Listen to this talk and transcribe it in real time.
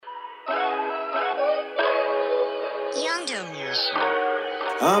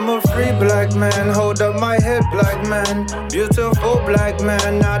I'm a free black man, hold up my head, black man. Beautiful black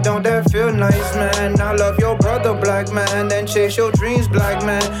man, now don't that feel nice, man? I love your brother, black man, and chase your dreams, black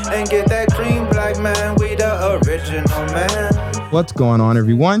man, and get that cream, black man. We the original man. What's going on,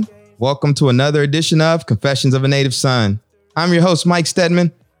 everyone? Welcome to another edition of Confessions of a Native Son. I'm your host, Mike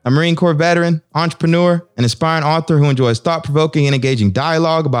Stedman, a Marine Corps veteran, entrepreneur, and aspiring author who enjoys thought-provoking and engaging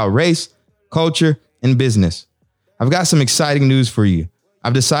dialogue about race, culture, and business. I've got some exciting news for you.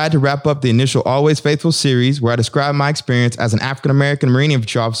 I've decided to wrap up the initial Always Faithful series where I describe my experience as an African-American Marine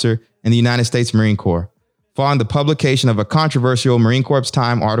infantry officer in the United States Marine Corps, following the publication of a controversial Marine Corps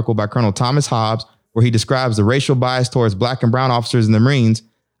Time article by Colonel Thomas Hobbs, where he describes the racial bias towards Black and brown officers in the Marines.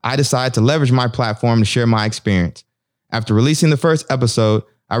 I decided to leverage my platform to share my experience. After releasing the first episode,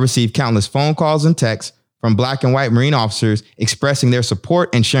 I received countless phone calls and texts from Black and white Marine officers expressing their support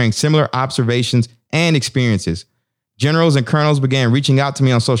and sharing similar observations and experiences. Generals and colonels began reaching out to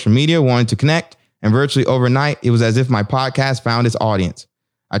me on social media, wanting to connect, and virtually overnight, it was as if my podcast found its audience.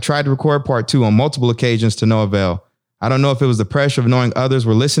 I tried to record part 2 on multiple occasions to no avail. I don't know if it was the pressure of knowing others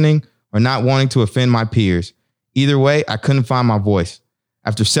were listening or not wanting to offend my peers. Either way, I couldn't find my voice.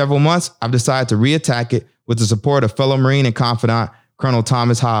 After several months, I've decided to reattack it with the support of fellow Marine and confidant Colonel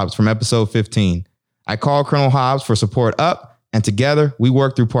Thomas Hobbs from episode 15. I called Colonel Hobbs for support up, and together we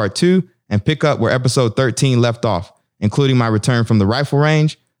worked through part 2 and pick up where episode 13 left off, including my return from the rifle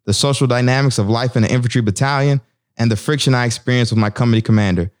range, the social dynamics of life in an infantry battalion, and the friction I experienced with my company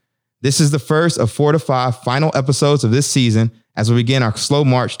commander. This is the first of 4 to 5 final episodes of this season as we begin our slow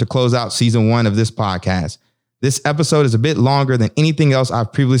march to close out season 1 of this podcast. This episode is a bit longer than anything else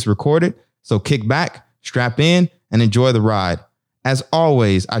I've previously recorded, so kick back, strap in, and enjoy the ride. As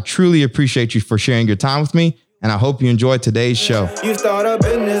always, I truly appreciate you for sharing your time with me, and I hope you enjoyed today's show. You start a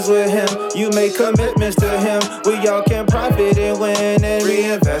business with him, you make commitments to him. We all can profit and win and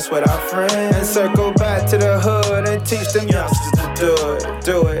reinvest with our friends. And circle back to the hood and teach them youngsters to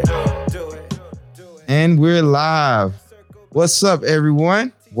do it. And we're live. What's up,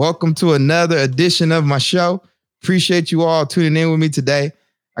 everyone? Welcome to another edition of my show. Appreciate you all tuning in with me today.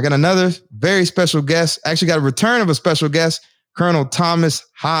 I got another very special guest. Actually got a return of a special guest, Colonel Thomas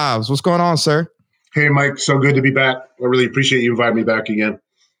Hobbs. What's going on, sir? Hey, Mike. So good to be back. I really appreciate you inviting me back again.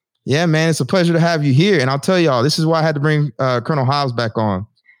 Yeah, man. It's a pleasure to have you here. And I'll tell y'all, this is why I had to bring Colonel Hobbs back on.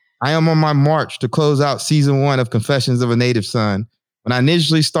 I am on my march to close out season 1 of Confessions of a Native Son. When I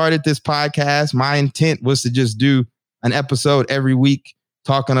initially started this podcast, my intent was to just do an episode every week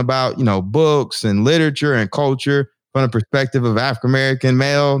talking about, books and literature and culture from the perspective of African-American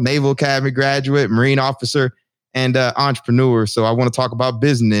male, Naval Academy graduate, Marine officer, and entrepreneur. So I want to talk about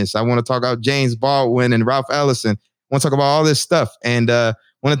business. I want to talk about James Baldwin and Ralph Ellison. I want to talk about all this stuff. And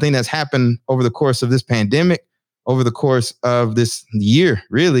one of the things that's happened over the course of this pandemic, over the course of this year,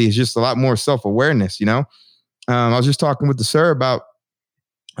 really, is just a lot more self-awareness. I was just talking with the sir about,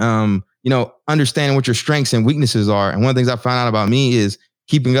 understanding what your strengths and weaknesses are. And one of the things I found out about me is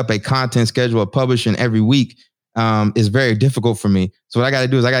keeping up a content schedule of publishing every week is very difficult for me. So what I got to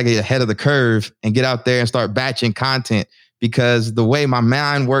do is I got to get ahead of the curve and get out there and start batching content, because the way my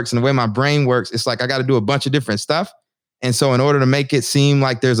mind works and the way my brain works, it's like I got to do a bunch of different stuff. And so in order to make it seem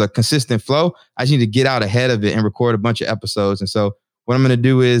like there's a consistent flow, I just need to get out ahead of it and record a bunch of episodes. And so what I'm going to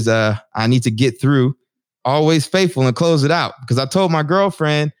do is I need to get through Always Faithful and close it out, because I told my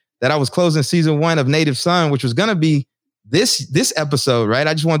girlfriend that I was closing season 1 of Native Son, which was going to be this episode, right?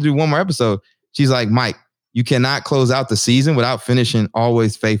 I just want to do one more episode. She's like, Mike, you cannot close out the season without finishing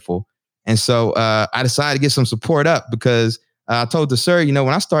Always Faithful. And so I decided to get some support up, because I told the sir, when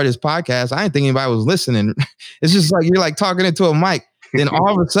I started this podcast, I didn't think anybody was listening. It's just like you're like talking into a mic. Then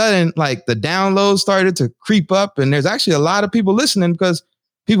all of a sudden, like the downloads started to creep up, and there's actually a lot of people listening because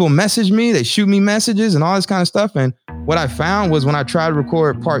people message me, they shoot me messages and all this kind of stuff. And what I found was when I tried to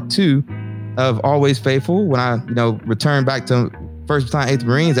record part 2 of Always Faithful, when I, returned back to 1st Battalion 8th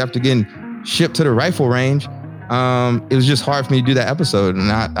Marines after getting shipped to the rifle range, it was just hard for me to do that episode.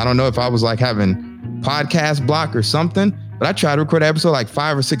 And I don't know if I was like having podcast block or something, but I tried to record that episode like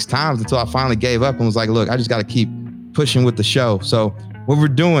 5 or 6 times until I finally gave up and was like, look, I just got to keep pushing with the show. So what we're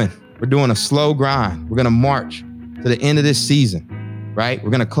doing a slow grind. We're going to march to the end of this season, right? We're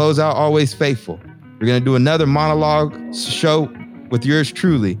going to close out Always Faithful. We're going to do another monologue show with yours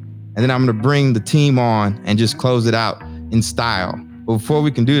truly. And then I'm going to bring the team on and just close it out in style. But before we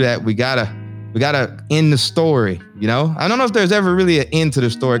can do that, we gotta end the story. I don't know if there's ever really an end to the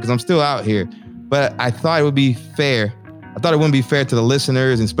story, because I'm still out here, but I thought it would be fair. I thought it wouldn't be fair to the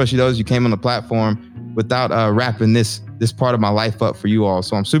listeners, and especially those who came on the platform, without wrapping this part of my life up for you all.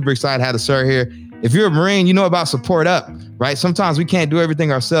 So I'm super excited to have the sir here. If you're a Marine, you know about Support Up. right? Sometimes we can't do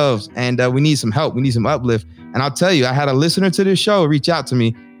everything ourselves, and we need some help. We need some uplift. And I'll tell you, I had a listener to this show reach out to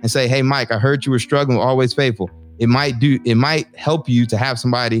me and say, "Hey, Mike, I heard you were struggling with Always Faithful. It might help you to have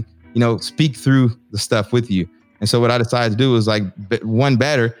somebody, speak through the stuff with you." And so what I decided to do was like one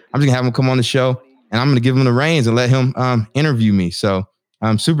better. I'm just gonna have him come on the show, and I'm gonna give him the reins and let him interview me. So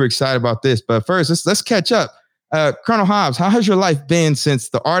I'm super excited about this. But first, let's catch up. Colonel Hobbs, how has your life been since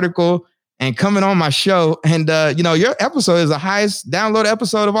the article and coming on my show? And your episode is the highest download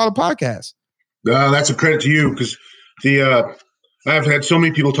episode of all the podcasts. That's a credit to you, because I've had so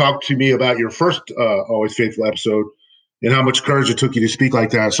many people talk to me about your first Always Faithful episode and how much courage it took you to speak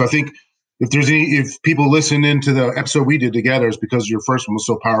like that. So I think if people listen into the episode we did together, it's because your first one was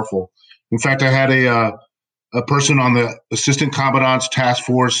so powerful. In fact, I had a person on the Assistant Commandant's Task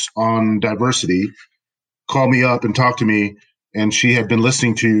Force on Diversity call me up and talk to me, and she had been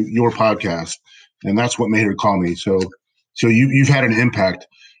listening to your podcast, and that's what made her call me. So you've had an impact.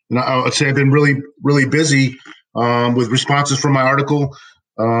 And I would say I've been really, really busy with responses from my article.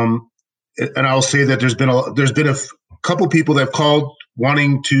 And I'll say that there's been a couple people that have called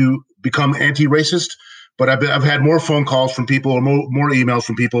wanting to become anti-racist, but I've had more phone calls from people, or more emails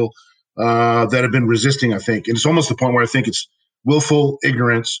from people that have been resisting, I think. And it's almost the point where I think it's willful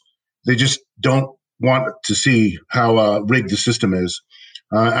ignorance. They just don't want to see how rigged the system is.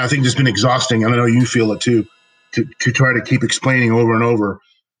 I think it's been exhausting, and I know you feel it too, to try to keep explaining over and over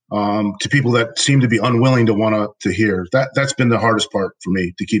to people that seem to be unwilling to want to hear. That's been the hardest part for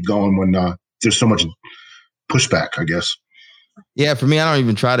me, to keep going when there's so much pushback, I guess. Yeah, for me, I don't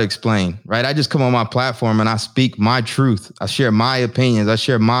even try to explain, right? I just come on my platform and I speak my truth. I share my opinions. I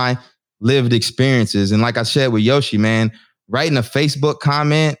share my lived experiences. And like I said with Yoshi, man, writing a Facebook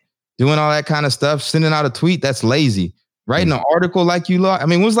comment, doing all that kind of stuff, sending out a tweet, that's lazy. Writing an article like you love. I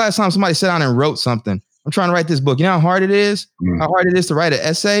mean, when was the last time somebody sat down and wrote something? I'm trying to write this book. You know how hard it is? How hard it is to write an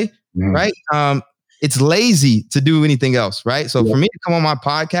essay, right? It's lazy to do anything else, right? So for me to come on my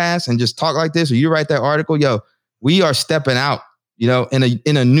podcast and just talk like this, or you write that article, we are stepping out,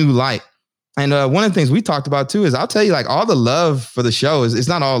 in a new light. And one of the things we talked about too is, I'll tell you, like, all the love for the show it's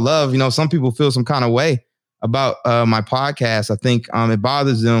not all love. Some people feel some kind of way about my podcast. I think it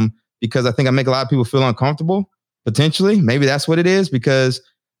bothers them because I think I make a lot of people feel uncomfortable, potentially. Maybe that's what it is, because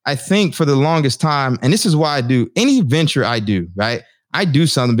I think for the longest time, and this is why I do any venture I do, right? I do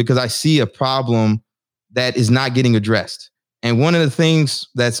something because I see a problem that is not getting addressed. And one of the things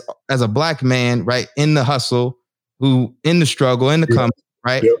that's, as a Black man, right, in the hustle, who in the struggle, in the come,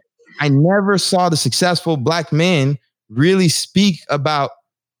 right? Yep. I never saw the successful Black men really speak about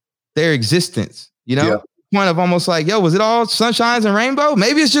their existence, point of almost like, was it all sunshines and rainbow?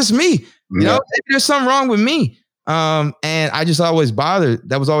 Maybe it's just me, maybe there's something wrong with me. And I just always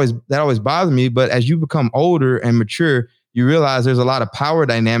that always bothered me. But as you become older and mature, you realize there's a lot of power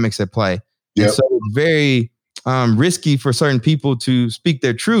dynamics at play. Yep. And so it's very risky for certain people to speak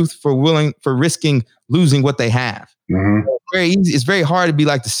their truth for risking losing what they have. Mm-hmm. Very easy. It's very hard to be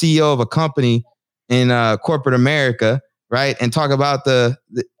like the CEO of a company in corporate America, right? And talk about the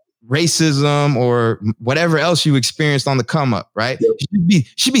racism or whatever else you experienced on the come up, right? Yep. You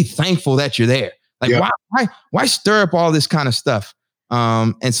should be thankful that you're there. Like, why stir up all this kind of stuff?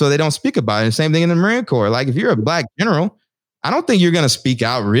 And so they don't speak about it. The same thing in the Marine Corps. Like, if you're a Black general, I don't think you're going to speak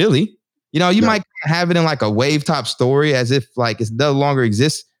out, really. You might have it in like a wave top story, as if like it no longer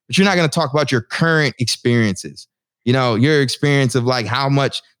exists, but you're not going to talk about your current experiences. Your experience of like how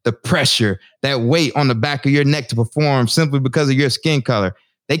much the pressure, that weight on the back of your neck to perform simply because of your skin color.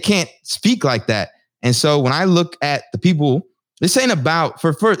 They can't speak like that. And so when I look at the people, this ain't about,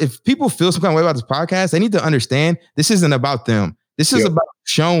 if people feel some kind of way about this podcast, they need to understand this isn't about them. This is about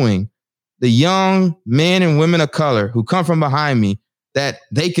showing the young men and women of color who come from behind me that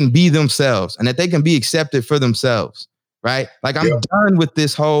they can be themselves and that they can be accepted for themselves, right? Like, I'm done with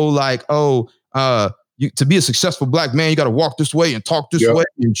this whole like, to be a successful Black man, you got to walk this way and talk this way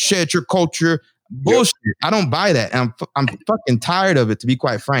and shed your culture. Bullshit. I don't buy that. And I'm fucking tired of it, to be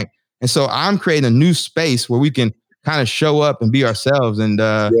quite frank. And so I'm creating a new space where we can kind of show up and be ourselves. And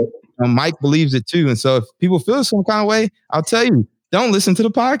Mike believes it too. And so if people feel some kind of way, I'll tell you, don't listen to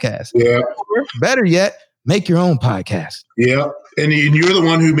the podcast. Yeah. Or better yet, make your own podcast. Yeah. And you're the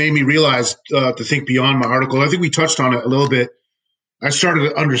one who made me realize to think beyond my article. I think we touched on it a little bit. I started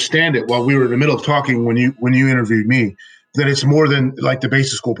to understand it while we were in the middle of talking when you interviewed me, that it's more than like the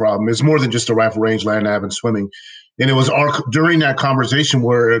basic school problem. It's more than just a rifle range, land nav, and swimming. And it was during that conversation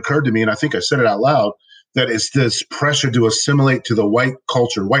where it occurred to me, and I think I said it out loud, that it's this pressure to assimilate to the white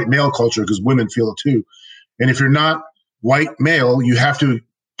culture, white male culture, because women feel it too. And if you're not white male, you have to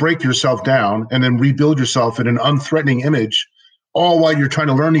break yourself down and then rebuild yourself in an unthreatening image, all while you're trying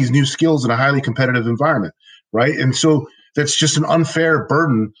to learn these new skills in a highly competitive environment, right? And so that's just an unfair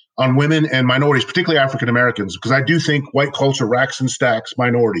burden on women and minorities, particularly African Americans, because I do think white culture racks and stacks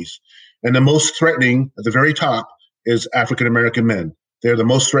minorities. And the most threatening at the very top is African American men. They're the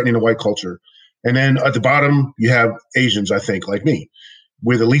most threatening to white culture. And then at the bottom, you have Asians, I think, like me.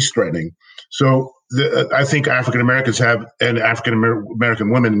 We're the least threatening. So I think African Americans have, and African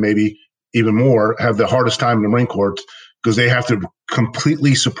American women maybe even more, have the hardest time in the Marine Corps because they have to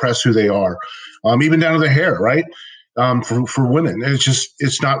completely suppress who they are, even down to their hair, right? For women. And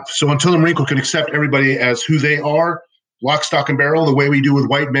it's not, so until the Marine Corps can accept everybody as who they are, lock, stock, and barrel, the way we do with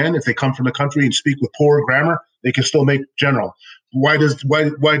white men, if they come from the country and speak with poor grammar, they can still make general. Why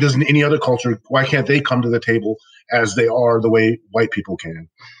doesn't any other culture, why can't they come to the table as they are the way white people can?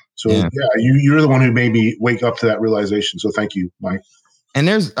 So you're the one who made me wake up to that realization. So thank you, Mike. And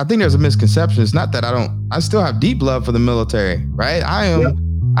I think there's a misconception. It's not that I still have deep love for the military, right?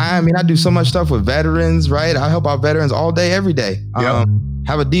 I do so much stuff with veterans, right? I help out veterans all day, every day.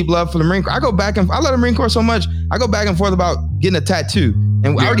 Have a deep love for the Marine Corps. I love the Marine Corps so much. I go back and forth about getting a tattoo.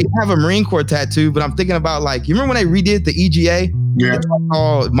 And I already have a Marine Corps tattoo, but I'm thinking about, like, you remember when they redid the EGA? Yeah. It's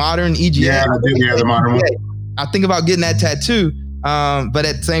called modern EGA. Yeah, the modern one. I think about getting that tattoo. But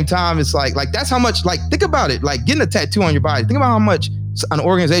at the same time, it's like that's how much, like, think about it, like getting a tattoo on your body. Think about how much an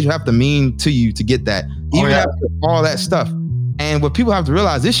organization have to mean to you to get that. Even after all that stuff. And what people have to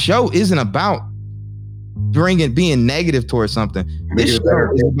realize, this show isn't about being negative towards something. This show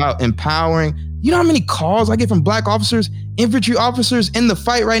is about empowering. You know how many calls I get from black officers, infantry officers in the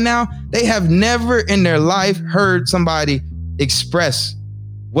fight right now? They have never in their life heard somebody express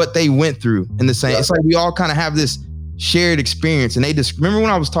what they went through in the same. It's like we all kind of have this shared experience. And they just remember when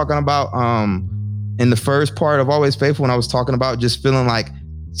I was talking about in the first part of Always Faithful, when I was talking about just feeling like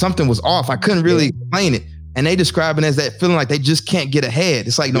something was off. I couldn't really explain it. And they describe it as that feeling like they just can't get ahead.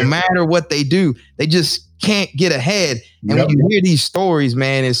 It's like no matter what they do, they just can't get ahead. And when you hear these stories,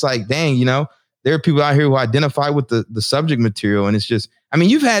 man, it's like, dang, there are people out here who identify with the subject material. And it's just,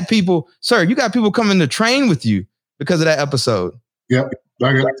 you've had people, sir, you got people coming to train with you because of that episode. Yep.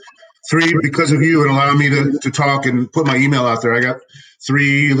 I got 3 because of you and allowing me to talk and put my email out there. I got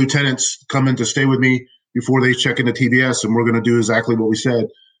 3 lieutenants coming to stay with me before they check into TBS. And we're going to do exactly what we said.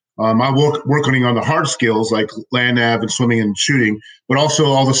 I'm working on the hard skills like land nav and swimming and shooting, but also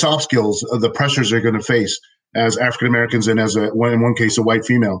all the soft skills of the pressures they're going to face as African Americans and as in one case, a white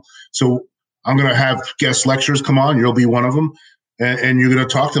female. So I'm going to have guest lectures come on. You'll be one of them. And you're going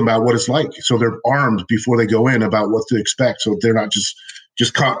to talk to them about what it's like. So they're armed before they go in about what to expect. So they're not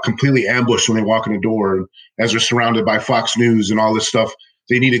just caught completely ambushed when they walk in the door. And as they're surrounded by Fox News and all this stuff,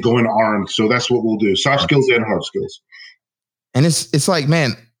 they need to go in armed. So that's what we'll do. Soft skills and hard skills. And it's like,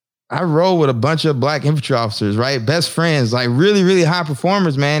 man, I roll with a bunch of black infantry officers, right? Best friends, like really, really high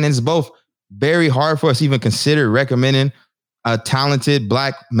performers, man. And it's both very hard for us to even consider recommending a talented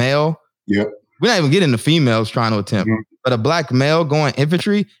black male. Yep. We're not even getting the females trying to attempt, but a black male going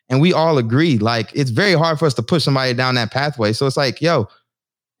infantry. And we all agree, like, it's very hard for us to push somebody down that pathway. So it's like,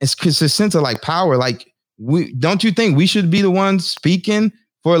 it's a sense of like power. Like, don't you think we should be the ones speaking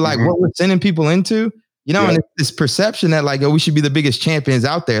for like what we're sending people into? And it's this perception that like, we should be the biggest champions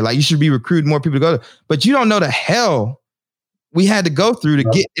out there. Like, you should be recruiting more people to go to, but you don't know the hell we had to go through to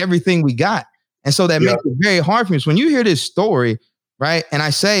get everything we got. And so that makes it very hard for me. So when you hear this story, right, and I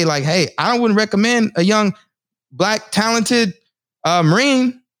say like, hey, I wouldn't recommend a young black talented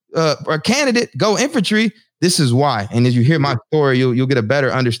Marine or candidate go infantry. This is why. And as you hear my story, you'll get a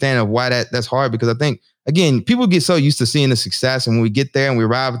better understanding of why that's hard. Because I think, again, people get so used to seeing the success, and when we get there and we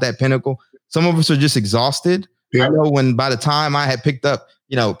arrive at that pinnacle, some of us are just exhausted. I know when by the time I had picked up,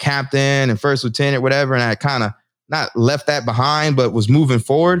 captain and first lieutenant, whatever, and I kind of not left that behind, but was moving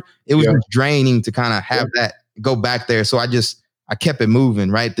forward, it was just draining to kind of have that go back there. So I kept it moving,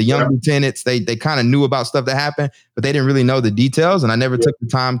 right? The young lieutenants, they kind of knew about stuff that happened, but they didn't really know the details. And I never took the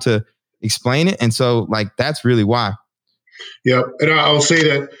time to explain it. And so like, that's really why. Yeah. And I'll say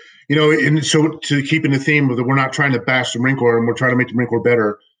that, and so to keep in the theme of that, we're not trying to bash the Marine Corps and we're trying to make the Marine Corps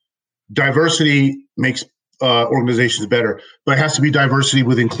better. Diversity makes organizations better, but it has to be diversity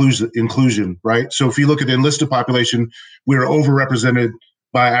with inclusion, right? So if you look at the enlisted population, we're overrepresented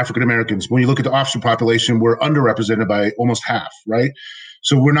by African Americans. When you look at the officer population, we're underrepresented by almost half, right?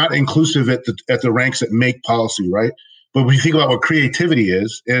 So we're not inclusive at the ranks that make policy, right? But when you think about what creativity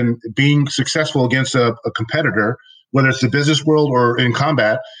is and being successful against a competitor, whether it's the business world or in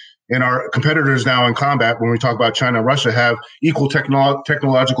combat, and our competitors now in combat, when we talk about China and Russia, have equal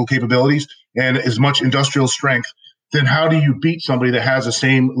technological capabilities and as much industrial strength then how do you beat somebody that has the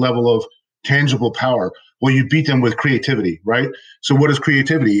same level of tangible power? Well, you beat them with creativity, right? So what is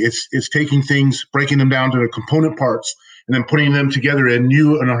creativity? It's taking things, breaking them down to component parts, and then putting them together in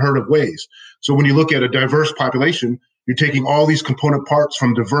new and unheard of ways. So when you look at a diverse population, you're taking all these component parts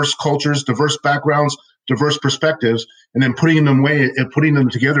from diverse cultures, diverse backgrounds, diverse perspectives, and then putting them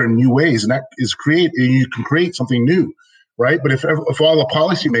together in new ways. And that is you can create something new, right? But if all the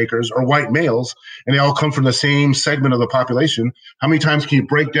policymakers are white males and they all come from the same segment of the population, how many times can you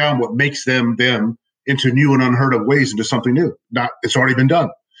break down what makes them into new and unheard of ways into something new? It's already been done.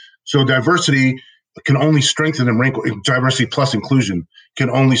 So diversity can only strengthen the Marine Corps. Diversity plus inclusion can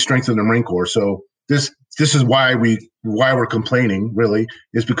only strengthen the Marine Corps. So this is why we're complaining, really,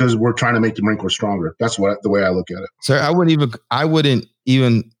 is because we're trying to make the Marine Corps stronger. That's the way I look at it. Sir, I wouldn't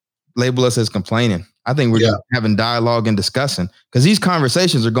even label us as complaining. I think we're just having dialogue and discussing, because these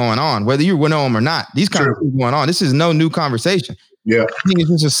conversations are going on, whether you know them or not. These conversations are going on. This is no new conversation. Yeah. I think it's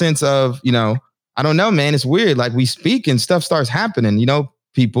just a sense of, I don't know, man. It's weird. Like, we speak and stuff starts happening,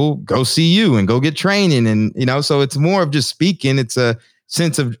 people go see you and go get training. And, so it's more of just speaking. It's a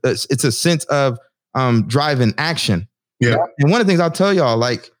sense of driving action. Yeah. And one of the things I'll tell y'all,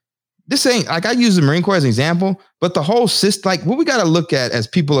 like, this ain't like, I use the Marine Corps as an example, but the whole system, like, what we got to look at as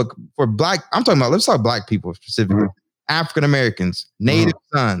people for Black, I'm talking about, let's talk Black people specifically, African Americans, Native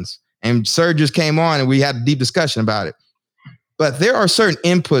sons. And Sir just came on and we had a deep discussion about it. But there are certain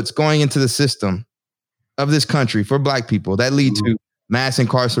inputs going into the system of this country for Black people that lead to mass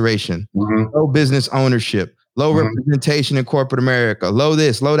incarceration, low business ownership, low representation in corporate America, low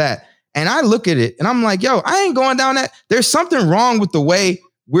this, low that. And I look at it and I'm like, yo, I ain't going down that. There's something wrong with the way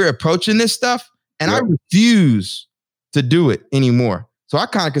we're approaching this stuff. And I refuse to do it anymore. So I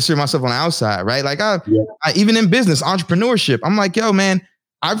kind of consider myself on the outside, right? Like I even in business, entrepreneurship, I'm like, yo, man,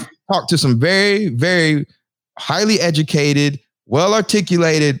 I've talked to some very, very highly educated,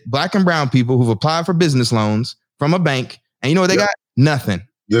 well-articulated Black and brown people who've applied for business loans from a bank. And you know what they got? Nothing.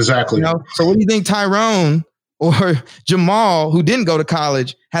 Exactly. So what do you think Tyrone or Jamal, who didn't go to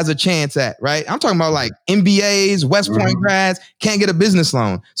college, has a chance at, right? I'm talking about like MBAs, West Point grads, can't get a business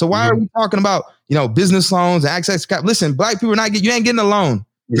loan. So why are we talking about, business loans and access to capital? Listen, Black people you ain't getting a loan.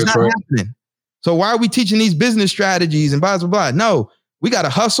 It's not happening. So why are we teaching these business strategies and blah, blah, blah? No, we got to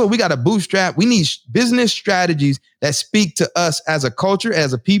hustle. We got to bootstrap. We need business strategies that speak to us as a culture,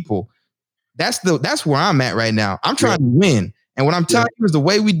 as a people. That's where I'm at right now. I'm trying to win. And what I'm telling you is the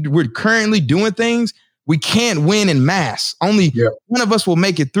way we're currently doing things, we can't win in mass. Only one of us will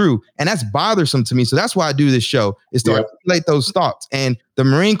make it through. And that's bothersome to me. So that's why I do this show, is to articulate those thoughts. And the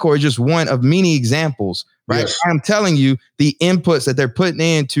Marine Corps is just one of many examples, right? Yes. I'm telling you, the inputs that they're putting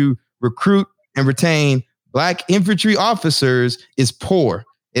in to recruit and retain Black infantry officers is poor.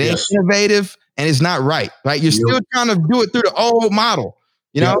 It ain't innovative and it's not right? You're still trying to do it through the old model.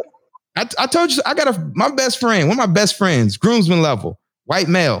 I told you, I got my best friend, one of my best friends, groomsman level, white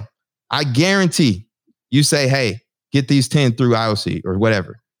male. I guarantee you say, hey, get these 10 through IOC or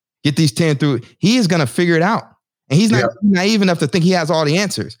whatever. Get these 10 through. He is going to figure it out. And he's not naive enough to think he has all the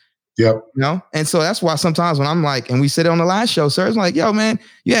answers. And so that's why sometimes when I'm like, and we said it on the last show, sir, it's like, yo, man,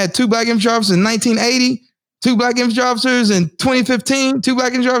 you had 2 Black infantry officers in 1980, 2 Black infantry officers in 2015, 2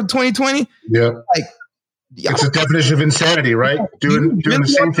 Black infantry officers in 2020. It's a definition of insanity, right? Doing the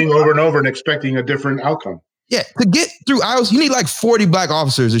same thing over and over and expecting a different outcome. Yeah. To get through IOC, you need like 40 Black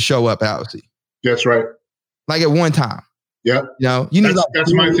officers to show up at IOC. That's right. Like at one time. Yeah. You need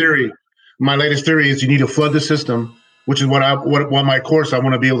that's my theory. My latest theory is you need to flood the system, which is what my course I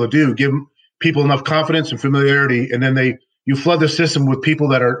want to be able to do. Give people enough confidence and familiarity, and then you flood the system with people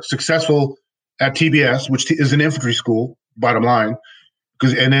that are successful at TBS, which is an infantry school, bottom line.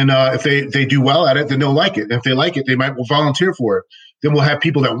 And then if they do well at it, then they'll like it. And if they like it, they might volunteer for it. Then we'll have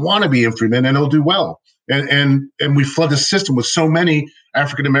people that want to be infantrymen and they'll do well. And we flood the system with so many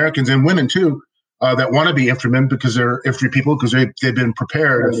African Americans and women too that want to be infantrymen because they're infantry people, because they've been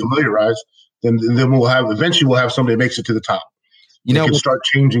prepared and familiarized. Then we'll have somebody that makes it to the top. You can start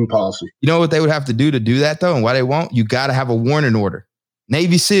changing policy. You know what they would have to do that though, and why they won't? You got to have a warning order.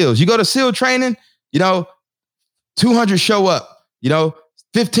 Navy SEALs. You go to SEAL training, 200 show up,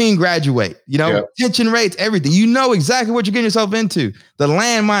 15 graduate, retention rates, everything. You know exactly what you're getting yourself into. The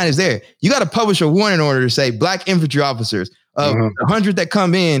landmine is there. You got to publish a warning order to say Black infantry officers of 100 that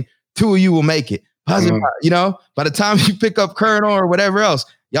come in, 2 of you will make it. By the time you pick up colonel or whatever else,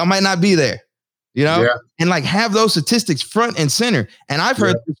 y'all might not be there, and like have those statistics front and center. And I've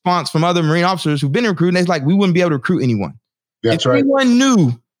heard the response from other Marine officers who've been recruiting. It's like, we wouldn't be able to recruit anyone. That's right.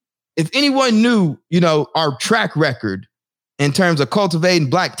 If anyone knew, our track record in terms of cultivating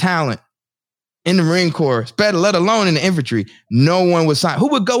Black talent, in the Marine Corps, let alone in the infantry. No one would sign. Who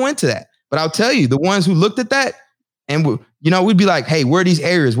would go into that? But I'll tell you, the ones who looked at that and, we'd be like, hey, where are these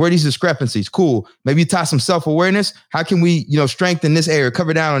areas? Where are these discrepancies? Cool. Maybe you tie some self-awareness. How can we, strengthen this area,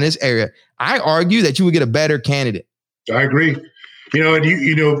 cover down on this area? I argue that you would get a better candidate. I agree.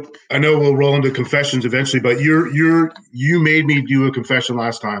 And I know we'll roll into confessions eventually, but you made me do a confession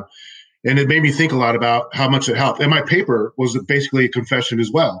last time, and it made me think a lot about how much it helped. And my paper was basically a confession as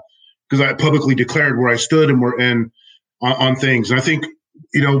well, because I publicly declared where I stood and on things. And I think,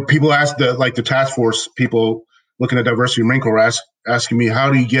 people ask the task force people looking at diversity in Marine Corps asking me, how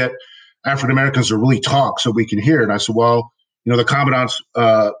do you get African Americans to really talk so we can hear? And I said, well, the Commandant's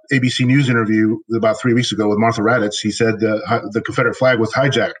ABC News interview about 3 weeks ago with Martha Raddatz, he said the Confederate flag was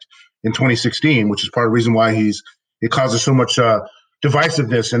hijacked in 2016, which is part of the reason why it causes so much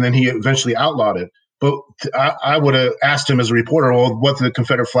divisiveness, and then he eventually outlawed it. But I would have asked him as a reporter, well, what did the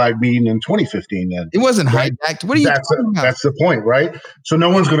Confederate flag mean in 2015 then? It wasn't hijacked. What are you talking about? That's the point, right? So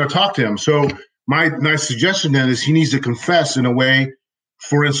no one's going to talk to him. So my suggestion then is he needs to confess in a way.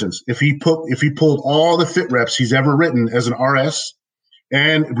 For instance, if he pulled all the fit reps he's ever written as an RS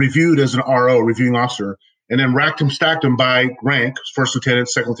and reviewed as an RO, reviewing officer, and then stacked them by rank, first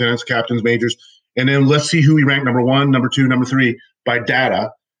lieutenants, second lieutenants, captains, majors, and then let's see who he ranked number 1, number 2, number 3 by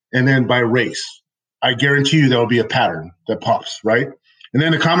data, and then by race. I guarantee you there'll be a pattern that pops, right? And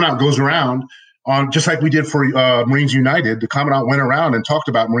then the Commandant goes around on, just like we did for Marines United, the Commandant went around and talked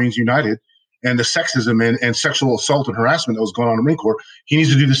about Marines United and the sexism and sexual assault and harassment that was going on in the Marine Corps. He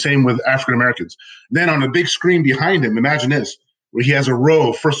needs to do the same with African Americans. Then on the big screen behind him, imagine this, where he has a row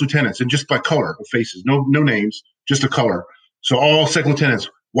of first lieutenants, and just by color of faces, no names, just a color. So all second lieutenants,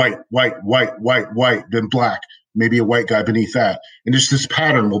 white, then black, maybe a white guy beneath that. And just this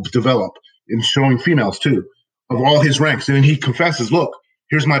pattern will develop in showing females too, of all his ranks. And then he confesses, look,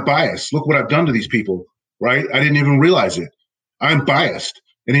 here's my bias. Look what I've done to these people, right? I didn't even realize it. I'm biased.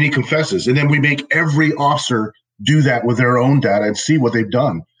 And then he confesses. And then we make every officer do that with their own data and see what they've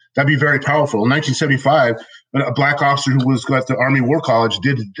done. That'd be very powerful. In 1975, a black officer who was at the Army War College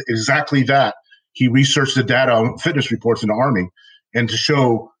did exactly that. He researched the data on fitness reports in the Army and to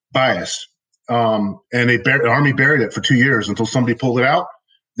show bias. And the Army buried it for 2 years until somebody pulled it out.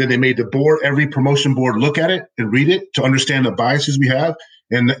 Then they made the board, every promotion board, look at it and read it to understand the biases we have.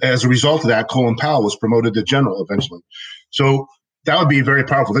 And as a result of that, Colin Powell was promoted to general eventually. So that would be very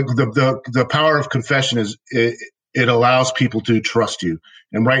powerful. The power of confession is it allows people to trust you.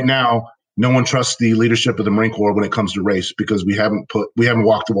 And right now, no one trusts the leadership of the Marine Corps when it comes to race because we haven't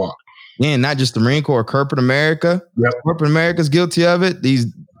walked the walk. Yeah, not just the Marine Corps, Corporate America. Yep. Corporate America is guilty of it. These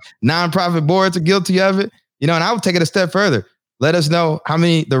nonprofit boards are guilty of it. And I would take it a step further. Let us know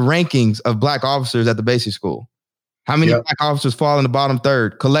the rankings of black officers at the basic school. How many black officers fall in the bottom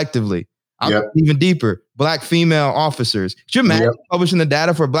third collectively? I'll go even deeper. Black female officers. Could you imagine publishing the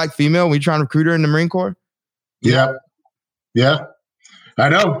data for a black female when you're trying to recruit her in the Marine Corps? Yeah. I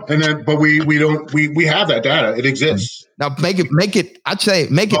know. And then, but we have that data. It exists. Now make it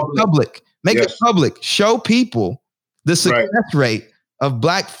public. Make it public. Show people the success rate of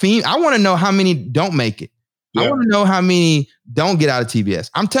black female. I want to know how many don't make it. I want to know how many don't get out of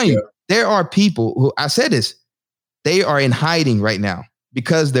TBS. I'm telling you, there are people who, I said this, they are in hiding right now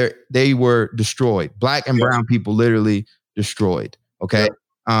because they were destroyed. Black and brown people literally destroyed. Okay.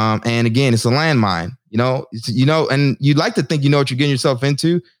 And again, it's a landmine, and you'd like to think you know what you're getting yourself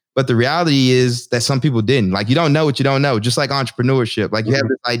into, but the reality is that some people didn't. Like, you don't know what you don't know, just like entrepreneurship. Like, you have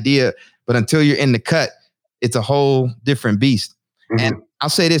this idea, but until you're in the cut, it's a whole different beast. And I'll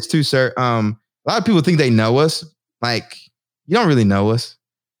say this too, sir. A lot of people think they know us. Like, you don't really know us.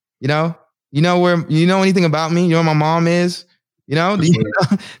 You know anything about me? You know what my mom is?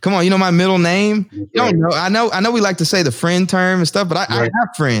 Come on, my middle name? You don't know. I know we like to say the friend term and stuff, but I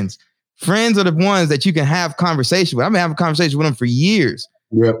have friends. Friends are the ones that you can have conversation with. I've been having conversations with them for years.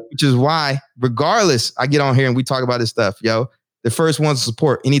 Which is why, regardless, I get on here and we talk about this stuff, the first ones to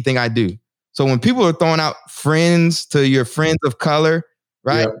support anything I do. So when people are throwing out friends to your friends of color,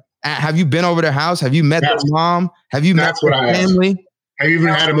 right? Have you been over their house? Have you met their mom? Have you met their family? Have you even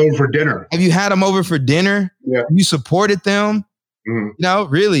had them over for dinner? Have you had them over for dinner? Have you supported them?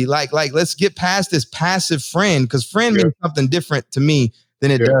 Really, like let's get past this passive friend, because friend means something different to me than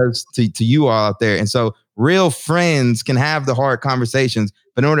it does to you all out there. And so real friends can have the hard conversations,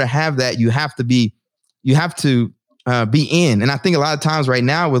 but in order to have that, you have to be in. And I think a lot of times right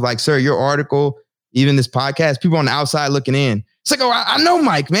now with, like, sir, your article, even this podcast, people on the outside looking in. It's like, oh, I know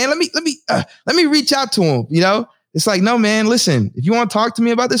Mike, man. Let me reach out to him. It's like, no, man, listen, if you want to talk to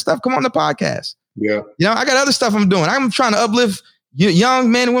me about this stuff, come on the podcast. I got other stuff I'm doing. I'm trying to uplift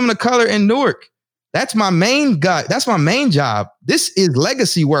young men and women of color in Newark. That's my main gut. That's my main job. This is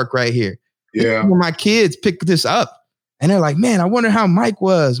legacy work right here. Yeah. When my kids pick this up and they're like, man, I wonder how Mike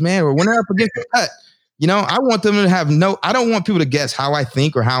was, man, or when they're up against the cut. You know, I want them to have I don't want people to guess how I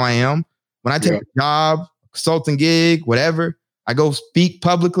think or how I am. When I take a job, consulting gig, whatever, I go speak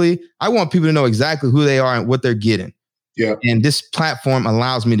publicly. I want people to know exactly who they are and what they're getting. Yeah. And this platform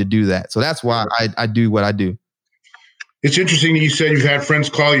allows me to do that. So that's why I do what I do. It's interesting that you said you've had friends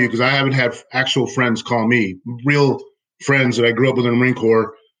call you, because I haven't had actual friends call me, real friends that I grew up with in the Marine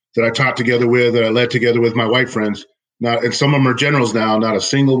Corps, that I taught together with, that I led together with my white friends. And some of them are generals now. Not a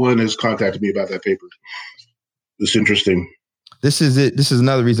single one has contacted me about that paper. It's interesting. This is it. This is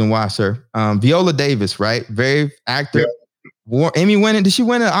another reason why, sir. Viola Davis, right? Very actor. Yeah. Emmy winning. Did she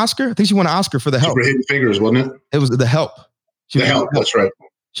win an Oscar? I think she won an Oscar for The Help. For Hidden Figures, wasn't it? It was The Help. The Help. That's right.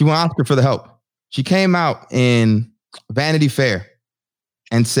 She won an Oscar for The Help. She came out in Vanity Fair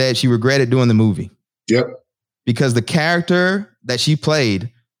and said she regretted doing the movie. Yep. Because the character that she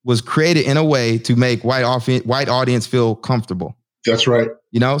played was created in a way to make white audience feel comfortable. That's right.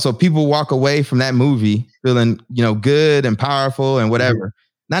 You know, so people walk away from that movie feeling, you know, good and powerful and whatever.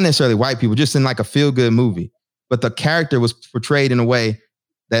 Mm-hmm. Not necessarily white people, just in like a feel good movie. But the character was portrayed in a way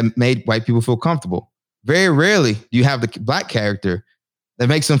that made white people feel comfortable. Very rarely do you have the black character that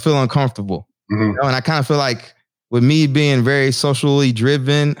makes them feel uncomfortable. Mm-hmm. You know? And I kind of feel like with me being very socially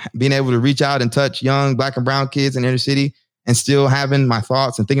driven, being able to reach out and touch young black and brown kids in the inner city and still having my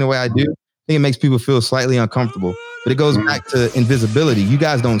thoughts and thinking the way I do, I think it makes people feel slightly uncomfortable. But it goes back to invisibility. You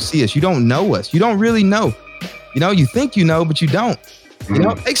guys don't see us. You don't know us. You don't really know. You know, you think you know, but you don't. You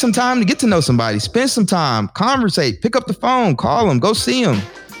know, take some time to get to know somebody. Spend some time, conversate, pick up the phone, call them, go see them.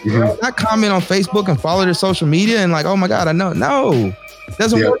 You know, not comment on Facebook and follow their social media and like, oh my God, I know. No, it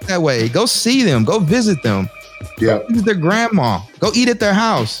doesn't work that way. Go see them. Go visit them. Yeah. Go visit their grandma. Go eat at their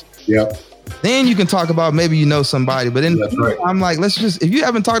house. Yeah. Then you can talk about maybe you know somebody. But then I'm like, if you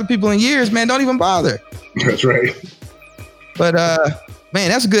haven't talked to people in years, man, don't even bother. That's right. But man,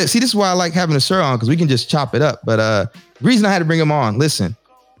 that's good. See, this is why I like having a sir on, because we can just chop it up. But the reason I had to bring him on, listen,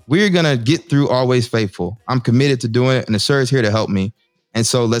 we're gonna get through Always Faithful. I'm committed to doing it, and the sir is here to help me. And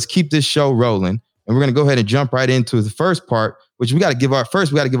so let's keep this show rolling. And we're gonna go ahead and jump right into the first part, which we got to give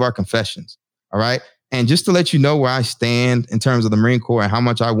our confessions. All right. And just to let you know where I stand in terms of the Marine Corps and how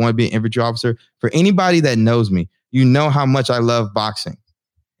much I want to be an infantry officer, for anybody that knows me, you know how much I love boxing.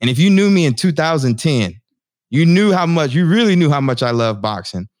 And if you knew me in 2010, you really knew how much I love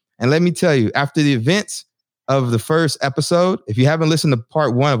boxing. And let me tell you, after the events of the first episode, if you haven't listened to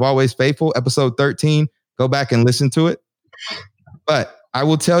part 1 of Always Faithful, episode 13, go back and listen to it. But I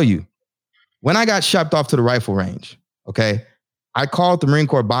will tell you, when I got shipped off to the rifle range, okay, I called the Marine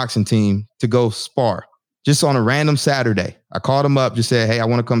Corps boxing team to go spar just on a random Saturday. I called them up, just said, hey, I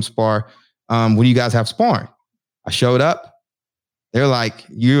want to come spar. When do you guys have sparring? I showed up. They're like,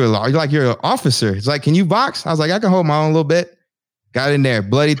 you're an officer. It's like, can you box? I was like, I can hold my own a little bit. Got in there,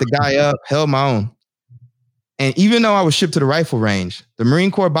 bloodied the guy up, held my own. And even though I was shipped to the rifle range, the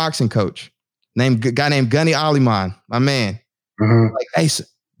Marine Corps boxing coach, guy named Gunny Aliman, my man, like, hey,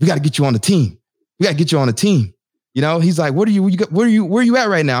 we got to get you on the team. We got to get you on the team. You know, he's like, where are you at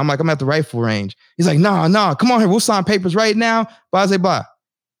right now? I'm like, I'm at the rifle range. He's like, no, come on here. We'll sign papers right now. Blah, blah, blah.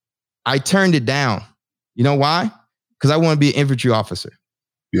 I turned it down. You know why? Because I want to be an infantry officer.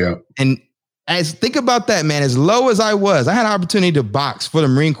 Yeah. And think about that, man, as low as I was, I had an opportunity to box for the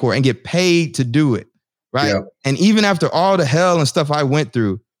Marine Corps and get paid to do it. Right. Yeah. And even after all the hell and stuff I went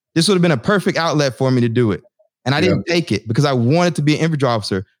through, this would have been a perfect outlet for me to do it. And I didn't take it because I wanted to be an infantry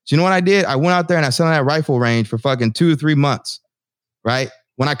officer. So you know what I did? I went out there and I sat on that rifle range for fucking 2 or 3 months, right?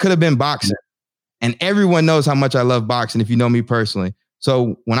 When I could have been boxing. And everyone knows how much I love boxing if you know me personally.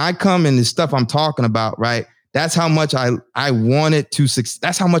 So when I come in this stuff I'm talking about, right? That's how much I wanted to succeed.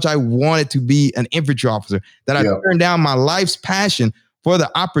 That's how much I wanted to be an infantry officer, that I turned down my life's passion for the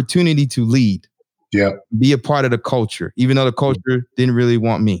opportunity to lead. Yeah. Be a part of the culture, even though the culture didn't really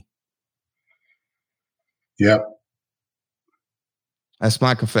want me. Yep. That's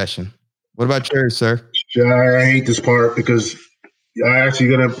my confession. What about yours, sir? I hate this part because I actually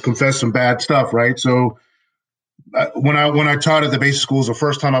going to confess some bad stuff, right? So when I taught at the basic schools, the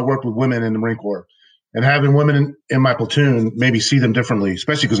first time I worked with women in the Marine Corps, and having women in my platoon maybe see them differently,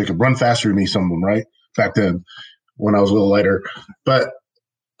 especially because they could run faster than me, some of them, right? Back then, when I was a little lighter. But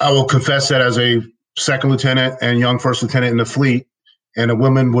I will confess that as a second lieutenant and young first lieutenant in the fleet, and a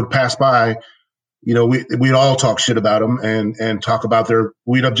woman would pass by, you know, we'd all talk shit about them and talk about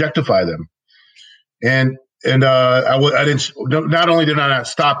we'd objectify them. And I didn't, not only did I not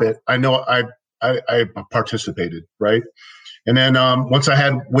stop it, I know I participated, right? And then once I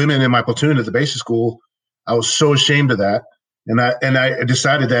had women in my platoon at the basic school, I was so ashamed of that. And I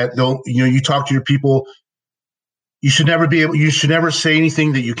decided that you talk to your people, you should never say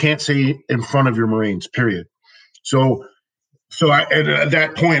anything that you can't say in front of your Marines, period. So at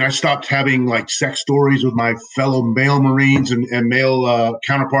that point, I stopped having like sex stories with my fellow male Marines and male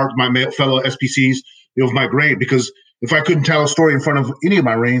counterparts, my fellow SPCs. It was my grade, because if I couldn't tell a story in front of any of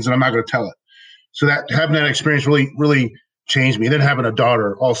my Marines, then I'm not going to tell it. So having that experience really changed me. And then having a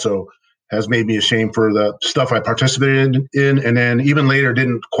daughter also has made me ashamed for the stuff I participated in. And then even later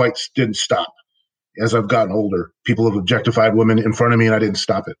didn't stop. As I've gotten older, people have objectified women in front of me and I didn't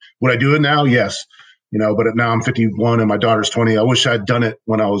stop it. Would I do it now? Yes. But now I'm 51 and my daughter's 20. I wish I'd done it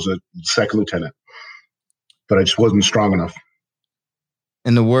when I was a second lieutenant, but I just wasn't strong enough.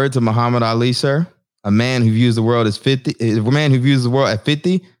 In the words of Muhammad Ali, sir, a man who views the world at 50, the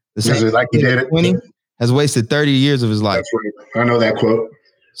same like he did at 20, has wasted 30 years of his life. That's right. I know that quote.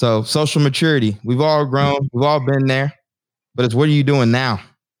 So social maturity, we've all grown, we've all been there, but it's what are you doing now?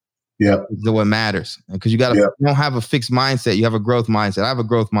 Yeah. Is what matters. Because you don't have a fixed mindset. You have a growth mindset. I have a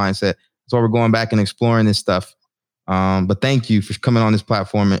growth mindset. That's why we're going back and exploring this stuff. But thank you for coming on this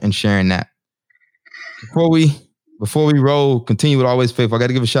platform and sharing that. Before we roll, continue with Always Faithful, I got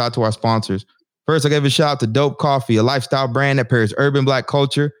to give a shout out to our sponsors. First, I give a shout out to Dope Coffee, a lifestyle brand that pairs urban Black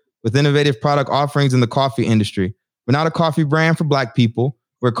culture with innovative product offerings in the coffee industry. We're not a coffee brand for Black people.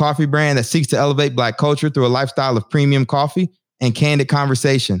 We're a coffee brand that seeks to elevate Black culture through a lifestyle of premium coffee and candid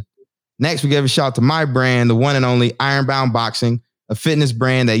conversation. Next, we give a shout out to my brand, the one and only Ironbound Boxing, a fitness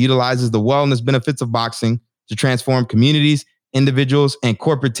brand that utilizes the wellness benefits of boxing to transform communities, individuals, and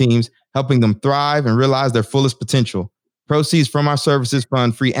corporate teams, helping them thrive and realize their fullest potential. Proceeds from our services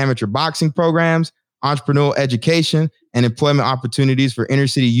fund free amateur boxing programs, entrepreneurial education, and employment opportunities for inner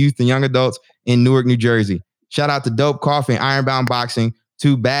city youth and young adults in Newark, New Jersey. Shout out to Dope Coffee and Ironbound Boxing,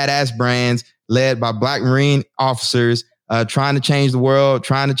 two badass brands led by Black Marine officers trying to change the world,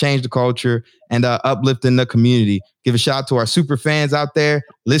 trying to change the culture, and uplifting the community. Give a shout out to our super fans out there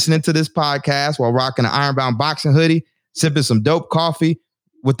listening to this podcast while rocking an Ironbound Boxing hoodie, sipping some dope coffee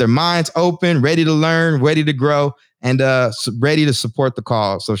with their minds open, ready to learn, ready to grow, and ready to support the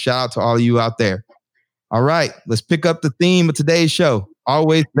cause. So shout out to all of you out there. All right, let's pick up the theme of today's show.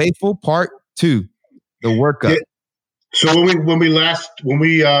 Always Faithful, Part 2, the workup. Yeah. So when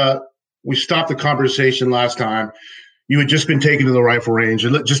we stopped the conversation last time, you had just been taken to the rifle range.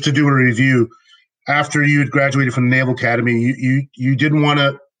 And just to do a review, after you had graduated from the Naval Academy, you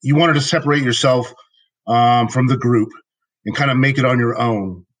wanted to separate yourself from the group and kind of make it on your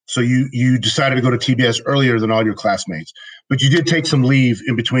own. So you decided to go to TBS earlier than all your classmates, but you did take some leave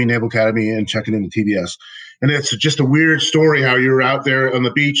in between Naval Academy and checking into TBS. And it's just a weird story how you were out there on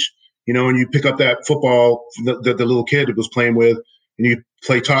the beach, and you pick up that football that the little kid was playing with, and you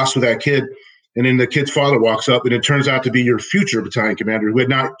play toss with that kid. And then the kid's father walks up, and it turns out to be your future battalion commander who had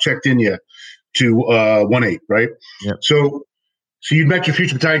not checked in yet to 1-8, right? Yep. So you met your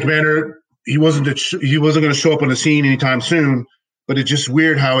future battalion commander. He wasn't going to show up on the scene anytime soon, but it's just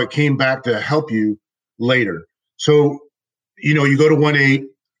weird how it came back to help you later. So, you go to 1-8,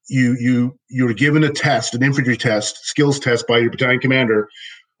 you're given a test, an infantry test, skills test by your battalion commander,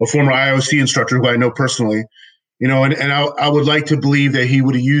 a former IOC instructor who I know personally, and I would like to believe that he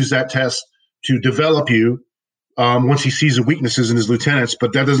would have used that test to develop you once he sees the weaknesses in his lieutenants,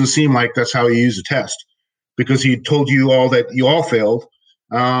 but that doesn't seem like that's how he used the test, because he told you all that you all failed.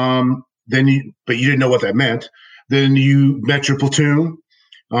 But you didn't know what that meant. Then you met your platoon.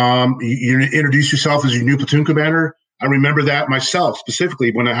 You introduced yourself as your new platoon commander. I remember that myself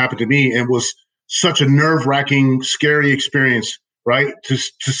specifically when it happened to me, and it was such a nerve-wracking, scary experience, right? To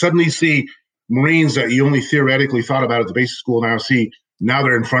suddenly see Marines that you only theoretically thought about at the basic school now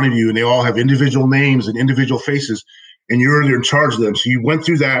they're in front of you, and they all have individual names and individual faces, and you're in charge of them. So you went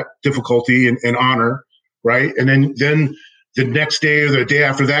through that difficulty and honor, right? And then the next day or the day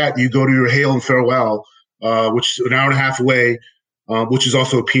after that, you go to your hail and farewell, which is an hour and a half away, which is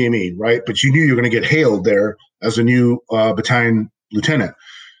also a PME, right? But you knew you were going to get hailed there as a new battalion lieutenant.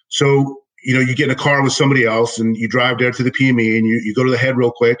 So, you get in a car with somebody else and you drive there to the PME, and you go to the head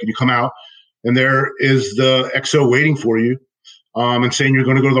real quick, and you come out, and there is the XO waiting for you, and saying you're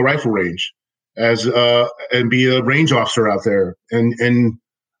going to go to the rifle range and be a range officer out there. And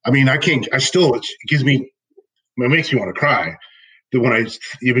I mean, it makes me want to cry when I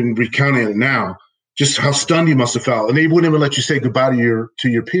even recounting it now, just how stunned you must have felt. And they wouldn't even let you say goodbye to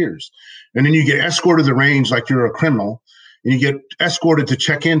your peers. And then you get escorted to the range like you're a criminal, and you get escorted to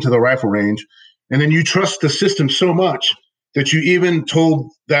check into the rifle range. And then you trust the system so much that you even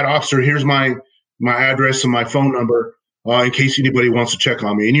told that officer, here's my address and my phone number. in case anybody wants to check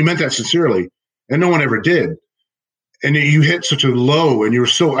on me. And you meant that sincerely, and no one ever did. And you hit such a low, and you were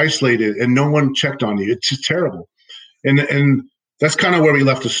so isolated, and no one checked on you. It's just terrible. And that's kind of where we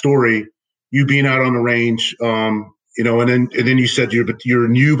left the story. You being out on the range, you know, and then you said your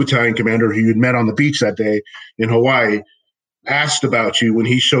new battalion commander, who you'd met on the beach that day in Hawaii, asked about you when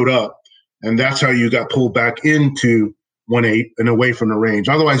he showed up, and that's how you got pulled back into 1-8 and away from the range.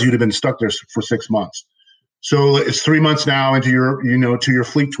 Otherwise, you'd have been stuck there for 6 months. So it's 3 months now into your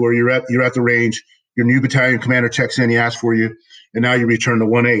fleet tour. You're at the range. Your new battalion commander checks in. He asks for you, and now you return to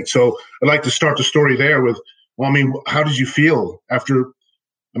 1-8. So I'd like to start the story there with, well, I mean, how did you feel after?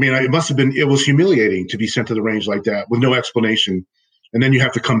 I mean, it was humiliating to be sent to the range like that with no explanation, and then you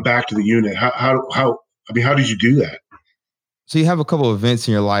have to come back to the unit. How did you do that? So you have a couple of events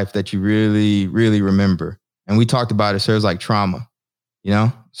in your life that you really, really remember. And we talked about it. So it was like trauma, you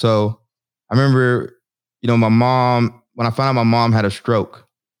know? So I remember, you know, my mom, when I found out my mom had a stroke,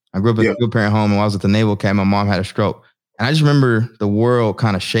 I grew up in a single parent home, and when I was at the Naval Academy, my mom had a stroke. And I just remember the world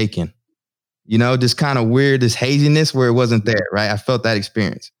kind of shaking, you know, just kind of weird, this haziness where it wasn't there, right? I felt that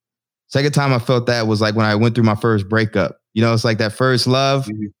experience. Second time I felt that was like when I went through my first breakup. You know, it's like that first love,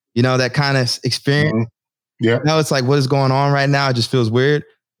 you know, that kind of experience. Mm-hmm. Yeah. You know, it's like, what is going on right now? It just feels weird.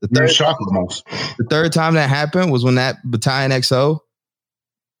 You're shocked almost. The third time that happened was when that battalion XO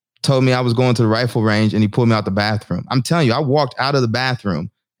told me I was going to the rifle range, and he pulled me out the bathroom. I'm telling you, I walked out of the bathroom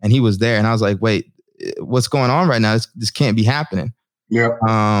and he was there, and I was like, wait, what's going on right now? This can't be happening. Yeah.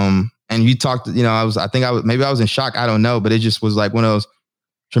 And you talked, you know, I was in shock. I don't know, but it just was like one of those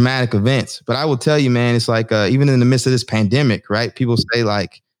traumatic events. But I will tell you, man, it's like, even in the midst of this pandemic, right? People say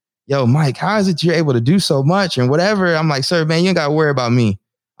like, yo, Mike, how is it you're able to do so much and whatever? I'm like, sir, man, you ain't got to worry about me.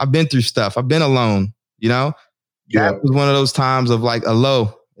 I've been through stuff. I've been alone, you know? Yeah. That was one of those times of like a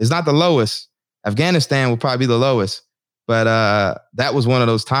low. It's not the lowest. Afghanistan will probably be the lowest. But that was one of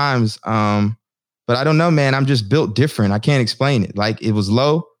those times. But I don't know, man. I'm just built different. I can't explain it. Like, it was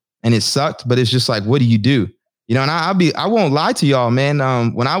low and it sucked, but it's just like, what do you do? You know, and I won't lie to y'all, man.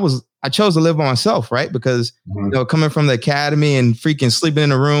 When I chose to live by myself, right? Because, you know, coming from the academy and freaking sleeping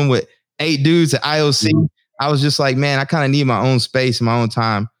in a room with 8 dudes at IOC, I was just like, man, I kind of need my own space, my own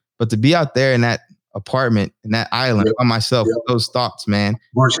time. But to be out there in that apartment, in that island by myself, with those thoughts, man.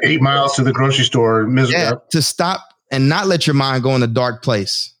 Works 8 miles to the grocery store. Yeah, to stop and not let your mind go in a dark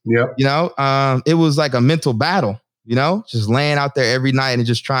place. Yeah. You know, it was like a mental battle, you know, just laying out there every night and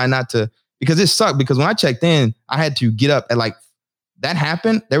just trying not to, because it sucked. Because when I checked in, I had to get up at like, that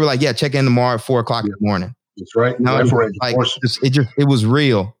happened. They were like, yeah, check in tomorrow at 4:00 in the morning. That's right. You know, it was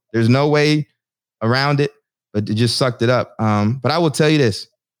real. There's no way around it, but it just sucked it up. But I will tell you this,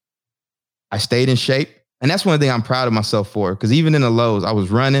 I stayed in shape. And that's one thing I'm proud of myself for, because even in the lows, I was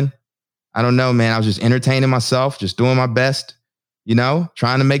running. I don't know, man. I was just entertaining myself, just doing my best, you know,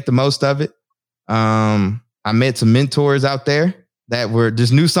 trying to make the most of it. I met some mentors out there that were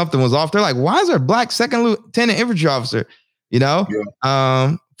just knew something was off. They're like, why is there a black second lieutenant infantry officer? You know,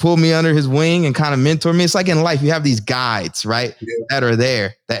 pulled me under his wing and kind of mentor me. It's like in life, you have these guides, right? That are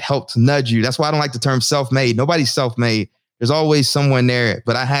there that help nudge you. That's why I don't like the term self-made. Nobody's self-made. There's always someone there.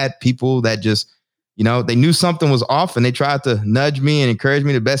 But I had people that just, you know, they knew something was off and they tried to nudge me and encourage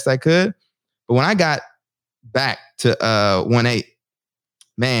me the best I could. But when I got back to 1-8,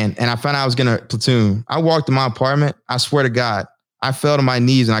 man, and I found out I was going to platoon, I walked in my apartment. I swear to God, I fell to my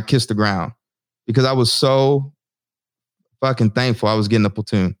knees and I kissed the ground because I was so fucking thankful I was getting a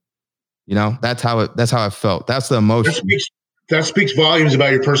platoon. You know, that's how it felt. That's the emotion. That speaks volumes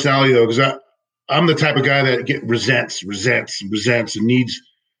about your personality, though, because I'm the type of guy that resents and needs.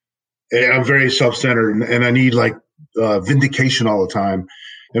 And I'm very self-centered, and I need like vindication all the time.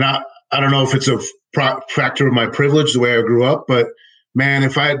 And I don't know if it's a factor of my privilege, the way I grew up, but man,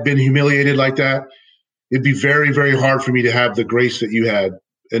 if I had been humiliated like that, it'd be very, very hard for me to have the grace that you had,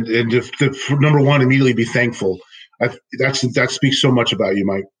 and to number one, immediately be thankful. That speaks so much about you,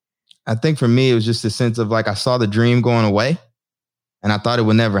 Mike. I think for me, it was just a sense of like, I saw the dream going away and I thought it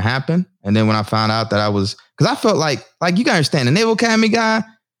would never happen. And then when I found out that because I felt like you gotta understand, the Naval Academy guy,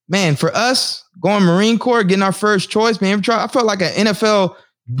 man, for us going Marine Corps, getting our first choice, man, I felt like an NFL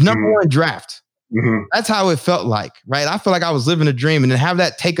number one draft. Mm-hmm. That's how it felt like, right? I felt like I was living a dream, and to have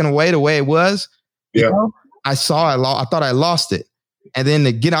that taken away the way it was, you know, I thought I lost it. And then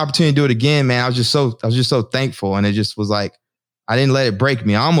to get an opportunity to do it again, man, I was just so thankful. And it just was like, I didn't let it break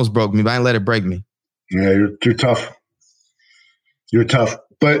me. I almost broke me, but I didn't let it break me. Yeah, you're tough. You're tough.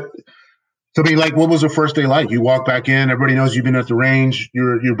 But so, I mean, like, what was the first day like? You walk back in, everybody knows you've been at the range.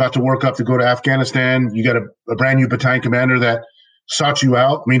 You're about to work up to go to Afghanistan. You got a brand new battalion commander that sought you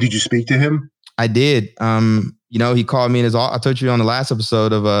out. I mean, did you speak to him? I did. He called me in his office. I told you on the last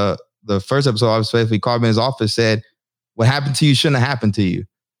episode of the first episode, obviously, he called me in his office, said, what happened to you shouldn't have happened to you.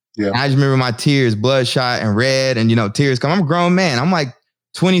 Yeah. And I just remember my tears, bloodshot and red, and, tears come. I'm a grown man. I'm like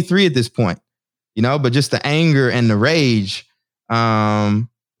 23 at this point, but just the anger and the rage.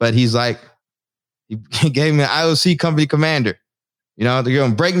 But he's like, he gave me an IOC company commander. They're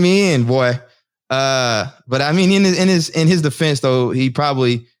going to break me in, boy. But I mean, in his defense, though, he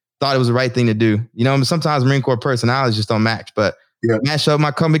probably thought it was the right thing to do. Sometimes Marine Corps personalities just don't match, but matched up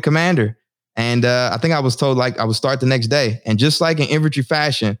my company commander. And I think I was told like I would start the next day. And just like in infantry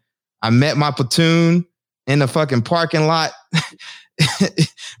fashion, I met my platoon in the fucking parking lot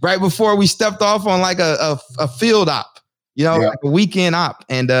right before we stepped off on like a field op, like a weekend op.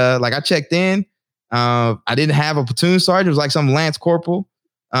 And like I checked in. I didn't have a platoon sergeant. It was like some Lance Corporal.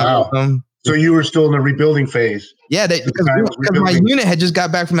 Wow. So you were still in the rebuilding phase. Yeah, because my unit had just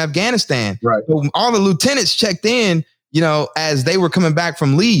got back from Afghanistan. Right. So all the lieutenants checked in, as they were coming back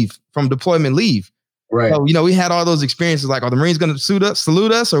from deployment leave. Right. So, we had all those experiences like, are the Marines going to salute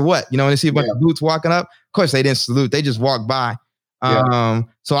us or what? And they see a bunch of boots walking up. Of course, they didn't salute. They just walked by.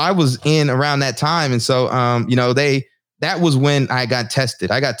 So I was in around that time. And so, that was when I got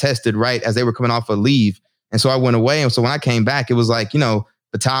tested. I got tested right as they were coming off of leave. And so I went away. And so when I came back, it was like,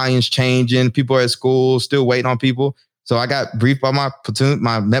 battalions changing, people are at school, still waiting on people. So I got briefed by my platoon,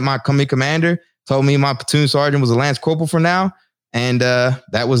 met my company commander, told me my platoon sergeant was a Lance Corporal for now. And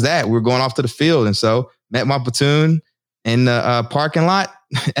that was that. We were going off to the field. And so met my platoon in the parking lot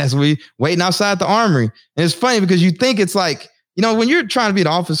as we waiting outside the armory. And it's funny because you think it's like, when you're trying to be an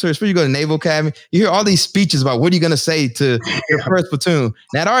officer, especially you go to Naval Academy, you hear all these speeches about what are you going to say to your first platoon.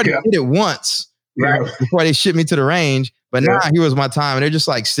 Now, I already did it once right, before they shipped me to the range. But now here was my time. And they're just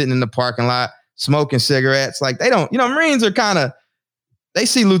like sitting in the parking lot, smoking cigarettes. Like they don't, Marines are they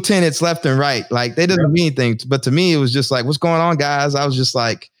see lieutenants left and right. Like they doesn't mean anything. But to me, it was just like, what's going on, guys? I was just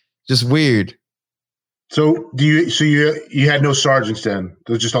like, just weird. So you had no sergeants then?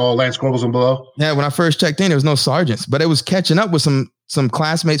 It was just all Lance Corporals and below? Yeah, when I first checked in, there was no sergeants, but it was catching up with some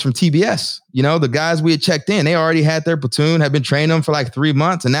classmates from TBS. The guys we had checked in, they already had their platoon, had been training them for like 3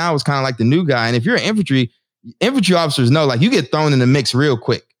 months. And now I was kind of like the new guy. And if you're an infantry officers know, like you get thrown in the mix real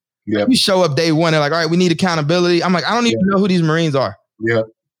quick. Yeah. You show up day one, they're like, all right, we need accountability. I'm like, I don't even know who these Marines are. Yeah.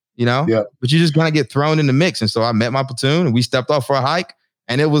 But you just kind of get thrown in the mix. And so I met my platoon and we stepped off for a hike.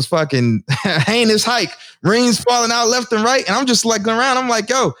 And it was fucking heinous hike. Marines falling out left and right. And I'm just like around. I'm like,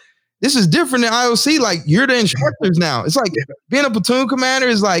 yo, this is different than IOC. Like, you're the instructors now. It's like being a platoon commander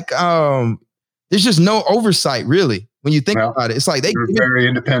is like, there's just no oversight, really, when you think about it. It's like they're very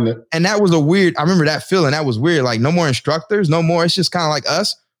independent. And that was I remember that feeling. That was weird. Like, no more instructors, no more. It's just kind of like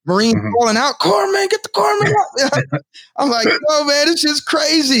us. Marines falling out. Corpsman, get the corpsman out. I'm like, oh, man, it's just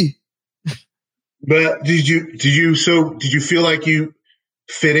crazy. But did you feel like you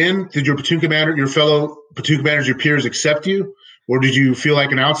fit in? Did your fellow platoon commanders, your peers accept you? Or did you feel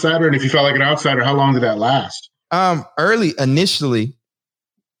like an outsider? And if you felt like an outsider, how long did that last? Initially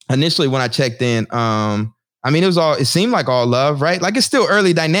when I checked in, it seemed like all love, right? Like it's still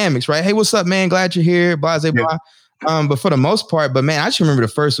early dynamics, right? Hey, what's up, man? Glad you're here. Blah, blah, blah. But for the most part, I just remember the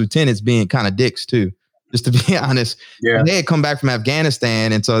first lieutenants being kind of dicks too, just to be honest. Yeah. They had come back from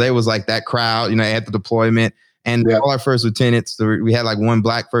Afghanistan. And so they was like that crowd, at the deployment. And all our first lieutenants, we had like one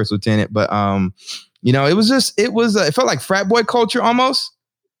black first lieutenant, but it felt like frat boy culture almost.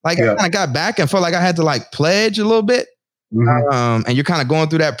 Like I kind of got back and felt like I had to like pledge a little bit. Mm-hmm. And you're kind of going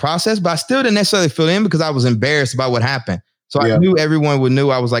through that process, but I still didn't necessarily feel in because I was embarrassed about what happened. So I knew everyone would knew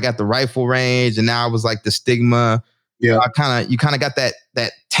I was like at the rifle range, and now I was like the stigma. Yeah, you kind of got that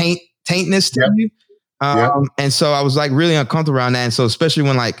taintness to you. And so I was like really uncomfortable around that. And so especially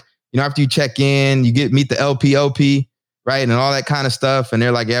when like, after you check in, you meet the LPOP, right? And all that kind of stuff. And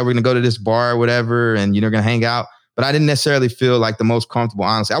they're like, yeah, we're going to go to this bar or whatever. And going to hang out. But I didn't necessarily feel like the most comfortable,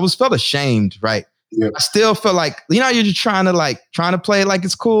 honestly. I felt ashamed, right? Yeah. I still felt like, you're just trying to play it like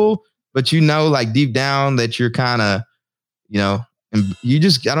it's cool. But like deep down that you're kind of, and you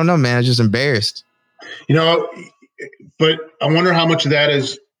just, I don't know, man, it's just embarrassed. But I wonder how much of that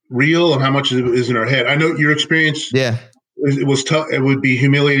is real and how much is in our head. I know your experience. Yeah. It was tough. It would be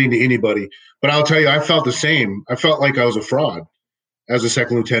humiliating to anybody. But I'll tell you, I felt the same. I felt like I was a fraud as a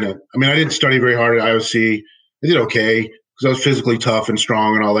second lieutenant. I mean, I didn't study very hard at IOC. I did okay because I was physically tough and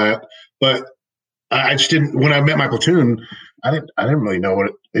strong and all that. But I just didn't. When I met my platoon, I didn't really know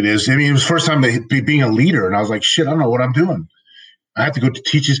what it is. I mean, it was the first time being a leader, and I was like, shit, I don't know what I'm doing. I have to go to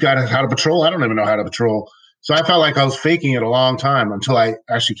teach these guys how to patrol. I don't even know how to patrol. So I felt like I was faking it a long time until I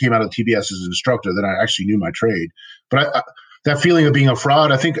actually came out of TBS as an instructor. Then I actually knew my trade. But that feeling of being a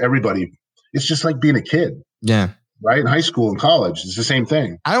fraud, I think everybody it's just like being a kid. Yeah. Right? In high school and college, it's the same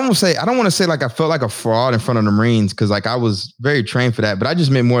thing. I don't want to say like I felt like a fraud in front of the Marines because like I was very trained for that, but I just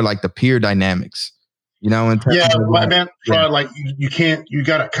meant more like the peer dynamics, you know? I meant fraud, like you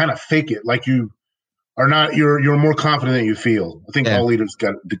got to kind of fake it. Like you are not, you're more confident than you feel. I think all leaders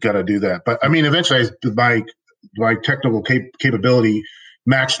got to do that. But I mean, eventually my technical capability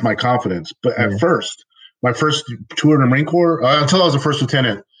matched my confidence. But at first, my first tour in the Marine Corps, until I was a first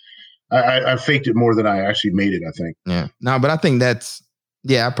lieutenant, I faked it more than I actually made it, I think. Yeah. No, but I think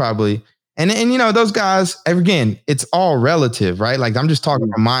I probably, and you know, those guys, again, it's all relative, right? Like I'm just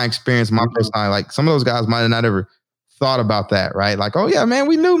talking from my experience, my personality. Like some of those guys might have not ever thought about that, right? Like, oh yeah, man,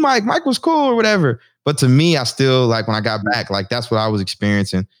 we knew Mike was cool or whatever. But to me, I still like when I got back, like that's what I was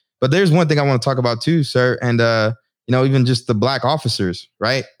experiencing. But there's one thing I want to talk about too, sir. And, you know, even just the black officers,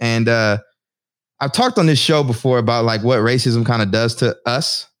 right? And I've talked on this show before about like what racism kind of does to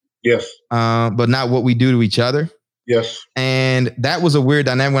us. Yes. But not what we do to each other. Yes. And that was a weird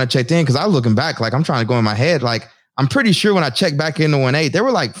dynamic when I checked in because I was looking back, like I'm trying to go in my head. Like I'm pretty sure when I checked back into 1-8, there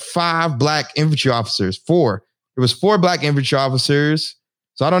were like 5 black infantry officers, 4. There was 4 black infantry officers.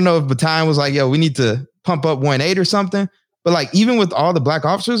 So I don't know if battalion was like, yo, we need to pump up 1-8 or something. But like even with all the black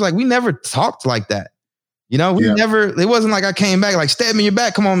officers, like we never talked like that. You know, we never, it wasn't like I came back, like stab me in your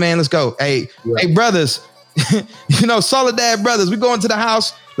back. Come on, man, let's go. Hey, brothers, you know, Soledad brothers, we go into the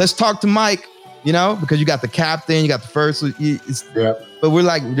house. Let's talk to Mike, you know, because you got the captain, you got the first. But we're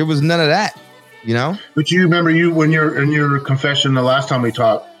like, there was none of that, you know. But you remember when you're in your confession the last time we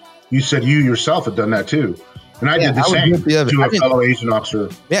talked, you said you yourself had done that too. And I did the same to a fellow Asian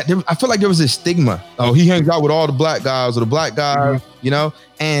officer. Yeah, I feel like there was this stigma. Oh, he hangs out with all the black guys or the black guys, you know,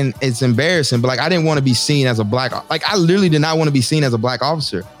 and it's embarrassing. But like, I didn't want to be seen as a black. Like, I literally did not want to be seen as a black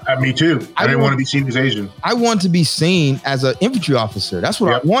officer. Me too. I didn't want to be seen as Asian. I wanted to be seen as an infantry officer. That's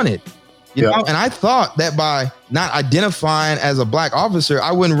what I wanted. You know, and I thought that by not identifying as a black officer,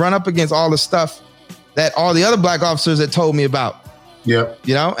 I wouldn't run up against all the stuff that all the other black officers had told me about. Yeah.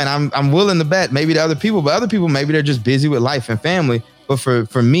 You know, and I'm willing to bet maybe to other people, but other people, maybe they're just busy with life and family. But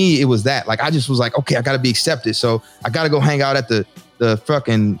for me, it was that. Like, I just was like, okay, I got to be accepted. So I got to go hang out at the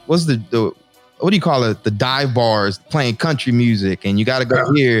fucking, what's the what do you call it? The dive bars playing country music. And you got to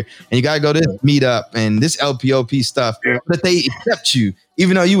go here and you got to go to this meetup and this LPOP stuff that they accept you,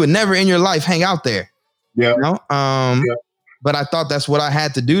 even though you would never in your life hang out there. Yeah. You know? But I thought that's what I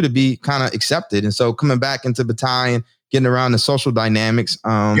had to do to be kind of accepted. And so coming back into battalion, getting around the social dynamics.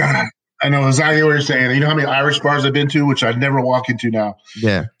 God, I know exactly what you're saying. You know how many Irish bars I've been to, which I'd never walk into now.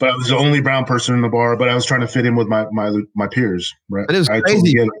 Yeah. But I was the only brown person in the bar, but I was trying to fit in with my peers. Right. But it was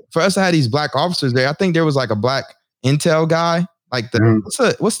crazy. For us to have these black officers there, I think there was like a black intel guy. Like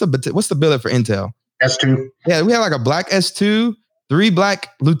what's the billet for intel? S2. Yeah, we had like a black S2, 3 black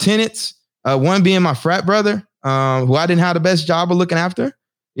lieutenants, 1 being my frat brother, who I didn't have the best job of looking after.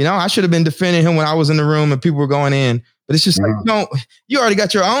 You know, I should have been defending him when I was in the room and people were going in. But it's just like, you already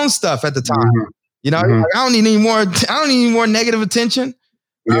got your own stuff at the time. You know, like, I don't need any more negative attention.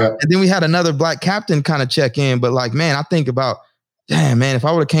 Yeah. And then we had another black captain kind of check in. But like, man, I think about, damn, man, if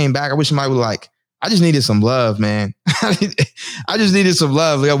I would have came back, I wish somebody would like, I just needed some love, man. I just needed some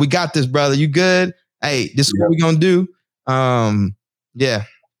love. Like, we got this, brother. You good? Hey, this is what we're going to do. Yeah.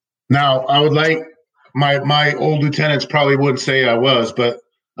 Now, I would like, my old lieutenants probably wouldn't say I was, but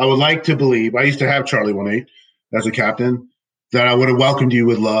I would like to believe, I used to have Charlie 1-8 as a captain, that I would have welcomed you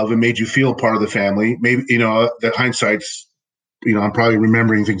with love and made you feel part of the family. Maybe, you know, that hindsight's, you know, I'm probably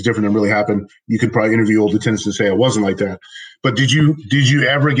remembering things different than really happened. You could probably interview old lieutenants and say it wasn't like that. But did you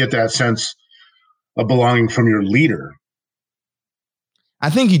ever get that sense of belonging from your leader? I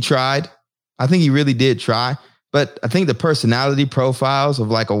think he tried. I think he really did try. But I think the personality profiles of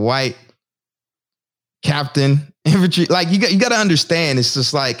like a white captain, infantry, like you got to understand, it's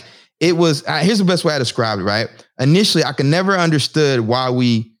just like, it was, here's the best way I describe it, right? Initially, I could never understood why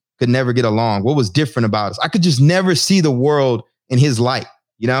we could never get along. What was different about us? I could just never see the world in his light,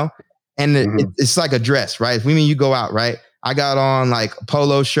 you know? And it's like a dress, right? If you go out, right? I got on like a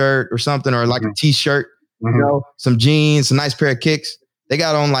polo shirt or something, or like a t-shirt, you know, some jeans, a nice pair of kicks. They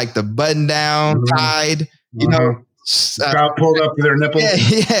got on like the button down, tied, you know. Pulled up to their nipples.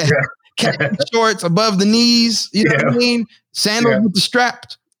 Yeah. Khaki shorts above the knees, you know what I mean? Sandals with the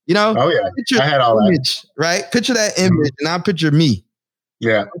straps. You know, I had all image, that. Right? Picture that image, and I picture me.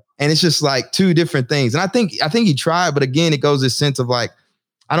 Yeah, and it's just like 2 different things. And I think he tried, but again, it goes this sense of like,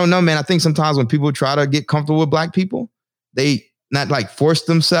 I don't know, man. I think sometimes when people try to get comfortable with black people, they not like force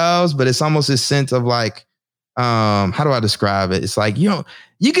themselves, but it's almost this sense of like, how do I describe it? It's like, you know,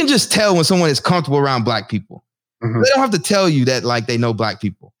 you can just tell when someone is comfortable around black people. They don't have to tell you that like they know black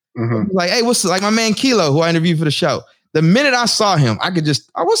people. Like, hey, what's like my man Kilo, who I interviewed for the show. The minute I saw him, I could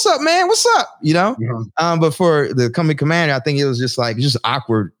just, oh, what's up, man? What's up? You know? But for the company commander, I think it was just like, just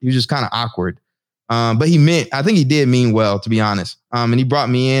awkward. He was just kind of awkward. But I think he did mean well, to be honest. And he brought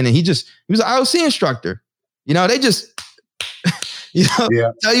me in and he was an IOC instructor. You know, they just,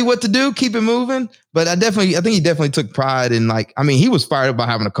 tell you what to do, keep it moving. But I think he definitely took pride in like, I mean, he was fired up about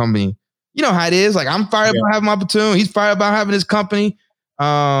having a company. You know how it is. Like I'm fired up about having my platoon. He's fired up about having his company.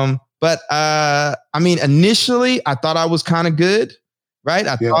 But I mean, initially I thought I was kind of good, right?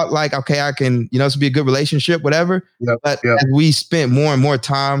 I thought like, okay, I can, this would be a good relationship, whatever. But as we spent more and more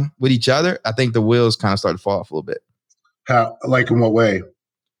time with each other, I think the wheels kind of started to fall off a little bit. How, like in what way?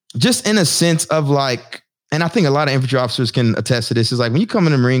 Just in a sense of like, and I think a lot of infantry officers can attest to this, is like when you come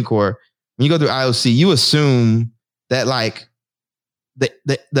in the Marine Corps, when you go through IOC, you assume that like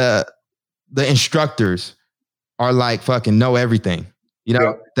the instructors are like fucking know everything.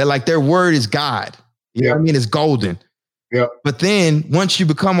 That like their word is God. You know what I mean? It's golden. Yeah. But then once you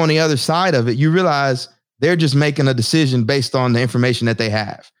become on the other side of it, you realize they're just making a decision based on the information that they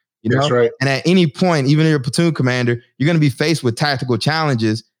have. That's right. And at any point, even if you're a platoon commander, you're going to be faced with tactical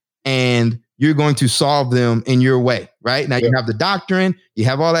challenges and you're going to solve them in your way, right? Now you have the doctrine, you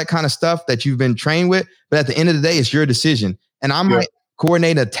have all that kind of stuff that you've been trained with, but at the end of the day, it's your decision. And I might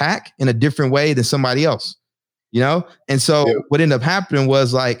coordinate an attack in a different way than somebody else. And so what ended up happening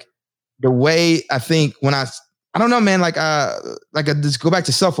was like the way I think when I don't know, man, like I just go back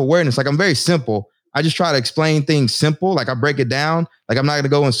to self-awareness. Like I'm very simple. I just try to explain things simple. Like I break it down. Like I'm not going to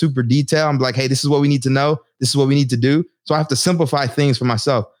go in super detail. I'm like, hey, this is what we need to know. This is what we need to do. So I have to simplify things for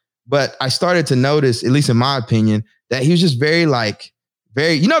myself. But I started to notice, at least in my opinion, that he was just very,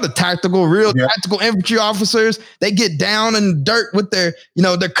 the tactical, tactical infantry officers, they get down in the dirt with their,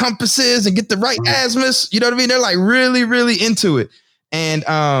 their compasses and get the right azimuths. You know what I mean? They're like really, really into it. And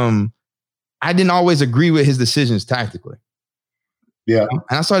I didn't always agree with his decisions tactically. Yeah. And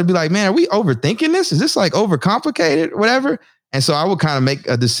I started to be like, man, are we overthinking this? Is this like overcomplicated or whatever? And so I would kind of make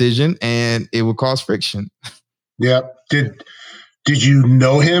a decision and it would cause friction. Yeah. Did you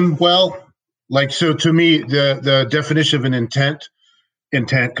know him well? Like, so to me, the definition of an intent,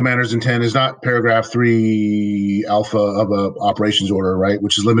 commander's intent is not paragraph 3 alpha of a operations order, right?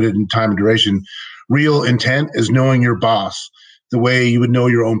 Which is limited in time and duration. Real intent is knowing your boss the way you would know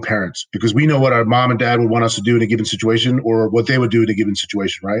your own parents, because we know what our mom and dad would want us to do in a given situation or what they would do in a given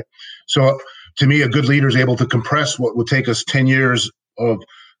situation, right? So to me, a good leader is able to compress what would take us 10 years of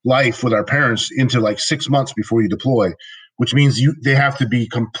life with our parents into like 6 months before you deploy, which means they have to be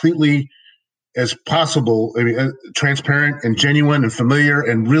completely as possible, transparent and genuine and familiar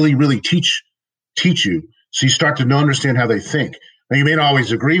and really, really teach you. So you start to understand how they think. Now, you may not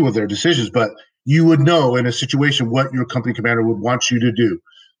always agree with their decisions, but you would know in a situation what your company commander would want you to do.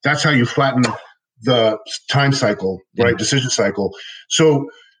 That's how you flatten the time cycle, right? Decision cycle. So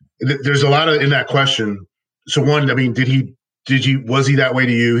there's a lot in that question. So one, I mean, was he that way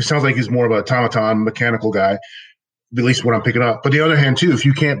to you? It sounds like he's more of an automaton mechanical guy, at least what I'm picking up. But the other hand too, if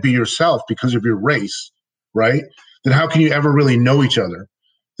you can't be yourself because of your race, right? Then how can you ever really know each other?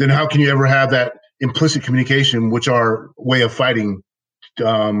 Then how can you ever have that implicit communication, which our way of fighting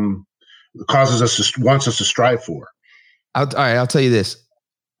wants us to strive for? All right, I'll tell you this.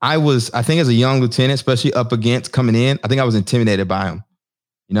 I think as a young lieutenant, especially up against coming in, I think I was intimidated by him.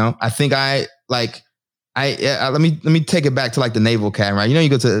 I think let me take it back to like the Naval Academy, right?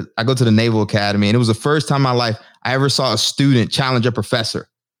 I go to the Naval Academy, and it was the first time in my life I ever saw a student challenge a professor.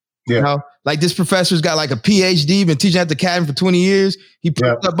 Yeah. Like this professor's got like a PhD, been teaching at the academy for 20 years. He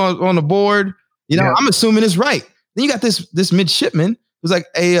put up on the board. I'm assuming it's right. Then you got this midshipman who's like,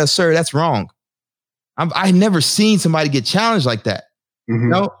 hey, sir, that's wrong. I never seen somebody get challenged like that.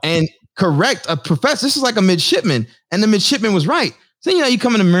 And correct a professor. This is like a midshipman, and the midshipman was right. So, you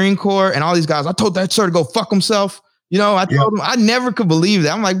come in the Marine Corps and all these guys, I told that sir to go fuck himself. I told him, I never could believe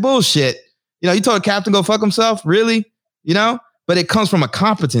that. I'm like, bullshit. You told a captain to go fuck himself? Really? But it comes from a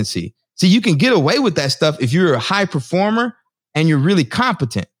competency. See, you can get away with that stuff if you're a high performer and you're really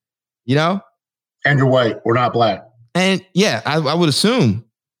competent, And you're white or not black. And yeah, I would assume,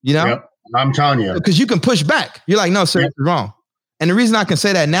 Yep. I'm telling you. Because you can push back. You're like, no, sir, it's wrong. And the reason I can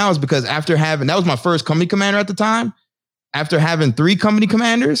say that now is because that was my first company commander at the time. After having 3 company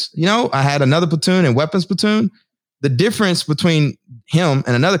commanders, I had another platoon and weapons platoon. The difference between him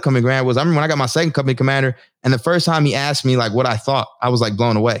and another company commander was, I remember when I got my second company commander, and the first time he asked me like what I thought, I was like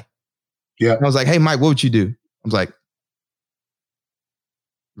blown away. Yeah. And I was like, hey, Mike, what would you do? I was like,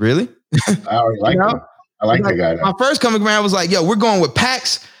 really? I already like him. I like that guy. My first company commander was like, yo, we're going with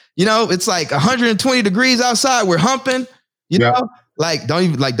packs. It's like 120 degrees outside. We're humping, like, don't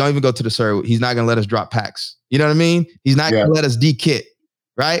even go to the sir. He's not going to let us drop packs. You know what I mean? He's not going to let us de-kit,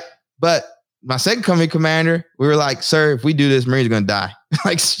 right? But my second company commander, we were like, sir, if we do this, Marines are going to die.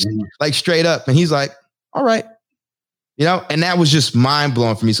 like straight up. And he's like, all right. You know, and that was just mind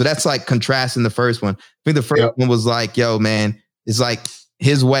blowing for me. So that's like contrasting the first one. I think the first one was like, yo, man, it's like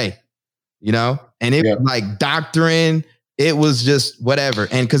his way, you know, and it was like doctrine. It was just whatever.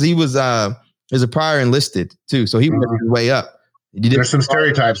 And because he was a prior enlisted too. So he worked his way up. There's some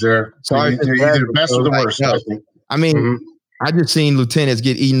stereotypes there. So either the best or the worst. I mean, I just seen lieutenants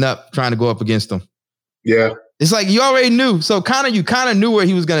get eaten up trying to go up against them. Yeah. It's like you already knew. So you kind of knew what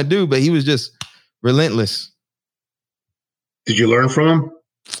he was going to do, but he was just relentless. Did you learn from him?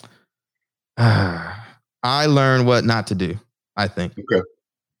 I learned what not to do, I think. Okay.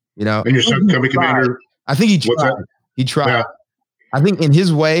 You know, and your company commander. I think he tried. He tried. Yeah. I think in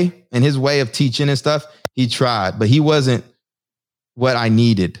his way of teaching and stuff, he tried, but he wasn't what I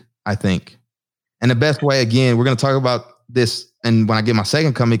needed, I think. And the best way, again, we're going to talk about this and when I get my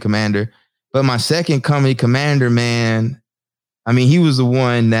second company commander, but my second company commander, man, I mean, he was the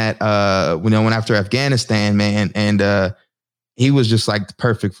one that, went after Afghanistan, man. And, he was just like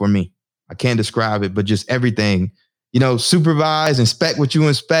perfect for me. I can't describe it, but just everything, supervise, inspect what you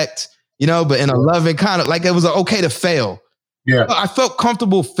inspect, but in a loving kind of like it was okay to fail. Yeah. I felt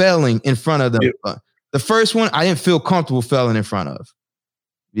comfortable failing in front of them. Yeah. The first one, I didn't feel comfortable failing in front of.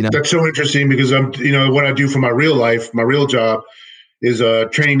 That's so interesting because what I do for my real life, my real job is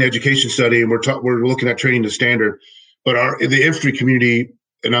training education study, and we're looking at training the standard. But the infantry community,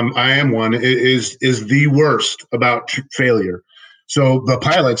 and I am one, is the worst about failure. So the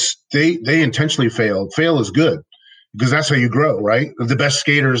pilots, they intentionally fail. Fail is good because that's how you grow, right? The best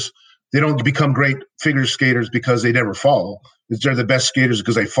skaters, they don't become great figure skaters because they never fall. They're the best skaters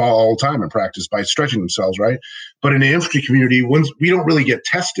because they fall all the time in practice by stretching themselves, right? But in the infantry community, we don't really get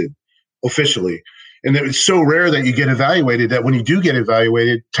tested officially. And it's so rare that you get evaluated that when you do get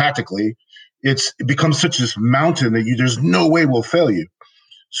evaluated tactically, it becomes such this mountain that there's no way we'll fail you.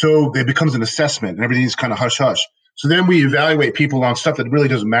 So it becomes an assessment and everything's kind of hush-hush. So then we evaluate people on stuff that really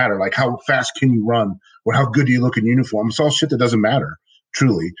doesn't matter, like how fast can you run or how good do you look in uniform. It's all shit that doesn't matter,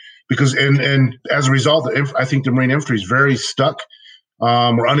 truly. Because and as a result, I think the Marine infantry is very stuck.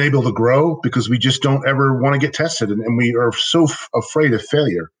 We're unable to grow because we just don't ever want to get tested. And we are so afraid of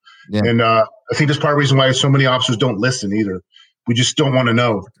failure. Yeah. And I think that's part of the reason why so many officers don't listen either. We just don't want to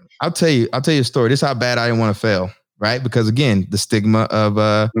know. I'll tell you a story. This is how bad I didn't want to fail. Right. Because again, the stigma of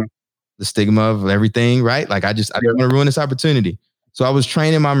everything. Right. Like I didn't want to ruin this opportunity. So I was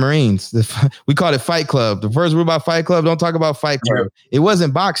training my Marines. We called it Fight Club. The first rule about Fight Club, don't talk about Fight Club. Right. It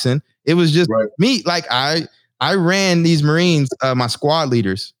wasn't boxing. It was just me. Like I ran these Marines, my squad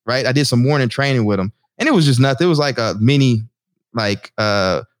leaders, right? I did some morning training with them. And it was just nothing. It was like a mini,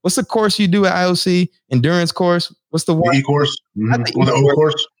 what's the course you do at IOC? Endurance course? What's the one? The E-course? Mm-hmm. Or the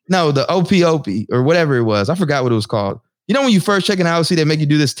O-course? No, the OP or whatever it was. I forgot what it was called. You know when you first check an IOC, they make you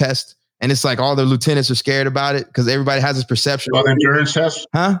do this test? And it's like all the lieutenants are scared about it because everybody has this perception. Oh, the endurance test?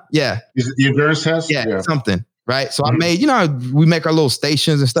 Huh? Yeah. Is it the endurance test? Yeah. Something, right? So I made, we make our little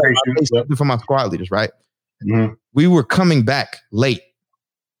stations and stuff for my squad leaders, right? Mm-hmm. We were coming back late,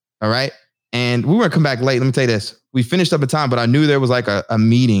 all right? And we weren't coming back late. Let me tell you this. We finished up in time, but I knew there was like a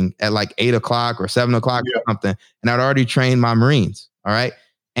meeting at like 8 o'clock or 7 o'clock or something. And I'd already trained my Marines, all right?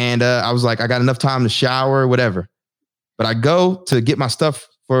 And I was like, I got enough time to shower, whatever. But I go to get my stuff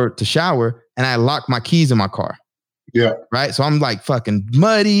to shower and I lock my keys in my car. Yeah. Right. So I'm like fucking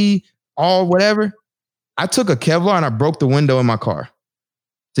muddy, all whatever. I took a Kevlar and I broke the window in my car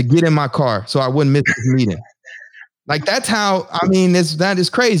to get in my car so I wouldn't miss this meeting. Like that's how, that is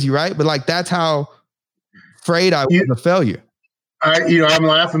crazy, right? But like that's how afraid I was of failure. I'm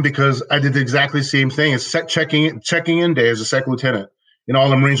laughing because I did the exactly same thing. It's checking in day as a second lieutenant. All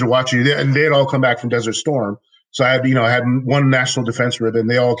the Marines are watching you, and they'd all come back from Desert Storm. So I had one national defense ribbon.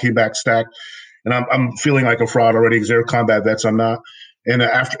 They all came back stacked, and I'm feeling like a fraud already because they're combat vets. I'm not, and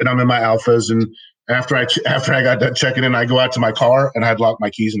I'm in my alphas. And after I got done checking in, I go out to my car and I'd lock my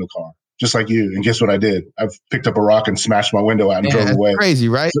keys in the car, just like you. And guess what I did? I picked up a rock and smashed my window out and drove away. Crazy,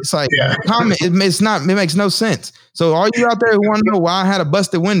 right? It's like it makes no sense. So all you out there who want to know why I had a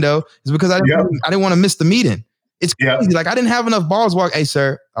busted window is because I didn't want to miss the meeting. It's crazy. Like I didn't have enough balls. Hey,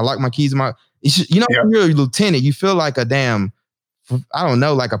 sir, I locked my keys in my. When you're a lieutenant, you feel like a damn, I don't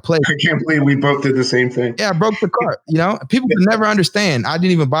know, like a player. I can't believe we both did the same thing. Yeah, I broke the car. People can never understand. I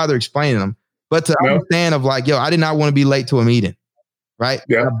didn't even bother explaining them. But to understand of like, I did not want to be late to a meeting, right?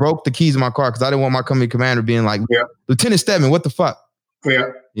 Yeah. I broke the keys in my car because I didn't want my company commander being like, Lieutenant Stedman, what the fuck?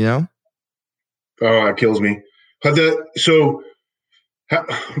 Yeah. Oh, it kills me. So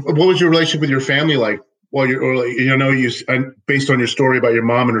What was your relationship with your family like? Well, based on your story about your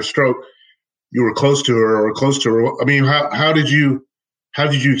mom and her stroke, you were close to her. I mean, how did you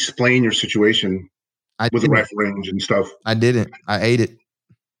explain your situation with the rifle range and stuff? I didn't. I ate it.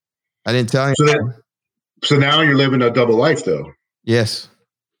 I didn't tell anyone. So now you're living a double life, though. Yes,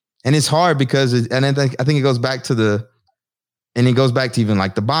 and it's hard because I think it goes back to even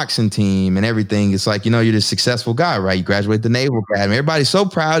like the boxing team and everything. It's like, you're this successful guy, right? You graduate the Naval Academy. Everybody's so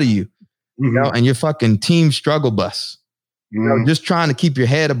proud of you, and you're fucking team struggle bus, just trying to keep your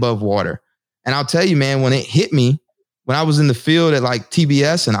head above water. And I'll tell you, man, when it hit me, when I was in the field at like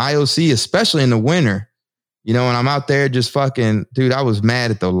TBS and IOC, especially in the winter, and I'm out there just fucking, dude, I was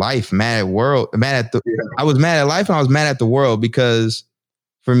mad at the life, I was mad at life and I was mad at the world, because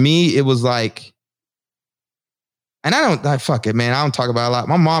for me, it was like, and fuck it, man. I don't talk about it a lot.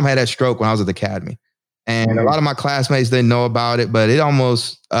 My mom had that stroke when I was at the academy, and a lot of my classmates didn't know about it, but it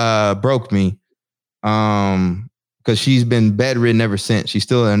almost broke me, because she's been bedridden ever since. She's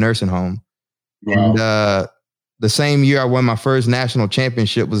still in a nursing home. Wow. And the same year I won my first national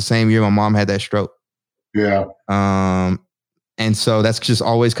championship was the same year my mom had that stroke. Yeah. And so that's just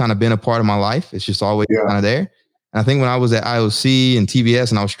always kind of been a part of my life. It's just always kind of there. And I think when I was at IOC and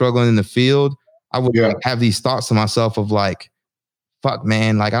TBS and I was struggling in the field, I would have these thoughts to myself of like, fuck,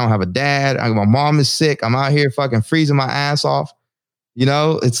 man, like I don't have a dad. My mom is sick. I'm out here fucking freezing my ass off.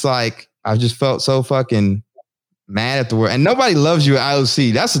 It's like, I just felt so fucking mad at the world. And nobody loves you at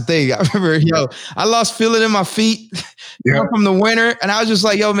IOC. That's the thing. I remember, I lost feeling in my feet from the winter. And I was just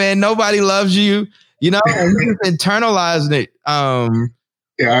like, yo, man, nobody loves you. And you just internalizing it.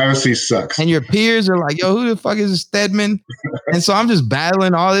 IOC sucks. And your peers are like, yo, who the fuck is Stedman? And so I'm just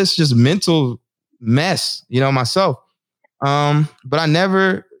battling all this just mental mess, myself. But I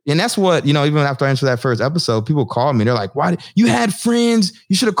never, and that's what, even after I answered that first episode, people called me. They're like, why? You had friends.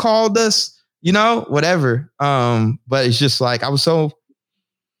 You should have called us, whatever. But it's just like, I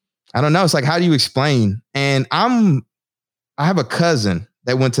don't know. It's like, how do you explain? And I have a cousin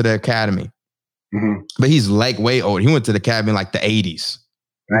that went to the academy, but he's like way old. He went to the academy in like the 80s.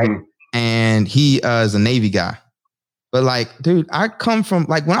 Right. And he is a Navy guy. But like, dude, I come from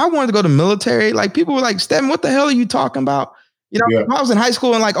like, when I wanted to go to military, like people were like, Stedman, what the hell are you talking about? When I was in high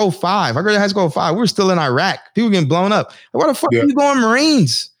school in like 05, I graduated high school in 05. We were still in Iraq. People getting blown up. Like, why the fuck are you going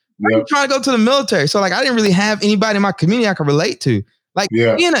Marines? Why are you trying to go to the military? So like, I didn't really have anybody in my community I could relate to. Like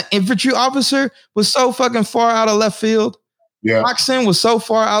being an infantry officer was so fucking far out of left field. Boxing was so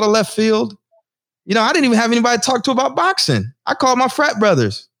far out of left field. I didn't even have anybody to talk to about boxing. I called my frat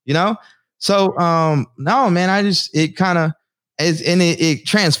brothers, So, no, man, it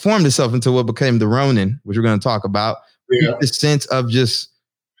transformed itself into what became the Ronin, which we're going to talk about. This sense of just,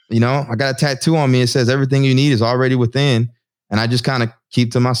 I got a tattoo on me. It says everything you need is already within. And I just kind of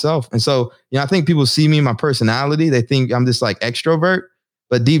keep to myself. And so, I think people see me, my personality, they think I'm this like extrovert,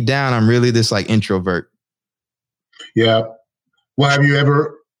 but deep down, I'm really this like introvert. Yeah. Well, have you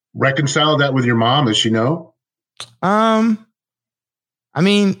ever reconciled that with your mom? Does she know? I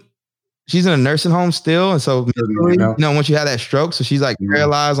mean, she's in a nursing home still. And so, once you have that stroke, so she's like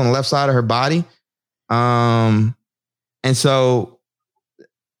paralyzed on the left side of her body. And so,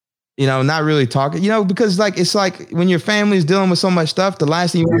 not really talking, because like, it's like when your family is dealing with so much stuff, the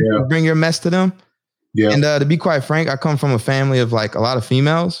last thing you want to bring your mess to them. Yeah. And to be quite frank, I come from a family of like a lot of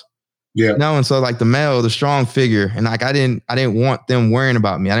females. Yeah. And so like the strong figure, and like, I didn't want them worrying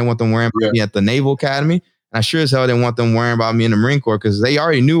about me. I didn't want them worrying about me at the Naval Academy. And I sure as hell didn't want them worrying about me in the Marine Corps, because they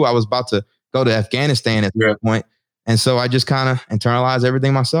already knew I was about to go to Afghanistan at that point. And so I just kind of internalized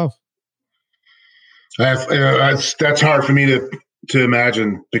everything myself. That's hard for me to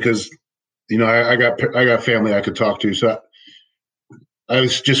imagine, because, I got family I could talk to. So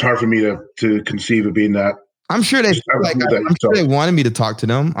it's just hard for me to conceive of being that. I'm sure I'm sure they wanted me to talk to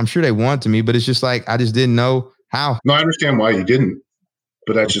them. I'm sure they wanted me, but it's just like, I just didn't know how. No, I understand why you didn't,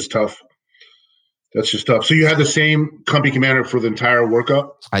 but that's just tough. So you had the same company commander for the entire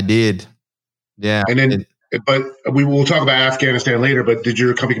workup? I did. Yeah. And then, but we will talk about Afghanistan later, but did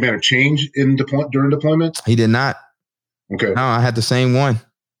your company commander change during deployment? He did not. Okay. No, I had the same one.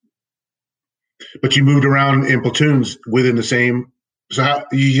 But you moved around in platoons within the same. So how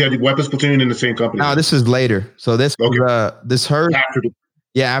you had a weapons platoon in the same company? No, this is later. So this was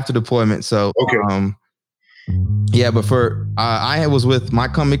after deployment. So but I was with my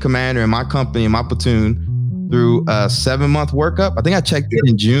company commander and my company and my platoon through a 7-month workup. I think I checked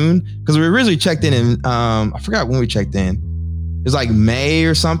in June, because we originally checked in I forgot when we checked in. It was like May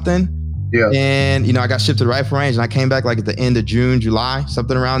or something. Yeah. And I got shipped to the rifle range, and I came back like at the end of June, July,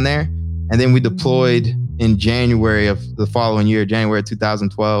 something around there. And then we deployed in January of the following year, January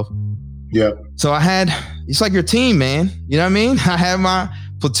 2012. Yeah. So it's like your team, man. You know what I mean? I had my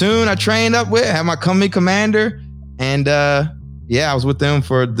platoon I trained up with, I had my company commander, and I was with them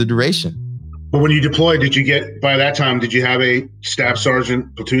for the duration. But when you deployed, by that time, did you have a staff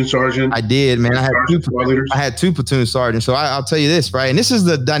sergeant, platoon sergeant? I did, man. I had two platoon sergeants. So I'll tell you this, right? And this is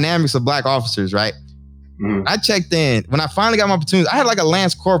the dynamics of black officers, right? Mm-hmm. I checked in. When I finally got my platoon, I had like a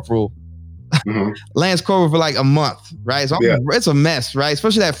Lance Corporal. Mm-hmm. Lance Corporal for like a month, right? So it's a mess, right?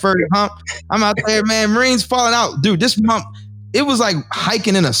 Especially that first hump. I'm out there, man. Marines falling out. Dude, this hump, it was like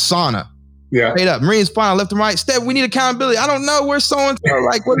hiking in a sauna. Yeah. Straight up. Marines falling out left and right. Steph, we need accountability. I don't know. Where's so-and-so?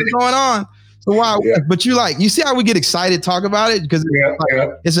 Like, what is going on? So wow, but you see how we get excited talk about it because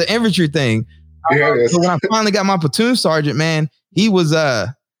it's an infantry thing. So when I finally got my platoon sergeant, man, he was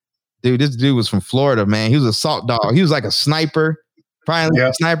this dude was from Florida, man. He was a salt dog. He was like a sniper, probably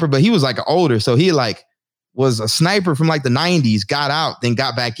a sniper, but he was like older. So he like was a sniper from like the 90s, got out, then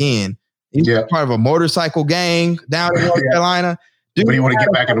got back in. He was part of a motorcycle gang down in North Carolina. Dude, but he want to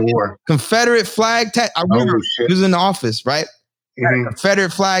get back into war. Confederate flag I remember he was in the office, right? Mm-hmm.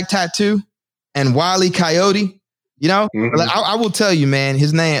 Confederate flag tattoo. And Wile E. Coyote, you know, I will tell you, man,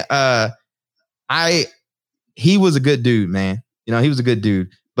 his name, he was a good dude, man. You know, he was a good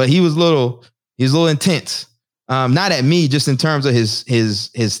dude, but he was a little intense. Not at me, just in terms of his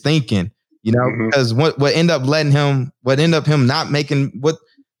thinking, you know, because what ended up him not making what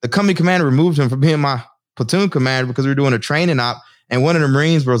the company commander removed him from being my platoon commander because we were doing a training op. And one of the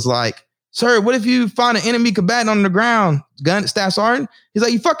Marines was like, "Sir, what if you find an enemy combatant on the ground, staff sergeant?" He's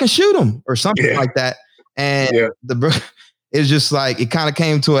like, "You fucking shoot him," or something like that. And it's just like, it kind of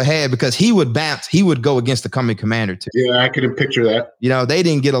came to a head because he would go against the company commander too. Yeah, I could picture that. You know, they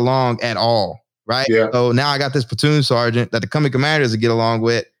didn't get along at all, right? Yeah. So now I got this platoon sergeant that the company commander doesn't get along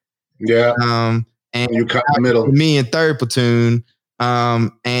with. Yeah. And you cut in the middle. Me in third platoon.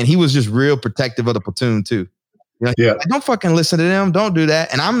 And he was just real protective of the platoon too. You know, like, don't fucking listen to them. Don't do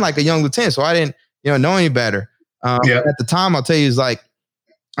that. And I'm like a young lieutenant, so I didn't, know any better. At the time, I'll tell you, is like,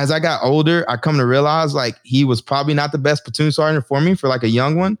 as I got older, I come to realize like he was probably not the best platoon sergeant for me for like a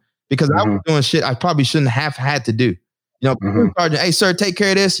young one because I was doing shit I probably shouldn't have had to do. You know, platoon sergeant, hey sir, take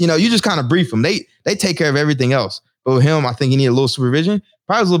care of this. You know, you just kind of brief them. They take care of everything else. But with him, I think he needed a little supervision.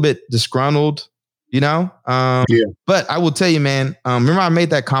 Probably was a little bit disgruntled. You know, but I will tell you, man. Remember I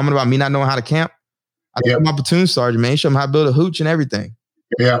made that comment about me not knowing how to camp. I told my platoon sergeant, man, he showed him how to build a hooch and everything.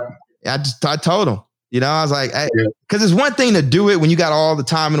 Yeah. I told him, I was like, because it's one thing to do it when you got all the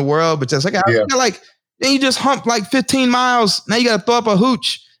time in the world, but just like, then you just hump like 15 miles. Now you got to throw up a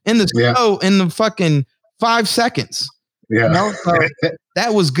hooch in the snow in the fucking 5 seconds. Yeah. You know? So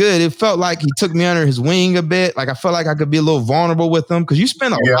that was good. It felt like he took me under his wing a bit. Like I felt like I could be a little vulnerable with him because you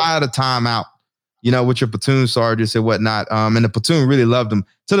spend a lot of time out, with your platoon sergeants and whatnot. And the platoon really loved him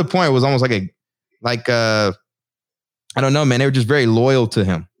to the point it was almost like I don't know, man. They were just very loyal to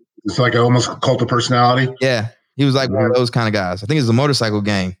him. It's like almost a cult of personality. Yeah. He was like one of those kind of guys. I think it's a motorcycle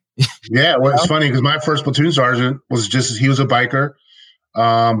gang. Yeah. Well, it's funny because my first platoon sergeant he was a biker.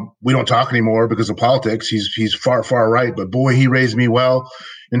 We don't talk anymore because of politics. He's far, far right, but boy, he raised me well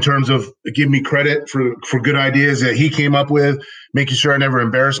in terms of giving me credit for good ideas that he came up with, making sure I never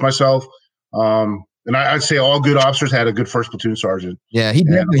embarrassed myself. And I'd say all good officers had a good first platoon sergeant. Yeah, he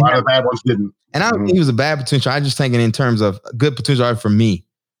did. A lot of bad ones didn't. And I don't think he was a bad platoon sergeant. I'm just thinking in terms of a good platoon sergeant for me.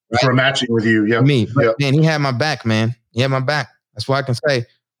 Right? For matching with you, yeah. Me. But, man, he had my back, man. He had my back. That's what I can say.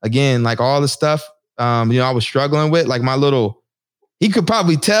 Again, like all the stuff, I was struggling with, like he could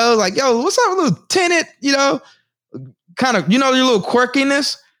probably tell, like, yo, what's up, lieutenant? Kind of, your little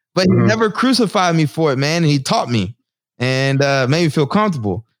quirkiness, but he never crucified me for it, man. And he taught me and made me feel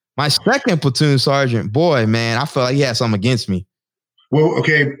comfortable. My second platoon sergeant, boy, man, I felt like he had something against me. Well,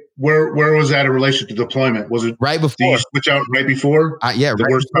 okay, where was that in relation to deployment? Was it right before? Did you switch out right before? Right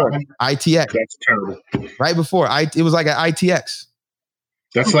before. ITX. That's terrible. Right before. It was like an ITX.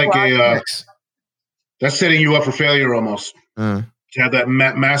 That's like that's setting you up for failure almost. To have that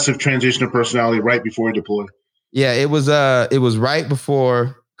massive transition of personality right before you deploy. Yeah, it was right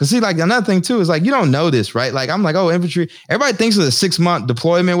before. Cause see, like another thing too is like, you don't know this, right? Like I'm like, oh, infantry. Everybody thinks of the 6-month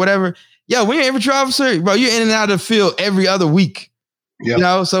deployment, whatever. Yeah, when you're an infantry officer, bro, you're in and out of the field every other week.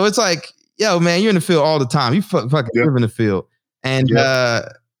 Yep. So it's like, yo, man, you're in the field all the time. You fucking live in the field. And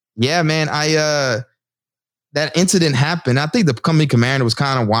man, that incident happened. I think the company commander was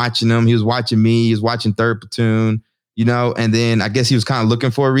kind of watching him. He was watching me. He was watching third platoon, and then I guess he was kind of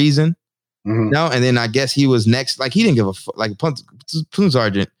looking for a reason. And then I guess he was next. Like he didn't give a fuck. Like platoon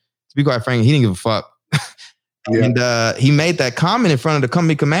sergeant, to be quite frank, he didn't give a fuck. Yeah. And he made that comment in front of the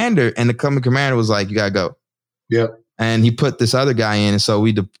company commander, and the company commander was like, "You gotta go." Yeah. And he put this other guy in, and so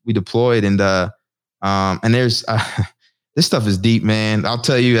we deployed, and there's this stuff is deep, man. I'll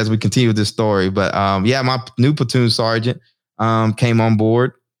tell you as we continue with this story. But yeah, my new platoon sergeant came on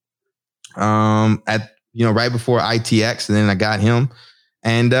board at right before ITX, and then I got him,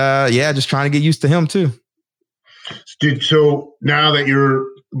 and yeah, just trying to get used to him too. Dude, so now that you're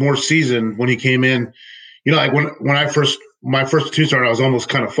more seasoned, when he came in, like when my first platoon sergeant, I was almost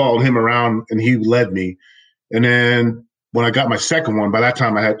kind of following him around, and he led me. And then when I got my second one, by that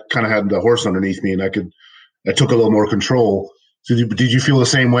time I had the horse underneath me, and I took a little more control. So did you feel the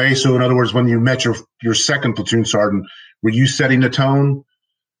same way? So in other words, when you met your second platoon sergeant, were you setting the tone?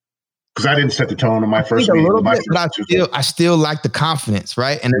 Because I didn't set the tone on my first meeting. A little bit, but I still like the confidence,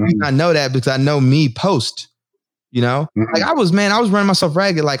 right? And the reason I know that because I know me post, like I was running myself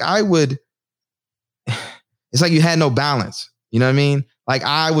ragged. Like it's like you had no balance. You know what I mean? Like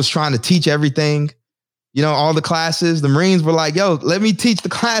I was trying to teach everything. All the classes, the Marines were like, yo, let me teach the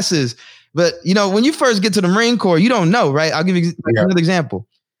classes. But, when you first get to the Marine Corps, you don't know, right? I'll give you another example.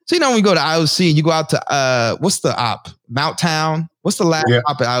 So, when you go to IOC and you go out to, what's the op? Mount Town? What's the last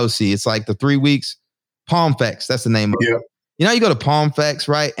op at IOC? It's like the 3 weeks. Palm Fex, that's the name of it. You go to Palm Fex,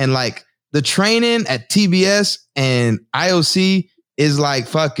 right? And like the training at TBS and IOC is like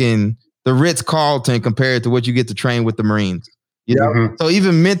fucking the Ritz-Carlton compared to what you get to train with the Marines. So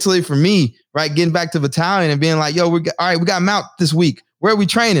even mentally for me, right, getting back to battalion and being like, yo, we got Mount this week. Where are we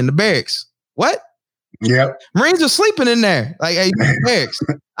training? The barracks. What? Yeah. Marines are sleeping in there. Like, hey, barracks.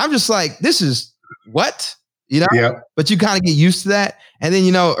 I'm just like, this is what? Yeah. But you kind of get used to that. And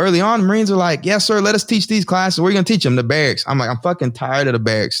then, early on, Marines are like, yes, sir, let us teach these classes. We're going to teach them the barracks. I'm like, I'm fucking tired of the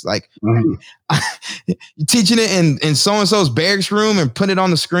barracks. Like, you're teaching it in so-and-so's barracks room and put it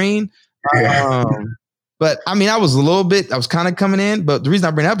on the screen. But I mean, I was kind of coming in, but the reason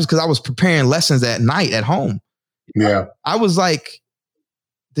I bring it up is because I was preparing lessons at night at home. Yeah. I was like,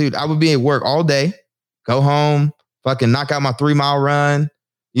 dude, I would be at work all day, go home, fucking knock out my 3-mile run,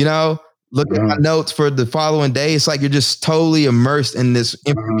 look at my notes for the following day. It's like you're just totally immersed in this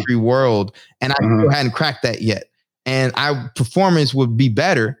infantry world. And I still hadn't cracked that yet. And our performance would be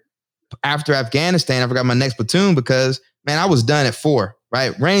better after Afghanistan. I forgot my next platoon because, man, I was done at 4,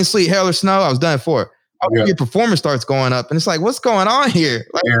 right? Rain, sleet, hail, or snow, I was done at 4. Your performance starts going up, and it's like, what's going on here?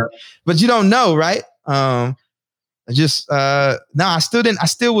 Like, but you don't know, right? I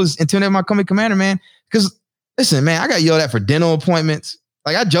still was intimidated by my company commander, man. Because listen, man, I got yelled at for dental appointments.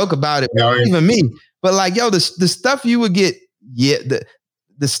 Like I joke about it, even me. But like, yo, the stuff you would get, the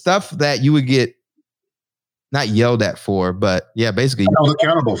stuff that you would get not yelled at for, but yeah, basically held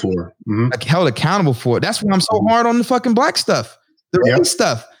accountable for. Like held accountable for. That's why I'm so hard on the fucking black stuff, the race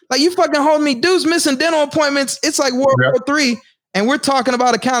stuff. Like you fucking hold me, dudes missing dental appointments. It's like World War III, and we're talking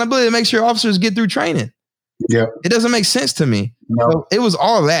about accountability to make sure officers get through training. Yeah, it doesn't make sense to me. No. So it was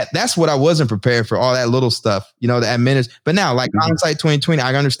all that. That's what I wasn't prepared for. All that little stuff, the admin. But now, like hindsight 2020,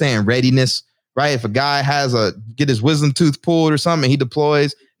 I understand readiness, right? If a guy has get his wisdom tooth pulled or something, he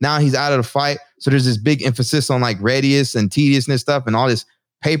deploys. Now he's out of the fight. So there's this big emphasis on like readiness and tediousness stuff and all this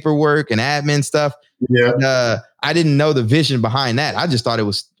paperwork and admin stuff. Yeah. And, I didn't know the vision behind that. I just thought I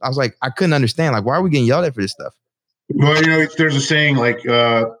was like, I couldn't understand. Like, why are we getting yelled at for this stuff? Well, there's a saying like,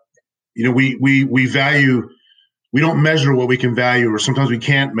 we value, we don't measure what we can value, or sometimes we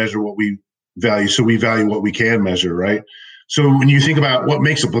can't measure what we value. So we value what we can measure. Right. So when you think about what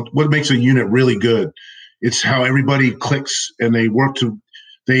makes a unit really good, it's how everybody clicks and they work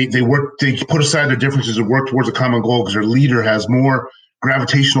they put aside their differences and work towards a common goal because their leader has more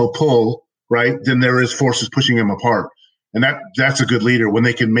gravitational pull, right, than there is forces pushing them apart. And that's a good leader when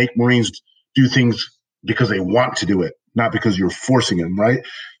they can make Marines do things because they want to do it, not because you're forcing them, right?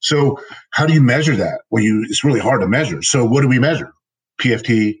 So how do you measure that? Well, it's really hard to measure. So what do we measure?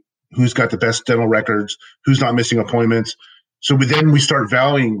 PFT, who's got the best dental records, who's not missing appointments. So we start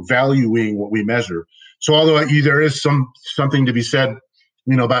valuing what we measure. So although there is something to be said,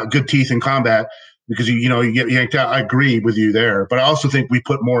 about good teeth in combat, because you get yanked out. I agree with you there, but I also think we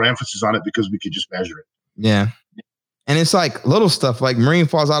put more emphasis on it because we could just measure it. Yeah, and it's like little stuff like Marine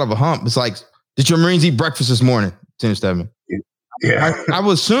falls out of a hump. It's like, did your Marines eat breakfast this morning? 10-7. Yeah, I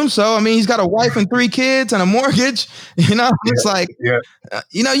would assume so. I mean, he's got a wife and 3 kids and a mortgage. It's like,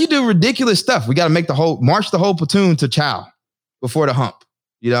 you do ridiculous stuff. We got to march the whole platoon to chow before the hump.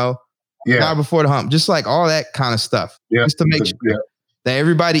 Before the hump, just like all that kind of stuff, just to make sure that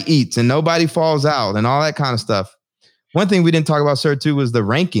everybody eats and nobody falls out and all that kind of stuff. One thing we didn't talk about, sir, too, was the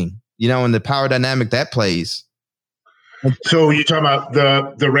ranking, and the power dynamic that plays. So you're talking about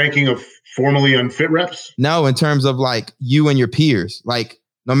the ranking of formally on fit reps? No, in terms of like you and your peers. Like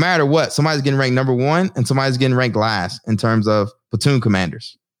no matter what, somebody's getting ranked number 1 and somebody's getting ranked last in terms of platoon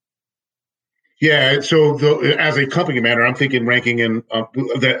commanders. Yeah, so as a company commander, I'm thinking ranking in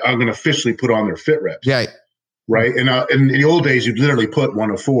that I'm going to officially put on their fit reps. Yeah. Right. And in the old days, you'd literally put 1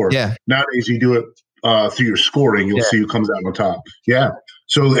 of 4. Yeah. Nowadays, you do it through your scoring. You'll see who comes out on top. Yeah.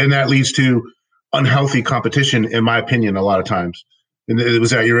 So, and that leads to unhealthy competition, in my opinion, a lot of times. And was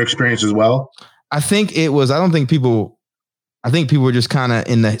that your experience as well? I think it was. I think people were just kind of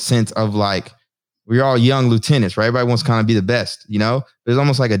in the sense of like, we're all young lieutenants, right? Everybody wants to kind of be the best, you know? There's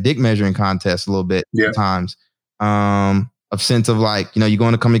almost like a dick measuring contest a little bit sometimes. Of sense of like, you know, you go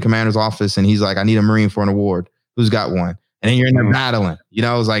in the company commander's office and he's like, I need a Marine for an award. Who's got one? And then you're in there battling, you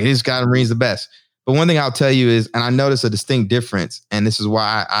know, it's like, this guy, Marine's the best. But one thing I'll tell you is, and I noticed a distinct difference, and this is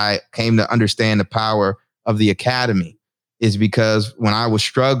why I came to understand the power of the academy, is because when I was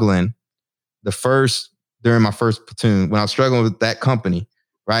struggling during my first platoon, when I was struggling with that company,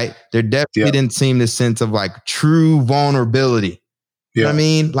 right? There definitely didn't seem this sense of like true vulnerability. You know what I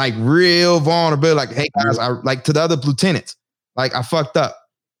mean? Like real vulnerability. Like, hey guys, I like to the other lieutenants, like I fucked up.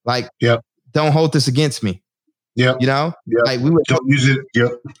 Like, don't hold this against me. Yeah. You know? Like we would don't use it.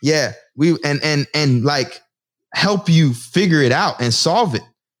 Yep. Yeah. We and like help you figure it out and solve it,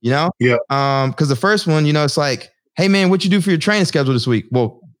 you know? Yeah. Because the first one, you know, it's like, hey man, what you do for your training schedule this week?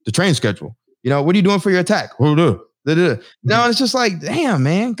 Well, the training schedule. You know, what are you doing for your attack? No, it's just like, damn,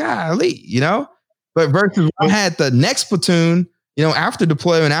 man, golly, you know? But versus I had the next platoon, you know, after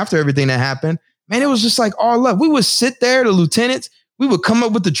deployment, after everything that happened, man, it was just like all love. We would sit there, the lieutenants, we would come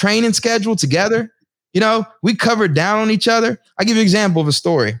up with the training schedule together. You know, we covered down on each other. I'll give you an example of a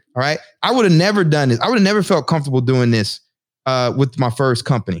story. All right. I would have never done this. I would have never felt comfortable doing this with my first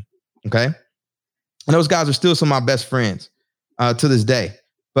company. Okay. And those guys are still some of my best friends to this day.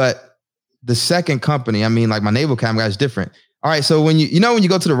 But the second company, I mean, like my naval cam guy is different. All right. So when you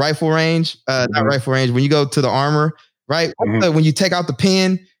go to the rifle range, not rifle range, when you go to the armor, right? When you take out the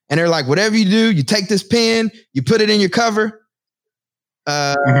pin and they're like, whatever you do, you take this pin, you put it in your cover.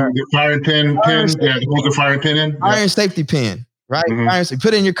 The firing pin, hold the firing pin in. Iron safety pin, right? Iron, so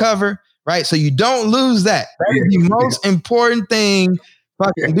put it in your cover, right? So you don't lose that. That is the most important thing.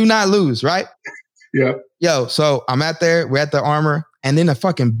 Fucking do not lose, right? Yeah. Yo, so we're at the armor, and then a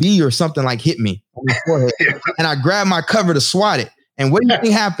fucking bee or something like hit me on the forehead, and I grabbed my cover to swat it. And what do you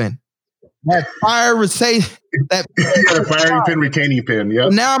think happened? That fire firing pin, retaining pin. Yeah.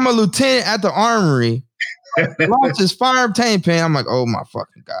 Now I'm a lieutenant at the armory. Lost his fire retaining pin. I'm like, oh my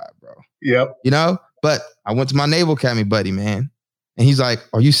fucking God, bro. Yep. You know, but I went to my naval academy buddy, man. And he's like,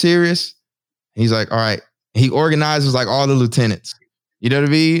 are you serious? And he's like, all right. He organizes like all the lieutenants. You know what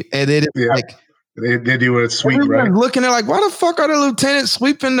I mean? And they like they do a sweep, right? Looking at like, why the fuck are the lieutenants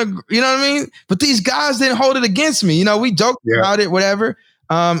sweeping the, you know what I mean? But these guys didn't hold it against me. You know, we joked about it, whatever.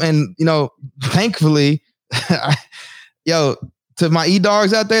 And you know, thankfully, to my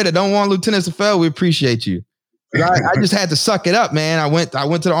E-dogs out there that don't want lieutenants to fail, we appreciate you. I just had to suck it up, man. I went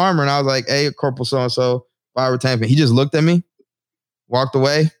to the armor and I was like, hey, Corporal so-and-so, fire retaining pin. He just looked at me, walked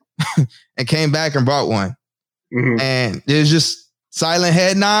away, and came back and brought one. And it was just silent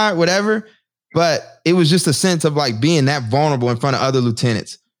head nod, whatever. But it was just a sense of like being that vulnerable in front of other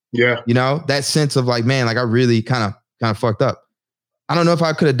lieutenants. Yeah. You know, that sense of like, man, like I really kind of fucked up. I don't know if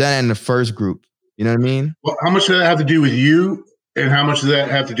I could have done it in the first group. You know what I mean? Well, how much does that have to do with you? And how much does that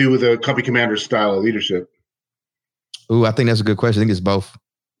have to do with a company commander's style of leadership? Ooh, I think that's a good question. I think it's both.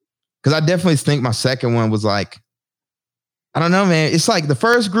 Because I definitely think my second one was like, I don't know, man. It's like the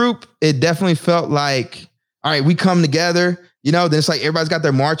first group, it definitely felt like, all right, we come together, you know, then it's like everybody's got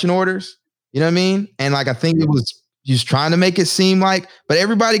their marching orders. You know what I mean? And like, I think it was just trying to make it seem like, but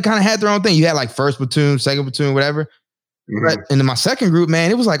everybody kind of had their own thing. You had like first platoon, second platoon, whatever. But in my second group,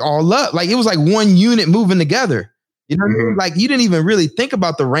 man, it was like all up. Like it was like one unit moving together. You know what I mean? Like you didn't even really think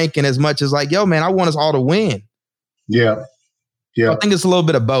about the ranking as much as like, yo, man, I want us all to win. Yeah. Yeah. So I think it's a little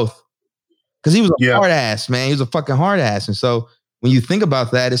bit of both. Because he was a hard ass, man. He was a fucking hard ass. And so when you think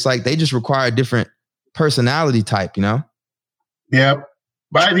about that, it's like they just require a different personality type, you know? Yeah.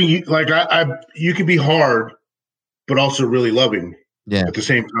 But I think you can be hard, but also really loving at the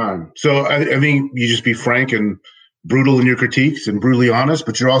same time. So I think you just be frank and brutal in your critiques and brutally honest,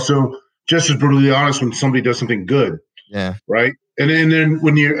 but you're also just as brutally honest when somebody does something good. Yeah. Right. And then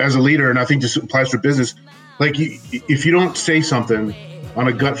when you're as a leader, and I think this applies for business, like if you don't say something on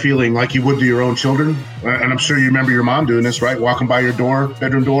a gut feeling like you would to your own children, and I'm sure you remember your mom doing this, right? Walking by your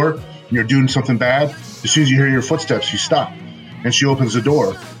bedroom door, and you're doing something bad. As soon as you hear your footsteps, you stop. And she opens the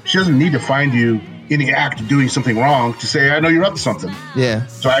door. She doesn't need to find you in the act of doing something wrong to say, I know you're up to something. Yeah.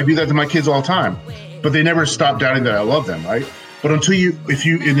 So I do that to my kids all the time, but they never stop doubting that I love them, right? But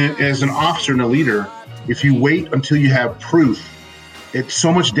as an officer and a leader, if you wait until you have proof,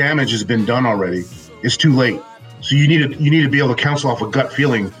 so much damage has been done already. It's too late. So you need to be able to counsel off a gut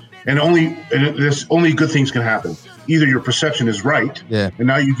feeling, and there's only good things can happen. Either your perception is right, and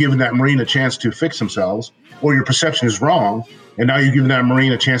now you've given that Marine a chance to fix themselves, or your perception is wrong, and now you're giving that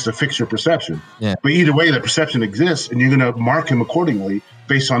Marine a chance to fix your perception. Yeah. But either way, that perception exists, and you're going to mark him accordingly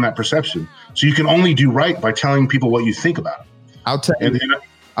based on that perception. So you can only do right by telling people what you think about it. I'll tell you.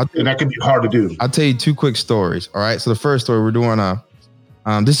 And that can be hard to do. I'll tell you 2 quick stories. All right. So the first story, we're doing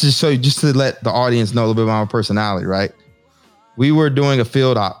this is just to let the audience know a little bit about my personality, right? We were doing a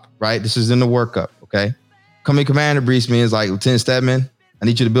field op, right? This is in the workup, okay? Company commander briefs me and is like, Lieutenant Stedman, I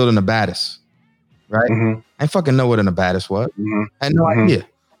need you to build an Abatis, right? Mm-hmm. I didn't fucking know what an Abatis was. Mm-hmm. I had no idea,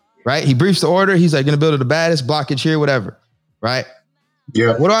 right? He briefs the order. He's like, gonna build an Abatis, blockage here, whatever, right?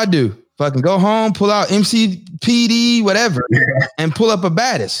 Yeah. What do? Fucking go home, pull out MCPD, whatever, and pull up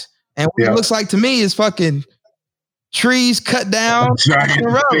Abatis. And what it looks like to me is fucking trees cut down.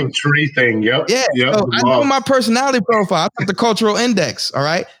 Giant tree thing. Yep. Yeah. Yep. So I know my personality profile. I got the cultural index. All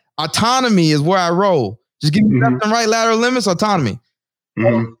right. Autonomy is where I roll. Just give me left and right lateral limits, autonomy.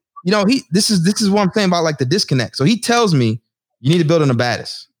 Mm-hmm. You know, this is what I'm saying about like the disconnect. So he tells me you need to build an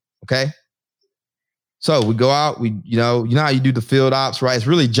Abatis. Okay. So we go out, you know how you do the field ops, right? It's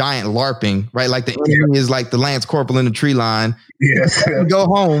really giant LARPing, right? Like the enemy is like the Lance Corporal in the tree line. Yes. We go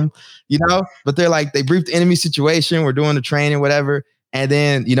home, you know, but they're like, they brief the enemy situation. We're doing the training, whatever. And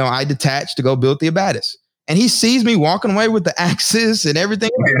then, you know, I detach to go build the Abatis. And he sees me walking away with the axes and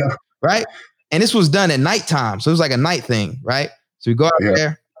everything, right? And this was done at nighttime. So it was like a night thing, right? So we go out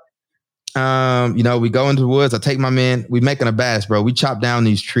there. You know, we go into the woods. I take my men. We make an Abatis, bro. We chop down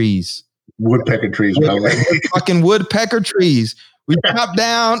these trees. Woodpecker trees, bro. Fucking woodpecker trees. We chop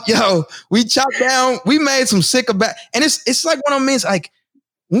down, we made some sick Abatis. And it's like one of those, like,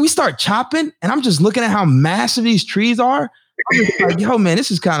 when we start chopping, and I'm just looking at how massive these trees are, I'm just like, yo, man,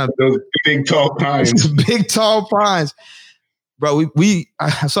 this is kind of those big tall pines. Big tall pines. Bro,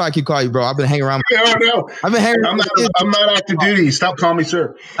 I keep calling you, bro. I've been hanging around. No. I've been hanging around. I'm not active duty. Stop calling me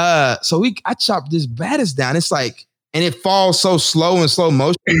sir. So I chopped this Abatis down. It's like, and it falls so slow in slow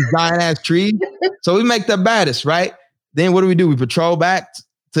motion, these giant ass trees. So we make the Abatis, right? Then what do? We patrol back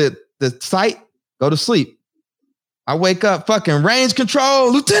to the site, go to sleep. I wake up, fucking range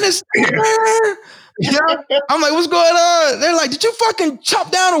control, Lieutenant. Yeah. I'm like, what's going on? They're like, did you fucking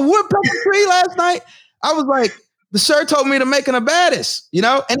chop down a woodpecker tree last night? I was like, the sir told me to make an Abatis, you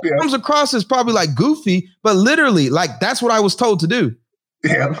know? And it comes across as probably like goofy, but literally, like, that's what I was told to do.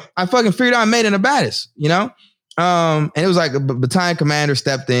 Yeah. I fucking figured out I made an Abatis, you know? And it was like a battalion commander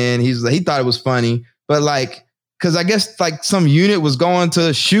stepped in. He thought it was funny, but like, because I guess like some unit was going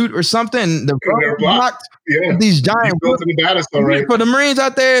to shoot or something. The road blocked. These giant for the Marines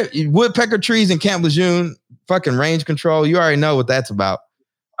out there, woodpecker trees in Camp Lejeune, fucking range control. You already know what that's about.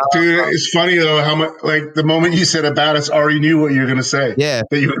 Dude, it's funny though how much, like, the moment you said Abatis, already knew what you were gonna say. Yeah,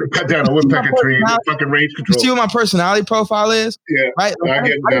 that you were gonna cut down a woodpecker tree and fucking range control. You see what my personality profile is? Yeah, right. Like, I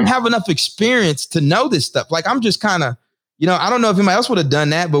didn't have enough experience to know this stuff. Like, I'm just kind of, you know, I don't know if anybody else would have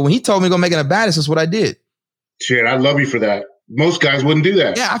done that, but when he told me to go make an Abatis, that's what I did. Shit, I love you for that. Most guys wouldn't do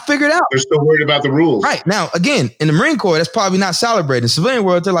that. Yeah, I figured out. They're still worried about the rules. Right now, again, in the Marine Corps, that's probably not celebrated. In the civilian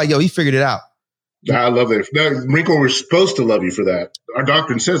world, they're like, "Yo, he figured it out." I love it. The Marine Corps, we're supposed to love you for that. Our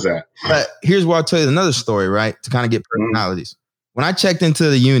doctrine says that. But here's where I'll tell you another story, right? To kind of get personalities. When I checked into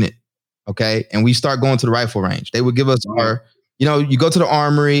the unit, okay, and we start going to the rifle range, they would give us our, you know, you go to the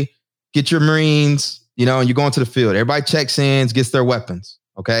armory, get your Marines, you know, and you go into the field. Everybody checks in, gets their weapons,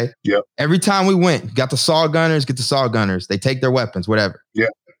 okay? Yep. Every time we went, got the saw gunners, get the saw gunners. They take their weapons, whatever. Yeah.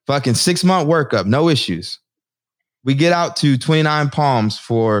 Fucking 6-month workup, no issues. We get out to 29 Palms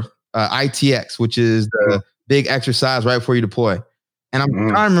for ITX, which is the big exercise right before you deploy. And I'm trying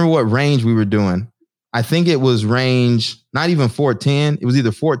to remember what range we were doing. I think it was range, not even 410. It was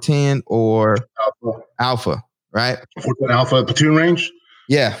either 410 or Alpha, right? 410 Alpha, platoon range?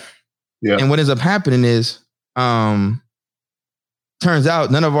 Yeah. Yeah. And what ends up happening is, turns out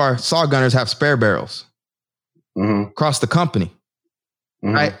none of our saw gunners have spare barrels across the company,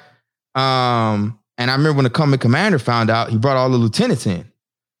 right? And I remember when the company commander found out, he brought all the lieutenants in.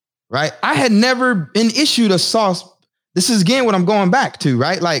 Right. I had never been issued a saw. This is again what I'm going back to,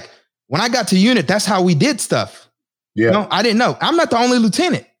 right? Like when I got to unit, that's how we did stuff. Yeah. You know, I didn't know. I'm not the only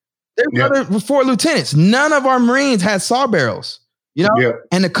lieutenant. There were 4 lieutenants. None of our Marines had saw barrels, you know,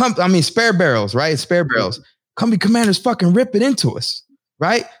 and spare barrels, right? Spare barrels. Company commanders fucking rip it into us,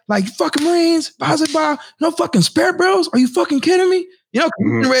 right? Like, fucking Marines, I was like, no fucking spare barrels? Are you fucking kidding me? You know,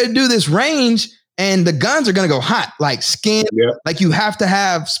 we're ready to do this range and the guns are going to go hot, like skin. Yeah. Like you have to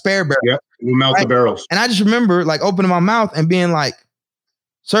have spare barrels. Yeah, you melt the barrels. And I just remember like opening my mouth and being like,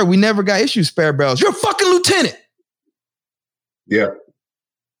 sir, we never got issued spare barrels. You're a fucking lieutenant. Yeah.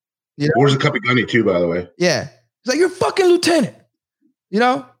 You know? Where's the cup of gunny too, by the way? Yeah. It's like, you're a fucking lieutenant, you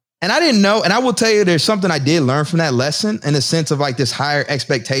know? And I didn't know. And I will tell you, there's something I did learn from that lesson in the sense of like this higher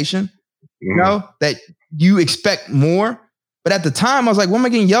expectation, you know, that you expect more. But at the time I was like, what am I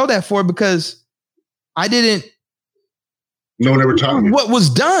getting yelled at for? Because I didn't. No one ever taught me what was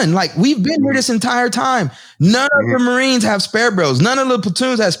done. Like, we've been here this entire time. None of the Marines have spare barrels. None of the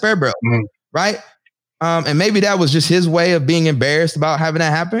platoons have spare barrels, right? And maybe that was just his way of being embarrassed about having that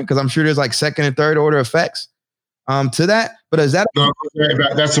happen, because I'm sure there's like second and third order effects to that. But is that? No,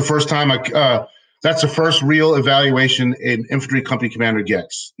 that's the first time that's the first real evaluation an infantry company commander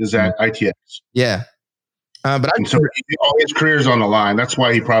gets, is at ITX. Yeah. But so all his career's on the line. That's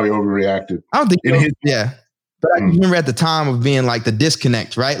why he probably overreacted. I don't think yeah. But I remember at the time of being like the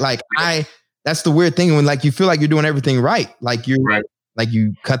disconnect, right? Like that's the weird thing when like you feel like you're doing everything right. Like you're like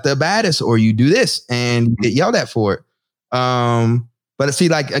you cut the baddest or you do this and you get yelled at for it. But see,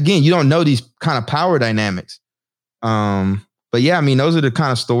 like, again, you don't know these kind of power dynamics. But yeah, I mean, those are the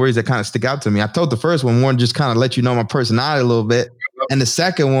kind of stories that kind of stick out to me. I told the first one just kind of let you know my personality a little bit. And the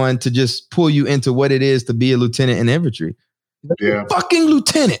second one to just pull you into what it is to be a lieutenant in infantry. Yeah. Fucking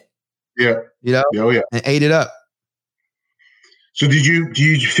lieutenant. Yeah. You know? Oh, yeah. And ate it up. So do you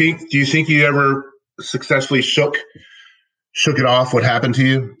think you ever successfully shook it off what happened to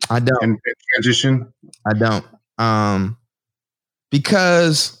you? I don't. And transition? I don't.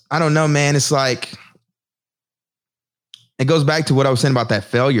 Because I don't know, man. It's like, it goes back to what I was saying about that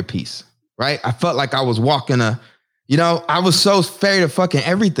failure piece, right? I felt like I was walking I was so afraid of fucking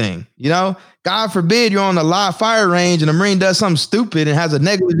everything, you know? God forbid you're on a live fire range and a Marine does something stupid and has a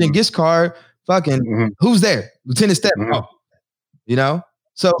negligent gift card. Fucking, who's there? Lieutenant Step. You know?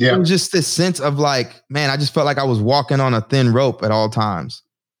 So it was just this sense of like, man, I just felt like I was walking on a thin rope at all times.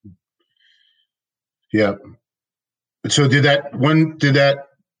 Yeah. So did that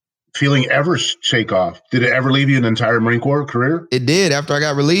feeling ever shake off? Did it ever leave you an entire Marine Corps career? It did after I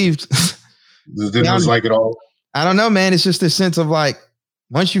got relieved. It was like it all. I don't know, man. It's just this sense of like,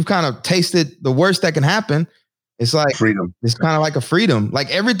 once you've kind of tasted the worst that can happen, it's like freedom. It's kind of like a freedom. Like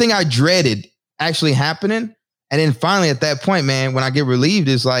everything I dreaded actually happening. And then finally at that point, man, when I get relieved,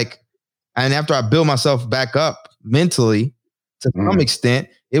 it's like, and after I build myself back up mentally to some extent,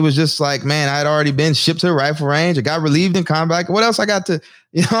 it was just like, man, I had already been shipped to the rifle range. I got relieved in combat. What else I got to,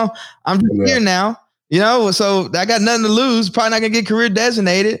 I'm just here now, so I got nothing to lose. Probably not gonna get career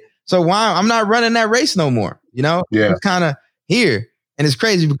designated. So why I'm not running that race no more, I'm kind of here. And it's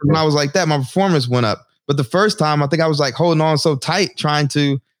crazy because when I was like that, my performance went up. But the first time I think I was like holding on so tight, trying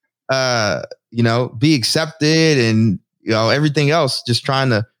to, be accepted and, everything else, just trying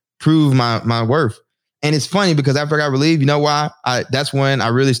to prove my worth. And it's funny because after I got relieved, you know why? That's when I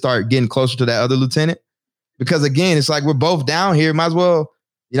really started getting closer to that other lieutenant. Because again, it's like, we're both down here. Might as well,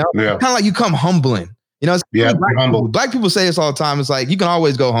 kind of like you come humbling. Black people say this all the time. It's like, you can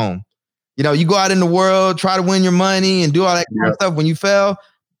always go home. You go out in the world, try to win your money and do all that kind of stuff. When you fail,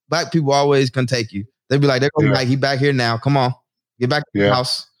 Black people always can take you. They'll be like, they're gonna be like, he back here now. Come on, get back to the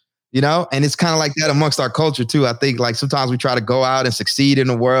house. And it's kind of like that amongst our culture too. I think like sometimes we try to go out and succeed in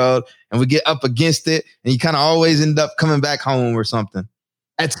the world and we get up against it and you kind of always end up coming back home or something.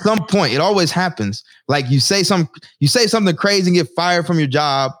 At some point, it always happens. Like you say something crazy and get fired from your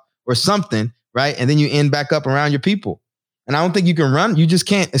job or something, right? And then you end back up around your people. And I don't think you can run. You just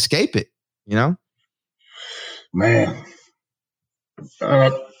can't escape it, Man,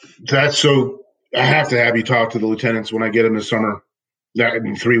 that's so. I have to have you talk to the lieutenants when I get them this summer. That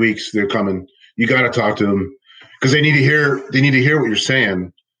in 3 weeks they're coming. You got to talk to them because they need to hear what you're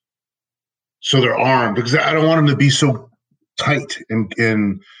saying, so they're armed. Because I don't want them to be so tight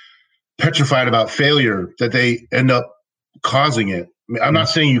and petrified about failure that they end up causing it. I mean, I'm not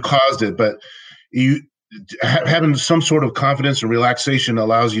saying you caused it, but you having some sort of confidence and relaxation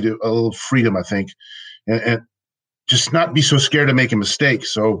allows you a little freedom, I think, and just not be so scared of making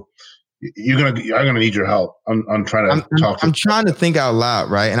mistakes. So I'm gonna need your help. I'm trying to talk to. I'm trying to think out loud,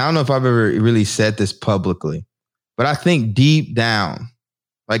 right? And I don't know if I've ever really said this publicly, but I think deep down,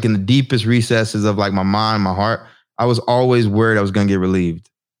 like in the deepest recesses of like my mind, my heart, I was always worried I was gonna get relieved.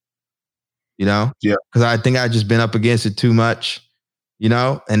 Yeah. Because I think I'd just been up against it too much,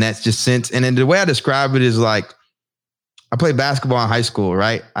 and that's just since. And then the way I describe it is like, I played basketball in high school,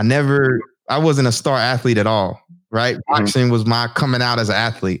 right? I wasn't a star athlete at all. right? Boxing was my coming out as an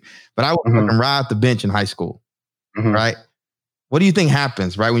athlete, but I was fucking ride the bench in high school, right? What do you think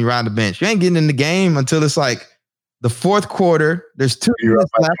happens, right? When you ride the bench, you ain't getting in the game until it's like the fourth quarter. There's 2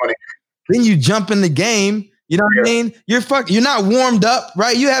 minutes left. Then you jump in the game. You know what I mean? You're not warmed up,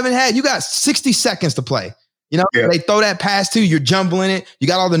 right? You got 60 seconds to play. You know, they throw that pass to you, you're jumbling it. You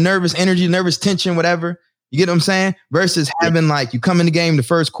got all the nervous energy, nervous tension, whatever. You get what I'm saying? Versus having like, you come in the game the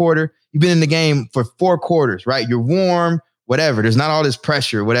first quarter, you've been in the game for 4 quarters, right? You're warm, whatever. There's not all this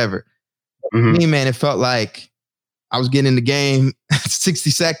pressure, whatever. For me, man, it felt like I was getting in the game 60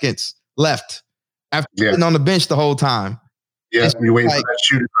 seconds left after sitting on the bench the whole time. Yeah, you're waiting for that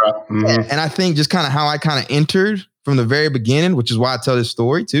shooter drop. And I think just kind of how I kind of entered from the very beginning, which is why I tell this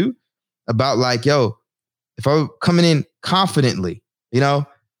story too, about like, yo, if I'm coming in confidently, you know,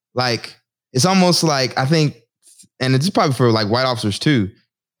 like it's almost like I think, and it's probably for like white officers too,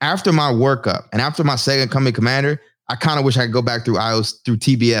 after my workup and after my second company commander, I kind of wish I could go back through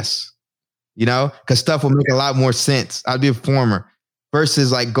TBS, you know, because stuff will make a lot more sense. I'd be a former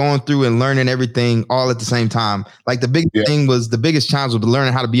versus like going through and learning everything all at the same time. Like the biggest thing was the biggest challenge was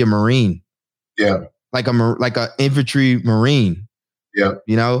learning how to be a Marine. Yeah. Like a infantry Marine. Yeah.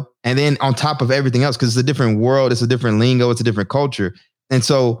 You know, and then on top of everything else, because it's a different world, it's a different lingo, it's a different culture. And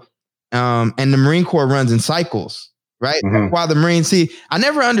so, and the Marine Corps runs in cycles, right? That's why the Marines, I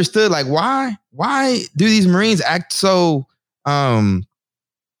never understood like why do these Marines act so,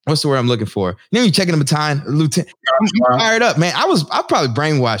 what's the word I'm looking for? You know, you checking the baton, Lieutenant, I'm fired up, man. I'm probably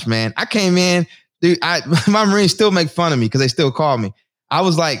brainwashed, man. I came in, dude, my Marines still make fun of me because they still call me. I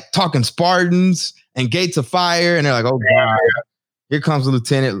was like talking Spartans and Gates of Fire, and they're like, oh God, here comes the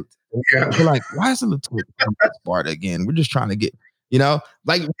lieutenant. We're like, why is the lieutenant coming to Sparta again? We're just trying to get, you know,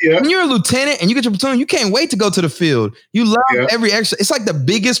 like when you're a lieutenant and you get your platoon, you can't wait to go to the field. You love every extra. It's like the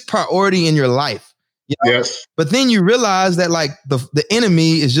biggest priority in your life. You know? Yes. But then you realize that like the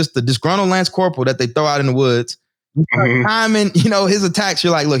enemy is just the disgruntled Lance Corporal that they throw out in the woods. Timing, you know, his attacks,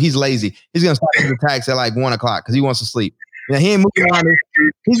 you're like, look, he's lazy. He's going to start his attacks at like 1 o'clock because he wants to sleep. You know, he ain't moving around.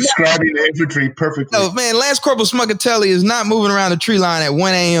 He's describing the infantry perfectly. No, man, Lance Corporal Smuckatelli is not moving around the tree line at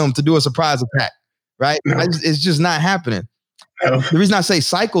 1 a.m. to do a surprise attack, right? No. It's just not happening. No. The reason I say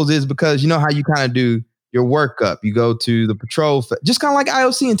cycles is because you know how you kind of do your workup. You go to the patrol, just kind of like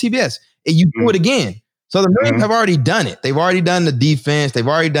IOC and TBS, and you do it again. So the Marines have already done it. They've already done the defense. They've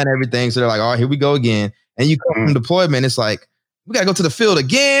already done everything. So they're like, oh, here we go again. And you come from deployment, it's like, we got to go to the field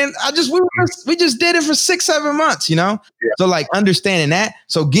again. We just did it for 6-7 months, you know? Yeah. So like understanding that.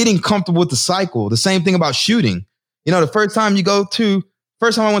 So getting comfortable with the cycle, the same thing about shooting. You know, the first time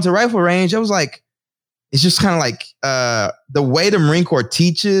I went to rifle range, I was like, it's just kind of like the way the Marine Corps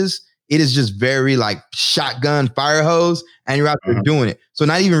teaches, it is just very like shotgun fire hose and you're out there doing it. So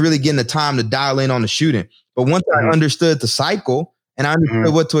not even really getting the time to dial in on the shooting. But once I understood the cycle and I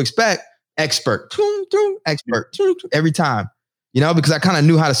understood what to expect, expert every time. You know, because I kind of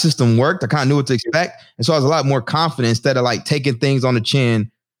knew how the system worked. I kind of knew what to expect. And so I was a lot more confident instead of like taking things on the chin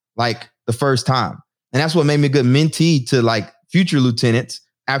like the first time. And that's what made me a good mentee to like future lieutenants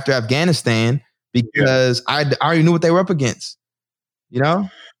after Afghanistan, because I already knew what they were up against, you know?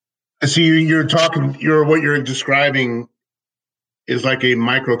 So what you're describing is like a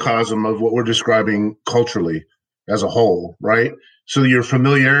microcosm of what we're describing culturally as a whole, right? So your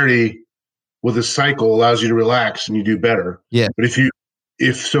familiarity with a cycle allows you to relax and you do better. Yeah. But if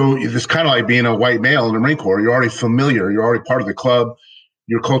it's kind of like being a white male in the Marine Corps. You're already familiar. You're already part of the club.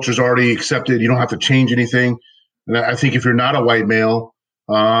 Your culture's already accepted. You don't have to change anything. And I think if you're not a white male,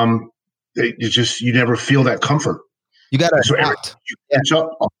 you never feel that comfort. You got to adapt. You catch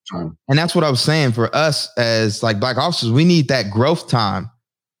up all the time. And that's what I was saying for us as like black officers. We need that growth time.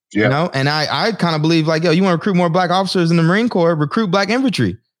 Yeah. You know, and I kind of believe like, yo, you want to recruit more black officers in the Marine Corps, recruit black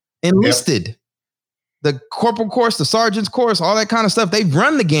infantry. Enlisted, the corporal course, the sergeant's course, all that kind of stuff. They've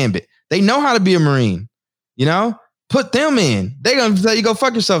run the gambit. They know how to be a Marine, you know, put them in. They're going to tell you, go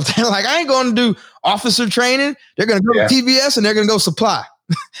fuck yourself. They're like, I ain't going to do officer training. They're going to go to TBS and they're going to go supply.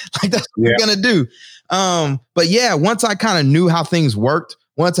 Like that's what they're going to do. But yeah, once I kind of knew how things worked,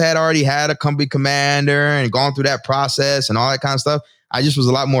 once I had already had a company commander and gone through that process and all that kind of stuff, I just was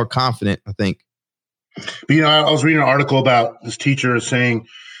a lot more confident, I think. But, you know, I was reading an article about this teacher saying,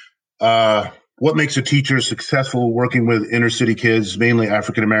 what makes a teacher successful working with inner city kids, mainly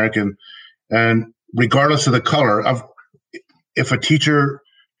African American, and regardless of the color, if a teacher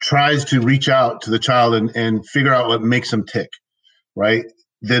tries to reach out to the child and figure out what makes them tick, right,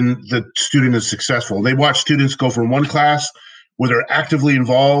 then the student is successful. They watch students go from one class where they're actively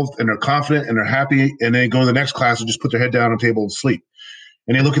involved and they're confident and they're happy, and then go to the next class and just put their head down on the table and sleep.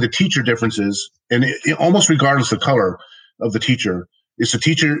 and they look at the teacher differences, and it almost regardless of the color of the teacher, it's the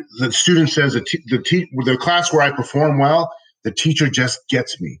teacher. The student says the class where I perform well, the teacher just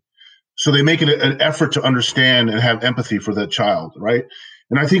gets me. So they make it an effort to understand and have empathy for that child, right?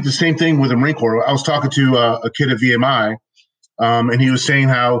 And I think the same thing with the Marine Corps. I was talking to a kid at VMI, and he was saying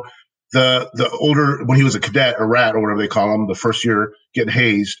how the older, when he was a cadet, a rat or whatever they call him, the first year getting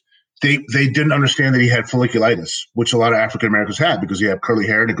hazed, they didn't understand that he had folliculitis, which a lot of African Americans have because you have curly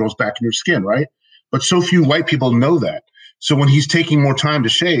hair and it goes back in your skin, right? But so few white people know that. So when he's taking more time to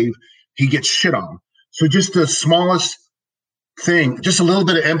shave, he gets shit on. So just the smallest thing, just a little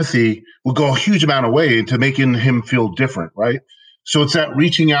bit of empathy will go a huge amount of way into making him feel different, right? So it's that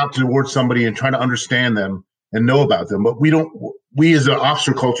reaching out towards somebody and trying to understand them and know about them. But we as an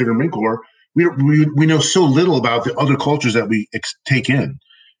officer culture in the Marine Corps, we know so little about the other cultures that we take in.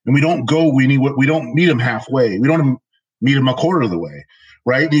 And we don't meet them halfway. We don't meet them a quarter of the way,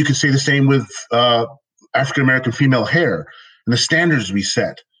 right? And you could say the same with African-American female hair and the standards we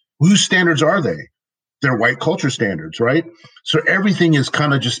set. Whose standards are they? They're white culture standards, right? So everything has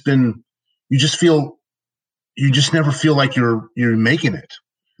kind of just been, you just never feel like you're making it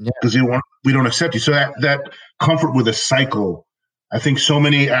because we don't accept you. So that comfort with a cycle, I think so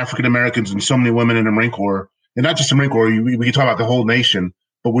many African Americans and so many women in the Marine Corps, and not just the Marine Corps, we can talk about the whole nation,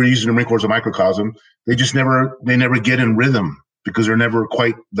 but we're using the Marine Corps as a microcosm. They never get in rhythm because they're never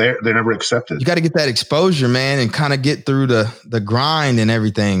quite there. They're never accepted. You got to get that exposure, man, and kind of get through the grind and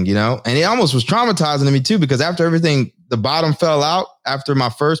everything, you know? And it almost was traumatizing to me too, because after everything, the bottom fell out after my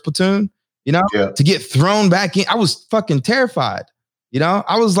first platoon, you know, to get thrown back in, I was fucking terrified. You know,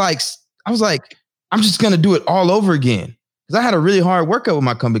 I was like, I'm just going to do it all over again. Cause I had a really hard workout with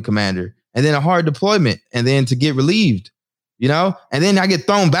my company commander and then a hard deployment and then to get relieved, you know, and then I get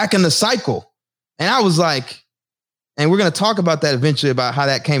thrown back in the cycle. And I was like, and we're going to talk about that eventually about how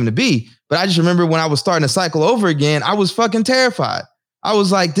that came to be. But I just remember when I was starting to cycle over again, I was fucking terrified. I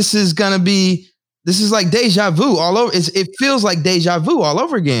was like, this is like deja vu all over. It feels like deja vu all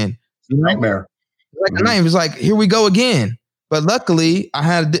over again. Nightmare. Like the name is like, here we go again. But luckily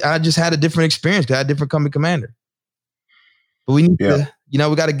I just had a different experience. I had a different company commander. But we need to, you know,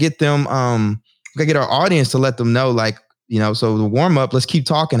 we got to get them, we got to get our audience to let them know, like, you know, so the warm up, let's keep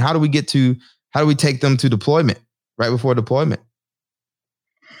talking. How do we take them to deployment? Right before deployment.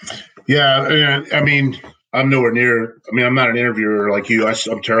 Yeah, I mean, I'm nowhere near. I mean, I'm not an interviewer like you.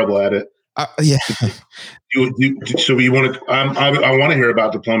 I'm terrible at it. Yeah. So you want to? I want to hear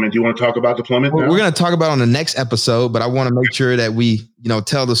about deployment. Do you want to talk about deployment? We're going to talk about it on the next episode, but I want to make sure that we, you know,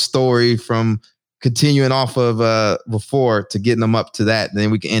 tell the story from continuing off of before to getting them up to that. And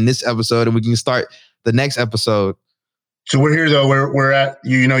then we can end this episode and we can start the next episode. So we're here though. We're at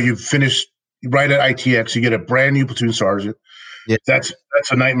you know you've finished. Right at ITX, you get a brand new platoon sergeant. Yeah. That's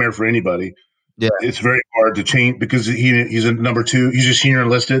a nightmare for anybody. Yeah, it's very hard to change because he's a number two. He's a senior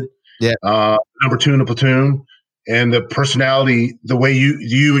enlisted. Yeah, number two in the platoon, and the personality, the way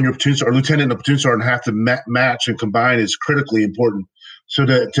you and your platoon or lieutenant and the platoon sergeant have to match and combine is critically important. So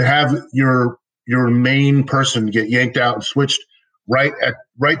to have your main person get yanked out and switched right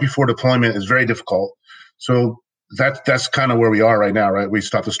before deployment is very difficult. So that's kind of where we are right now, right? We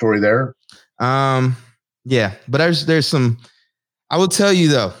stop the story there. Yeah, but there's some, I will tell you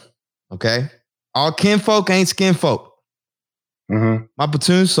though, okay, all kinfolk ain't skinfolk. Mm-hmm. My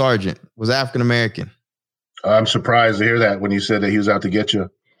platoon sergeant was African-American. I'm surprised to hear that when you said that he was out to get you.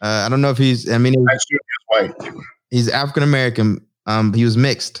 I don't know if he's white. He's African-American. He was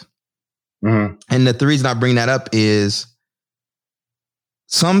mixed. Mm-hmm. And the reason I bring that up is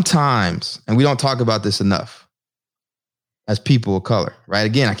sometimes, and we don't talk about this enough, as people of color, right?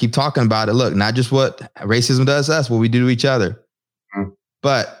 Again, I keep talking about it. Look, not just what racism does to us, what we do to each other,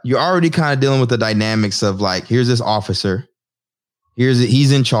 but you're already kind of dealing with the dynamics of like, here's this officer,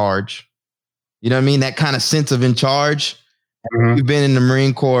 he's in charge. You know what I mean? That kind of sense of in charge. Mm-hmm. You've been in the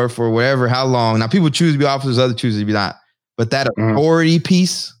Marine Corps for how long. Now people choose to be officers, others choose to be not, but that authority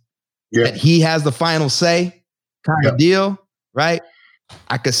piece, that he has the final say kind of deal, right?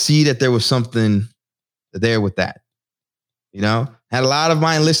 I could see that there was something there with that. You know, had a lot of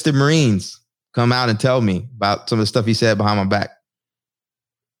my enlisted Marines come out and tell me about some of the stuff he said behind my back.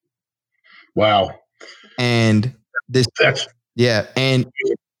 Wow. And and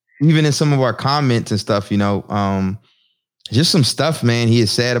even in some of our comments and stuff, you know, just some stuff, man, he has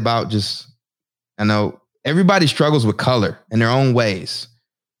said about I know everybody struggles with color in their own ways,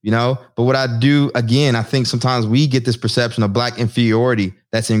 you know, but what I do, again, I think sometimes we get this perception of Black inferiority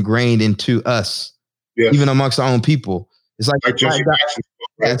that's ingrained into us, even amongst our own people. It's like Jesse Jackson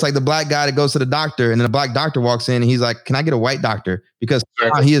Yeah, it's like the black guy that goes to the doctor, and then the black doctor walks in, and he's like, "Can I get a white doctor?" Because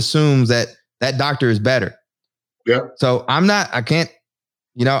he assumes that doctor is better. Yeah. So I'm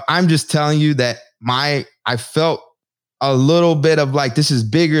just telling you that I felt a little bit of like, this is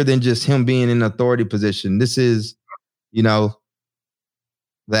bigger than just him being in an authority position. This is,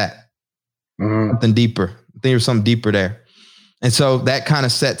 that something deeper. I think there's something deeper there. And so that kind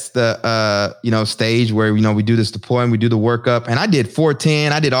of sets the, stage where, we do this deployment, we do the workup, and I did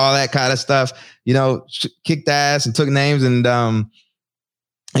 410. I did all that kind of stuff, kicked ass and took names. And,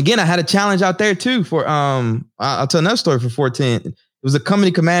 again, I had a challenge out there too for, I'll tell another story for 410. It was a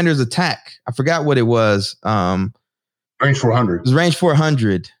company commander's attack. I forgot what it was. Range 400. It was range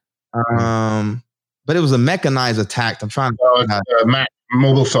 400. But it was a mechanized attack. I'm trying to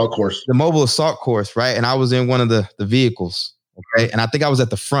mobile assault course. The mobile assault course, right? And I was in one of the vehicles. Okay. And I think I was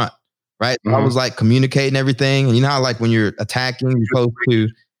at the front, right? Mm-hmm. I was like communicating everything. And you know how like when you're attacking, you're supposed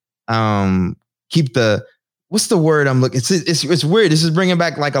to keep the, what's the word I'm looking? It's weird. This is bringing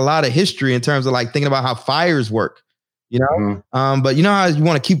back like a lot of history in terms of like thinking about how fires work, Mm-hmm. But you know how you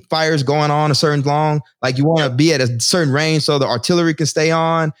want to keep fires going on a certain long, like you want to be at a certain range so the artillery can stay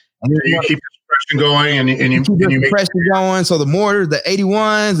on. And you keep the suppression going and you keep the suppression going. So the mortar, the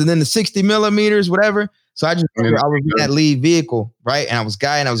 81s, and then the 60 millimeters, whatever. So I was in that lead vehicle, right? And I was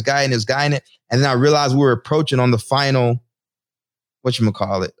guiding it. And then I realized we were approaching on the final,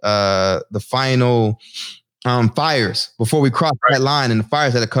 the final fires before we crossed that line, and the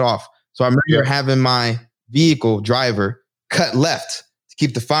fires had to cut off. So I remember having my vehicle driver cut left to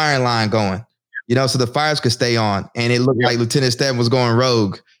keep the firing line going, so the fires could stay on. And it looked like Lieutenant Stebbins was going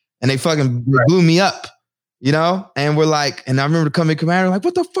rogue, and they fucking blew me up, and we're like, and I remember the company commander like,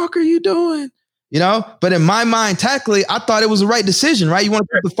 "What the fuck are you doing?" But in my mind, tactically, I thought it was the right decision, right? You want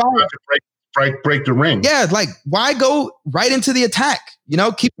to keep the fire. Break the ring. Yeah, like why go right into the attack?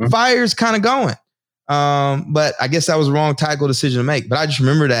 Keep the fires kind of going. But I guess that was the wrong tactical decision to make. But I just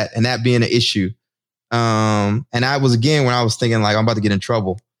remember that and that being an issue. And I was again when I was thinking like I'm about to get in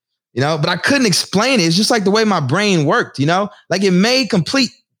trouble, but I couldn't explain it. It's just like the way my brain worked, like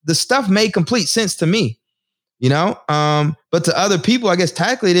the stuff made complete sense to me, but to other people, I guess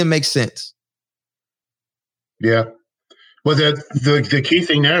tactically it didn't make sense. Yeah. Well, the key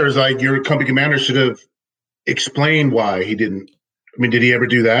thing there is like your company commander should have explained why he didn't. I mean, did he ever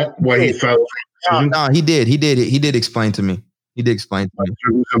do that? Why he felt? No, he did. He did explain to me. He did explain to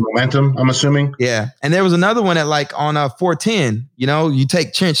me. The momentum, I'm assuming. Yeah. And there was another one at like on 410, you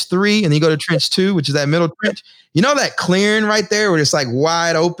take trench 3 and then you go to trench 2, which is that middle trench. That clearing right there where it's like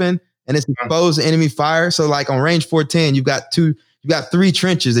wide open and it's exposed to enemy fire. So like on range 410, you've got 3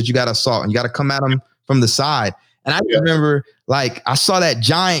 trenches that you got to assault and you got to come at them from the side. And I remember like I saw that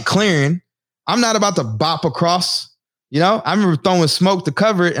giant clearing. I'm not about to bop across, I remember throwing smoke to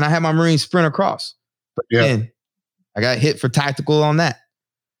cover it and I had my Marines sprint across. But then I got hit for tactical on that.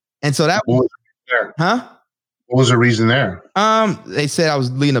 And so that was there. Huh? What was the reason there? They said I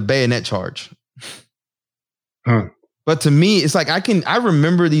was leading a bayonet charge. But to me, it's like I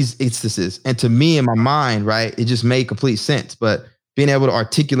remember these instances, and to me in my mind, right, it just made complete sense. But being able to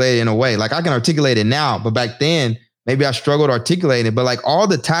articulate it in a way, like I can articulate it now, but back then maybe I struggled articulating it. But like all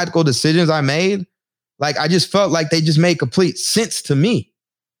the tactical decisions I made, like I just felt like they just made complete sense to me.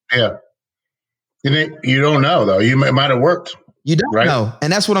 Yeah. And you don't know though. It might have worked. You don't know.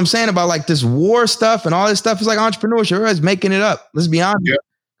 And that's what I'm saying about like this war stuff and all this stuff is like entrepreneurship. Everybody's making it up. Let's be honest.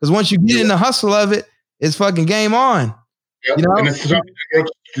 Because once you get in the hustle of it, it's fucking game on. And it's something that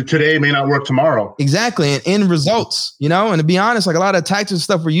works today may not work tomorrow. Exactly. And end results, and to be honest, like a lot of tactical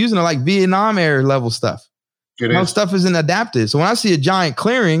stuff we're using are like Vietnam era level stuff. Stuff isn't adapted. So when I see a giant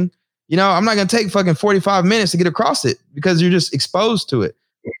clearing, I'm not going to take fucking 45 minutes to get across it because you're just exposed to it.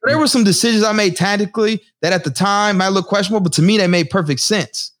 But there were some decisions I made tactically that at the time might look questionable, but to me, they made perfect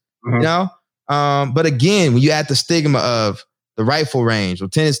sense, But again, when you add the stigma of the rifle range,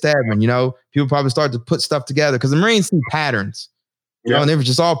 Lieutenant Stebbins, people probably start to put stuff together because the Marines see patterns, and they were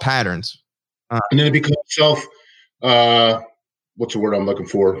just all patterns. And then it becomes what's the word I'm looking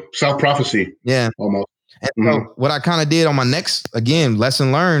for? Self-prophecy. Yeah. Almost. And so what I kind of did on my next, again,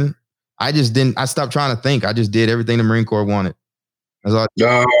 lesson learned, I stopped trying to think. I just did everything the Marine Corps wanted.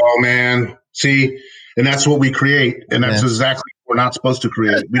 Oh man. See, and that's what we create. And that's exactly what we're not supposed to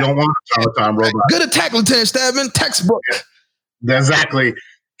create. We don't want a automaton robot. Good attack, Lieutenant Stebbins, textbook. Yeah. Exactly.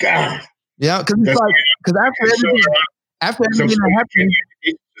 God. Yeah, because after everything that happened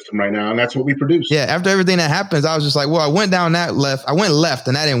system right now, and that's what we produce. Yeah, after everything that happens, I was just like, well, I went left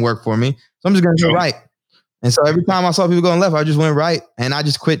and that didn't work for me. So I'm just gonna go right. And so every time I saw people going left, I just went right and I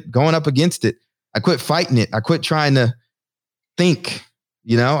just quit going up against it. I quit fighting it. I quit trying to think.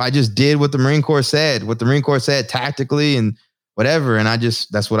 You know, I just did what the Marine Corps said, tactically and whatever. And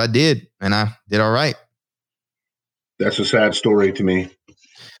that's what I did. And I did all right. That's a sad story to me.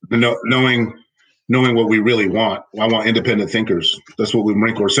 Knowing what we really want. I want independent thinkers. That's what the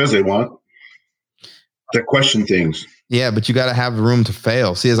Marine Corps says they want. That question things. Yeah, but you got to have the room to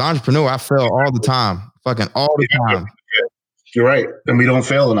fail. See, as an entrepreneur, I fail all the time. Fucking all the time. You're right. And we don't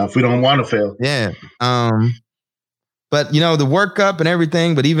fail enough. We don't want to fail. Yeah. But, you know, the workup and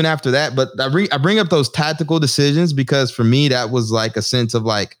everything, but even after that, but I bring up those tactical decisions because for me, that was like a sense of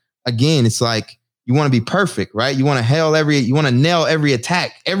like, again, it's like you want to be perfect, right? You want to nail every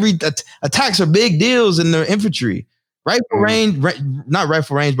attack. Attacks are big deals in the infantry. Not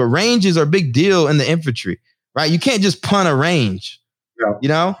rifle range, but ranges are a big deal in the infantry, right? You can't just punt a range, you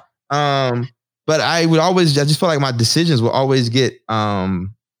know? But I just felt like my decisions would always get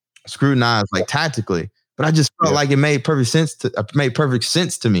scrutinized like tactically. But I just felt like it made perfect sense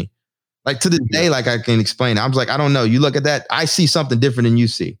to me. Like to this day, like I can explain it. I was like, I don't know. You look at that, I see something different than you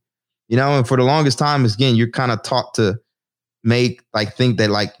see. You know, and for the longest time, again, you're kind of taught to think that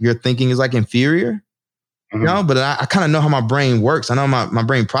like your thinking is like inferior. You know, but I kind of know how my brain works. I know my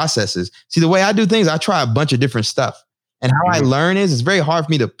brain processes. See, the way I do things, I try a bunch of different stuff. And how I learn is it's very hard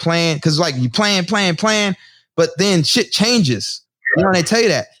for me to plan because like you plan, but then shit changes. You know, and they tell you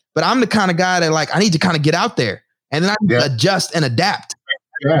that. But I'm the kind of guy that like I need to kind of get out there and then I need to adjust and adapt.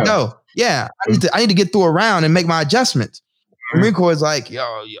 I need to get through a round and make my adjustments. The Marine Corps is like,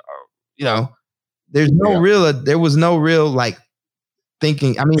 yo, you know, there was no real like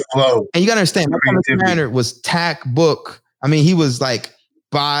thinking. I mean, and you gotta understand, my commander was tack book. I mean, he was like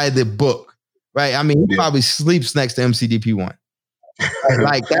by the book, right? I mean, he probably sleeps next to MCDP 1.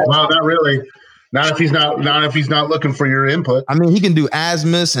 Like that. Well, not really. Not if he's not looking for your input. I mean, he can do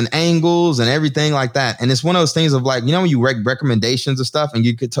azimuths and angles and everything like that. And it's one of those things of like, you know, when you recommendations and stuff and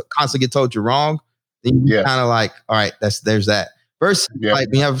you could constantly get told you're wrong, then you kind of like, all right, there's that. Versus like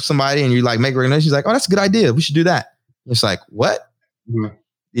when you have somebody and you like make recommendations, you're like, oh, that's a good idea. We should do that. It's like, what?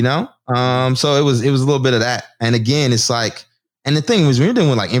 You know? So it was a little bit of that. And again, it's like, and the thing was when you're dealing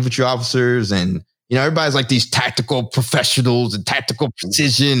with like infantry officers and, you know, everybody's like these tactical professionals and tactical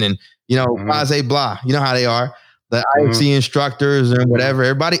precision and, you know, blase blah, you know how they are. The IFC instructors and whatever.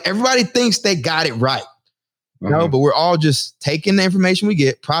 Everybody thinks they got it right. You know, but we're all just taking the information we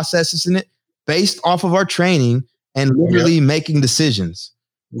get, processing it based off of our training and literally making decisions.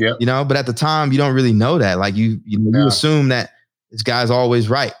 Yeah. You know, but at the time you don't really know that. Like you assume that this guy's always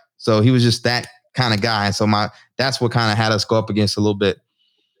right. So he was just that kind of guy. And so that's what kind of had us go up against a little bit.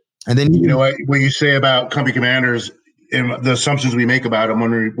 And then you know what you say about company commanders and the assumptions we make about them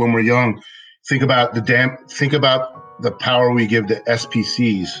when we're young. Think about the power we give to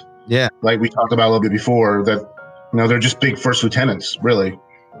SPCs. Yeah, like we talked about a little bit before. That you know they're just big first lieutenants, really,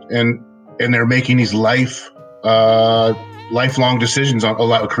 and they're making these lifelong decisions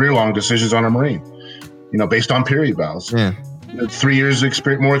on career-long decisions on a Marine. You know, based on period vows. Yeah, 3 years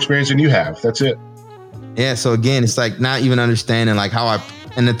more experience than you have. That's it. Yeah. So again, it's like not even understanding like how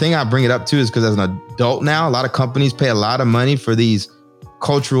and the thing I bring it up to is because as an adult now, a lot of companies pay a lot of money for these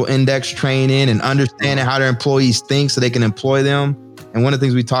cultural index training and understanding how their employees think so they can employ them. And one of the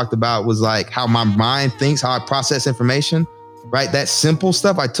things we talked about was like how my mind thinks, how I process information, right? That simple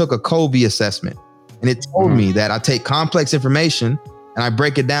stuff. I took a Kolbe assessment and it told me that I take complex information and I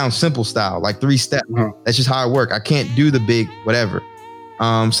break it down simple style, like 3 steps. That's just how I work. I can't do the big whatever.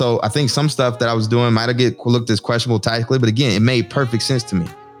 So I think some stuff that I was doing might have looked as questionable tactically, but again, it made perfect sense to me.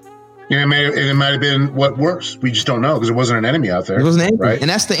 Yeah, it might have been what works. We just don't know because it wasn't an enemy out there. It wasn't an enemy, right? And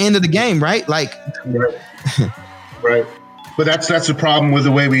that's the end of the game, right? Like, right. But that's the problem with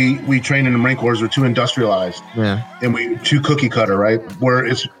the way we train in the Marine Corps. We're too industrialized, and we too cookie cutter, right?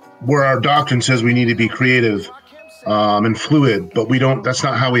 Where our doctrine says we need to be creative and fluid, but we don't. That's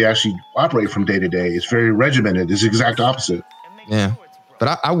not how we actually operate from day to day. It's very regimented. It's the exact opposite. Yeah.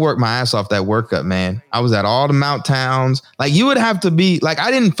 But I worked my ass off that workup, man. I was at all the mount towns. Like you would have to be like,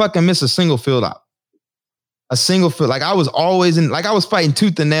 I didn't fucking miss a single field op. Like I was always I was fighting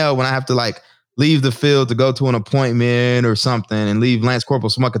tooth and nail when I have to like leave the field to go to an appointment or something and leave Lance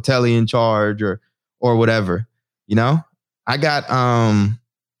Corporal Smuckatelli in charge or whatever, you know? I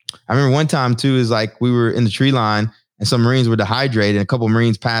remember one time too, is like we were in the tree line and some Marines were dehydrated and a couple of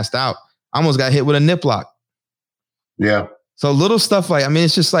Marines passed out. I almost got hit with a nip lock. Yeah. So little stuff like, I mean,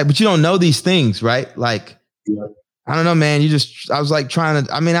 it's just like, but you don't know these things, right? Like, I don't know, man. I was like trying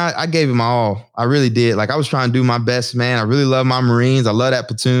to, I mean, I gave it my all. I really did. Like I was trying to do my best, man. I really love my Marines. I love that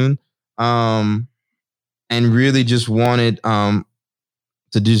platoon. And really just wanted to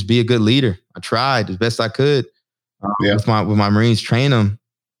just be a good leader. I tried as best I could. with my Marines, train them.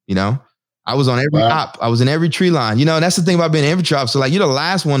 You know, I was on every op. I was in every tree line. You know, and that's the thing about being an infantry officer. Like, you're the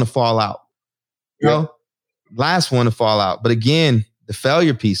last one to fall out. You know, last one to fall out. But again, the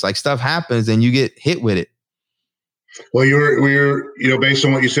failure piece, like, stuff happens and you get hit with it. Well, you're based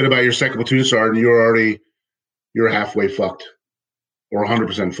on what you said about your second platoon sergeant, you're halfway fucked or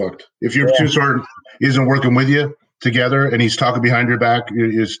 100% fucked. If your platoon sergeant isn't working with you together and he's talking behind your back,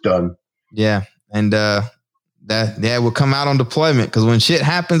 it's done. Yeah. And that will come out on deployment, because when shit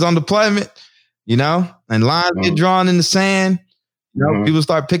happens on deployment, you know, and lines get drawn in the sand, you know, people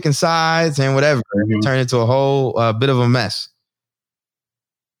start picking sides and whatever, turn into a whole bit of a mess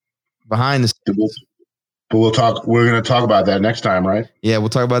behind the scenes. But we're going to talk about that next time, right? Yeah, we'll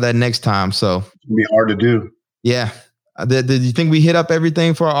talk about that next time. So it's going to be hard to do. Yeah. Did you think we hit up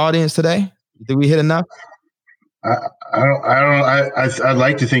everything for our audience today? You think we hit enough? I'd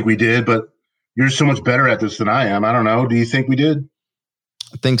like to think we did, but you're so much better at this than I am. I don't know. Do you think we did?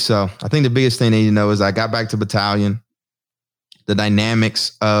 I think so. I think the biggest thing they need to know is I got back to battalion, the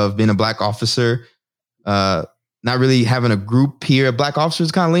dynamics of being a Black officer, not really having a group here of Black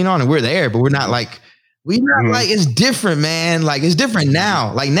officers kind of lean on, and we're there, but we're not like, it's different, man. Like, it's different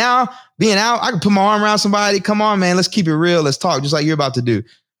now. Like, now being out, I can put my arm around somebody. Come on, man. Let's keep it real. Let's talk, just like you're about to do.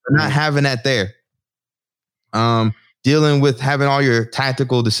 But not having that there. Dealing with having all your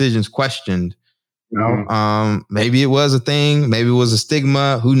tactical decisions questioned. Maybe it was a thing. Maybe it was a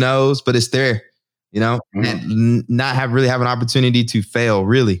stigma. Who knows? But it's there, you know, and not really have an opportunity to fail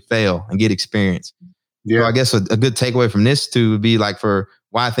and get experience. Yeah. So I guess a good takeaway from this too would be, like, for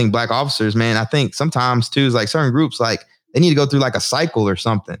why I think Black officers, man, I think sometimes too is like certain groups, like, they need to go through like a cycle or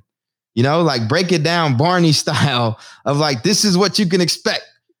something, you know, like break it down Barney style of like, this is what you can expect,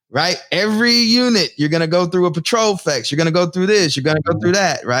 right? Every unit, you're going to go through a patrol flex. You're going to go through this. You're going to go through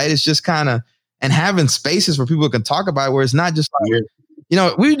that, right? It's just kind of, and having spaces where people can talk about it, where it's not just like, you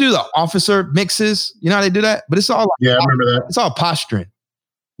know, we do the officer mixes, you know how they do that, but it's all, I remember that. It's all posturing.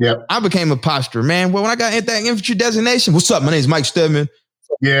 Yep. I became a posturer, man. Well, when I got that infantry designation, what's up? My name is Mike Stedman.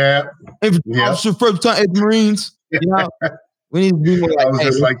 Yeah. Officer, first time at the Marines. You know, we need to be more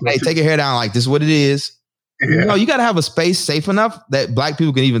like, hey, take your hair down. Like, this is what it is. Yeah. You know, you got to have a space safe enough that Black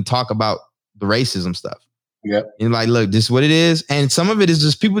people can even talk about the racism stuff. Yeah. And like, look, this is what it is. And some of it is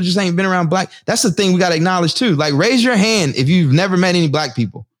just people just ain't been around Black. That's the thing we got to acknowledge too. Like, raise your hand if you've never met any Black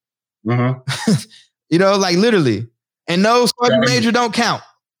people. You know, like, literally. And no, sergeant major don't count.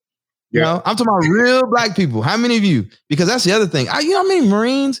 You know, I'm talking about real Black people. How many of you? Because that's the other thing. You know how many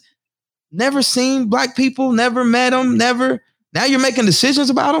Marines never seen Black people, never met them, never. Now you're making decisions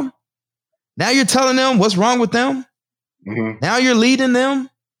about them. Now you're telling them what's wrong with them. Now you're leading them.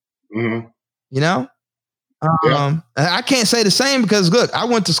 You know? I can't say the same because, look, I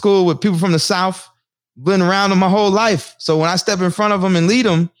went to school with people from the South, been around them my whole life. So when I step in front of them and lead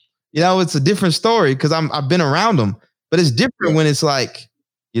them, you know, it's a different story because I've been around them. But it's different when it's like,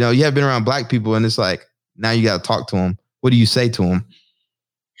 you know, you have been around Black people and it's like, now you got to talk to them. What do you say to them?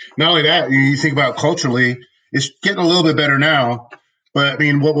 Not only that, you think about culturally, it's getting a little bit better now. But I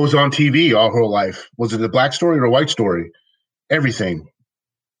mean, what was on TV our whole life? Was it a Black story or a white story? Everything.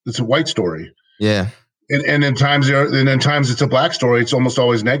 It's a white story. Yeah. And then times it's a Black story. It's almost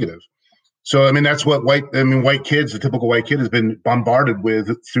always negative. So, I mean, that's what white kids, the typical white kid has been bombarded with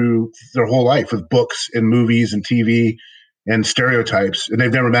through their whole life with books and movies and TV and stereotypes. And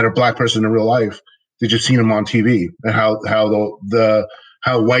they've never met a Black person in real life. They've just seen them on TV and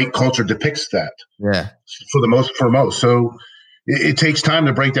how white culture depicts that. Yeah. For most. So it takes time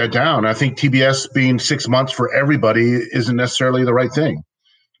to break that down. I think TBS being 6 months for everybody isn't necessarily the right thing.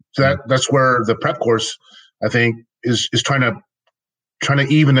 So that's where the prep course, I think, is trying to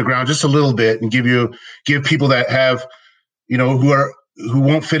even the ground just a little bit and give people that have, you know, who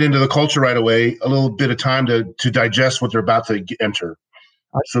won't fit into the culture right away a little bit of time to digest what they're about to enter.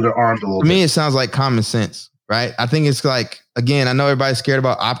 So they're armed a little bit. To me, it sounds like common sense, right? I think it's like, again, I know everybody's scared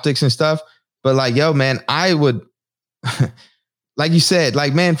about optics and stuff, but like, yo, man, I would, like you said,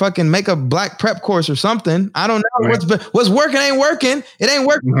 like, man, fucking make a Black prep course or something. I don't know. What's working ain't working. It ain't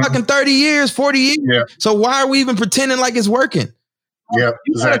working fucking 30 years, 40 years. Yeah. So why are we even pretending like it's working? Yeah,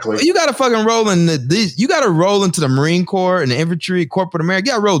 exactly. You got to fucking roll in you got to roll into the Marine Corps and the infantry, corporate America.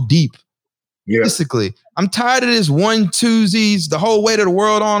 You got to roll deep. Yeah. Basically, I'm tired of this 1-2s, the whole weight of the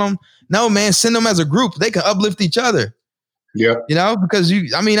world on them. No, man, send them as a group. They can uplift each other. Yeah. You know, because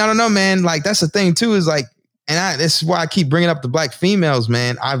I don't know, man. Like, that's the thing too, is like, this is why I keep bringing up the Black females,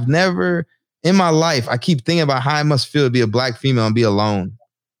 man. I've never in my life, I keep thinking about how it must feel to be a Black female and be alone.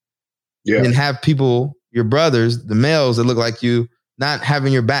 Yeah. And have people, your brothers, the males that look like you, not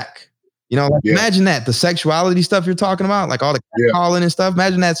having your back. You know, like imagine that, the sexuality stuff you're talking about, like all the calling and stuff.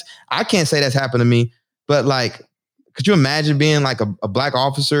 Imagine I can't say that's happened to me, but like, could you imagine being like a black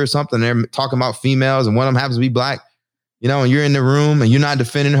officer or something? They're talking about females and one of them happens to be black, you know, and you're in the room and you're not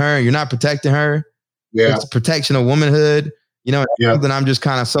defending her, and you're not protecting her. Yeah. It's protection of womanhood. You know, something I'm just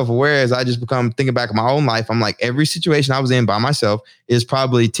kind of self-aware as I just become thinking back of my own life. I'm like, every situation I was in by myself is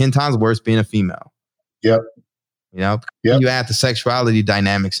probably 10 times worse being a female. Yep. You know, you add the sexuality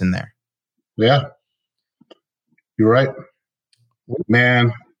dynamics in there. Yeah. You're right.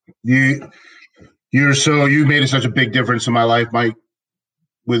 Man, you made such a big difference in my life, Mike.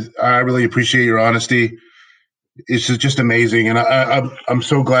 I really appreciate your honesty. It's just amazing. And I'm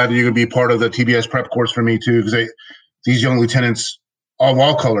so glad that you're going to be part of the TBS prep course for me too, because these young lieutenants of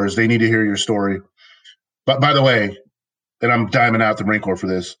all colors, they need to hear your story. But by the way, and I'm diming out the Marine Corps for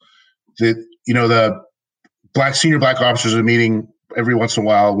this, the senior black officers are meeting every once in a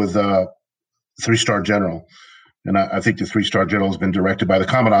while with a 3-star general. And I think the 3-star general has been directed by the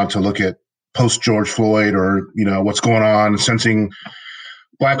commandant to look at post George Floyd or, you know, what's going on, sensing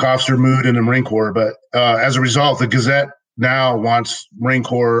black officer mood in the Marine Corps. But as a result, the Gazette now wants black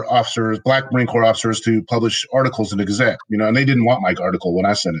Marine Corps officers to publish articles in the Gazette, you know, and they didn't want my article when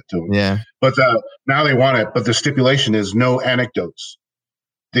I sent it to them. Yeah. But now they want it. But the stipulation is no anecdotes.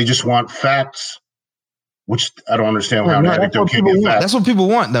 They just want facts, which I don't understand how an anecdote can be a fact. That's what people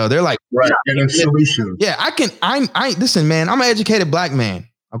want, though. They're like, right. And then solutions. Yeah, listen, man, I'm an educated black man.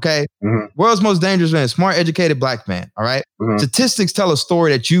 Okay. Mm-hmm. World's most dangerous man, smart, educated black man. All right. Mm-hmm. Statistics tell a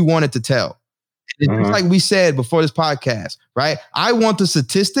story that you wanted to tell. It's like we said before this podcast, right? I want the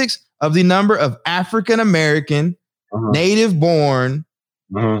statistics of the number of African-American, native-born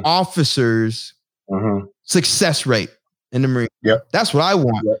officers success rate in the Marine. Yep. That's what I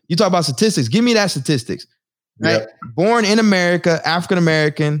want. Yep. You talk about statistics. Give me that statistics. Right? Yep. Born in America,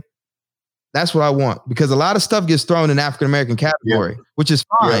 African-American. That's what I want, because a lot of stuff gets thrown in African-American category, which is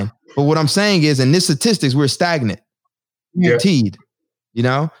fine. Yep. But what I'm saying is, in this statistics, we're stagnant. Guaranteed. You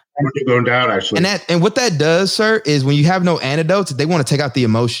know? We're going down, actually. And what that does, sir, is when you have no antidotes, they want to take out the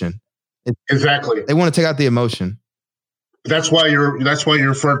emotion. Exactly. They want to take out the emotion. That's why your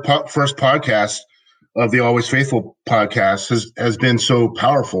first podcast of the Always Faithful podcast has been so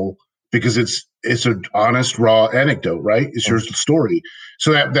powerful, because it's an honest, raw anecdote, right? It's your story.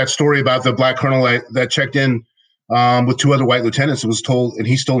 So that story about the black colonel that checked in with 2 other white lieutenants, it was told, and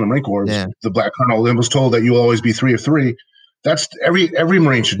he's still in the Marine Corps, the black colonel, and was told that you will always be 3 of 3. That's every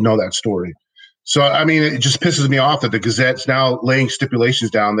Marine should know that story. So, I mean, it just pisses me off that the Gazette's now laying stipulations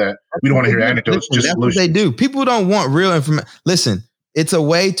down that we don't want to hear anecdotes. Listen, that's what they do. People don't want real information. Listen, it's a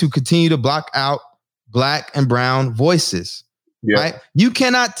way to continue to block out black and brown voices. Yeah. Right? You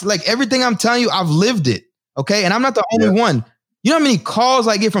cannot, like, everything I'm telling you, I've lived it. Okay. And I'm not the only one. You know how many calls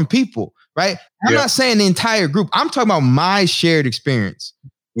I get from people, right? I'm not saying the entire group. I'm talking about my shared experience.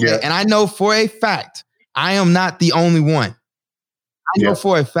 Okay? Yeah. And I know for a fact, I am not the only one. I know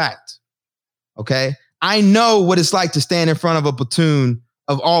for a fact. Okay. I know what it's like to stand in front of a platoon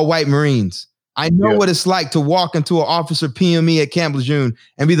of all white Marines. I know what it's like to walk into an officer PME at Camp Lejeune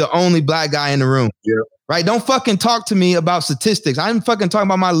and be the only black guy in the room. Yeah. Right. Don't fucking talk to me about statistics. I'm fucking talking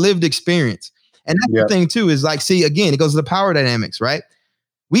about my lived experience. And that's the thing too, is like, see, again, it goes to the power dynamics, right?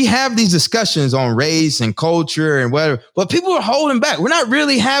 We have these discussions on race and culture and whatever, but people are holding back. We're not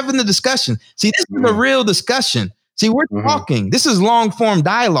really having the discussion. See, this is a real discussion. See, we're talking. This is long form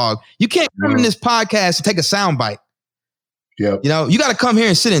dialogue. You can't come in this podcast and take a soundbite. Yeah. You know, you got to come here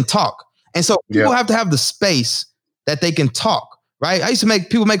and sit and talk. And so people have to have the space that they can talk, right? I used to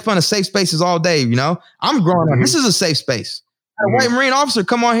make people make fun of safe spaces all day. You know, I'm growing up. This is a safe space. A white Marine officer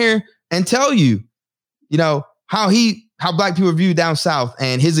come on here and tell you, you know, how black people are viewed down South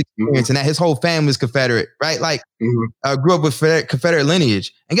and his experience and that his whole family is Confederate, right? Like grew up with Confederate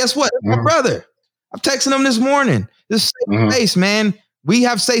lineage. And guess what? My brother. I'm texting them this morning. This safe space, man. We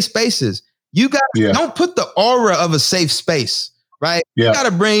have safe spaces. You got don't put the aura of a safe space, right? Yeah. You got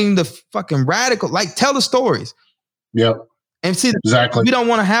to bring the fucking radical, like tell the stories. Yep. And see, exactly. We don't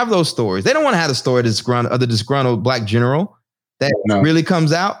want to have those stories. They don't want to have the story of the disgruntled black general that really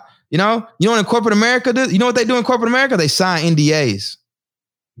comes out. You know what in corporate America do? You know what they do in corporate America? They sign NDAs.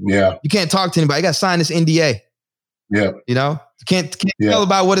 Yeah. You can't talk to anybody. You got to sign this NDA. Yeah. You know, you can't tell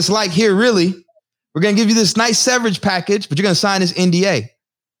about what it's like here, really. We're going to give you this nice severance package, but you're going to sign this NDA.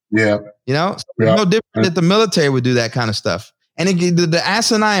 Yeah. You know, no different that the military would do that kind of stuff. And the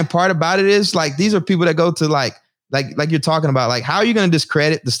asinine part about it is like, these are people that go to like you're talking about, like, how are you going to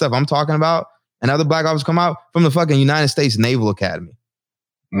discredit the stuff I'm talking about and other black officers come out from the fucking United States Naval Academy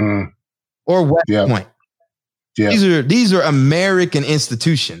or West Point? Yeah. These are American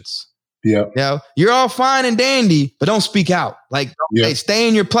institutions. Yeah. You know, you're all fine and dandy, but don't speak out. Like, hey, stay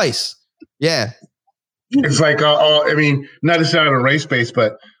in your place. Yeah. It's like, I mean, not to sound on a race base,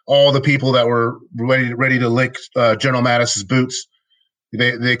 but all the people that were ready to lick General Mattis's boots,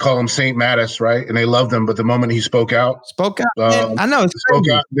 they call him Saint Mattis, right? And they loved him, but the moment he spoke out, I know. Spoke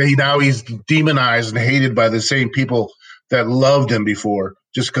out. Now he's demonized and hated by the same people that loved him before,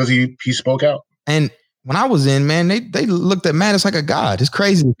 just because he spoke out. And when I was in, man, they looked at Mattis like a god. It's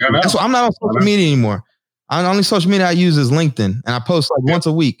crazy. That's why I'm not on social media anymore. The only social media I use is LinkedIn, and I post like once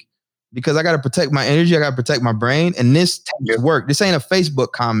a week because I got to protect my energy. I got to protect my brain, and this takes work. This ain't a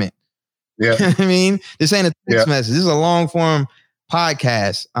Facebook comment. Yeah, I mean, this ain't a text message. This is a long form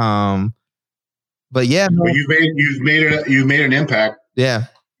podcast. But yeah, but you've made an impact. Yeah,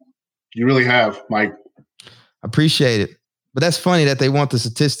 you really have, Mike. Appreciate it. But that's funny that they want the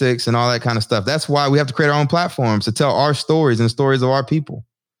statistics and all that kind of stuff. That's why we have to create our own platforms to tell our stories and stories of our people.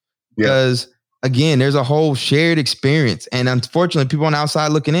 Because again, there's a whole shared experience. And unfortunately, people on the outside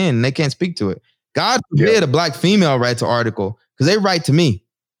looking in, and they can't speak to it. God forbid a black female writes an article because they write to me.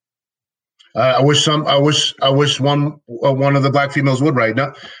 I wish one of the black females would write.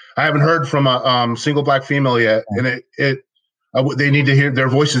 No, I haven't heard from a single black female yet. And they need to hear, their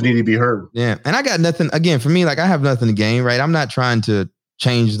voices need to be heard. Yeah. And I got nothing, again, for me, like I have nothing to gain, right? I'm not trying to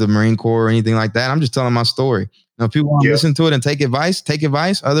change the Marine Corps or anything like that. I'm just telling my story. Now, if people want to listen to it and take advice.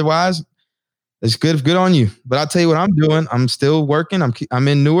 Otherwise, it's good on you. But I'll tell you what I'm doing. I'm still working. I'm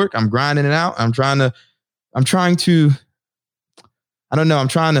in Newark. I'm grinding it out. I'm trying to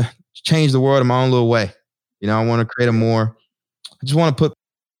change the world in my own little way. You know, I want to create I just want to put,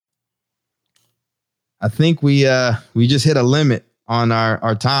 I think we just hit a limit on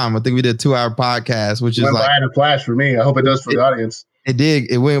our time. I think we did a 2-hour podcast, which is like by in a flash for me. I hope it does for the audience. It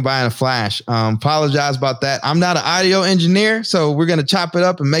did. It went by in a flash. Apologize about that. I'm not an audio engineer, so we're gonna chop it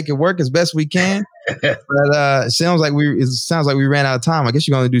up and make it work as best we can. But it sounds like we ran out of time. I guess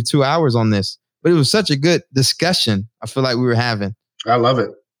you're gonna do 2 hours on this, but it was such a good discussion. I feel like we were having. I love it.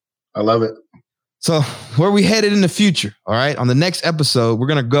 So where we headed in the future, all right? On the next episode, we're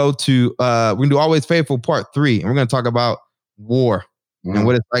going to go to, we're going to do Always Faithful Part 3. And we're going to talk about war and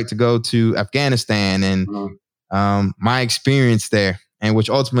what it's like to go to Afghanistan and my experience there, and which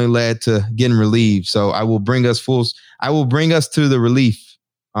ultimately led to getting relieved. So I will bring us to the relief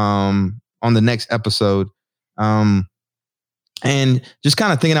on the next episode. And just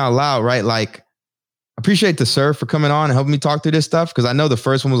kind of thinking out loud, right? Like, appreciate the sir for coming on and helping me talk through this stuff, because I know the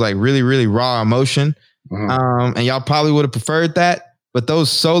first one was like really, really raw emotion. And y'all probably would have preferred that. But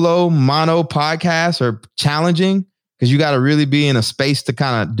those solo mono podcasts are challenging because you got to really be in a space to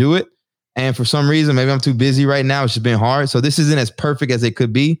kind of do it. And for some reason, maybe I'm too busy right now. It's just been hard. So this isn't as perfect as it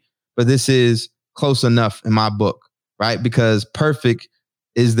could be, but this is close enough in my book, right? Because perfect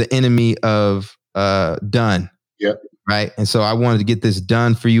is the enemy of done. Yep. Right. And so I wanted to get this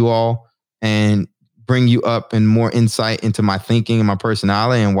done for you all and bring you up and more insight into my thinking and my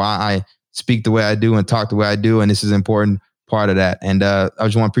personality and why I speak the way I do and talk the way I do. And this is an important part of that. And I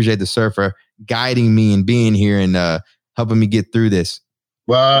just want to appreciate the sir for guiding me and being here and helping me get through this.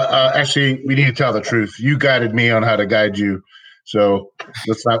 Well, actually, we need to tell the truth. You guided me on how to guide you. So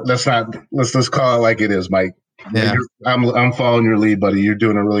let's call it like it is, Mike. Yeah. I'm following your lead, buddy. You're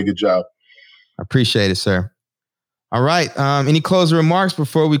doing a really good job. I appreciate it, sir. All right. Any closing remarks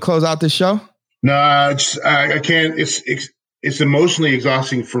before we close out this show? No, I can't. It's emotionally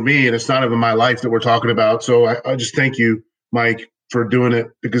exhausting for me, and it's not even my life that we're talking about. So I just thank you, Mike, for doing it,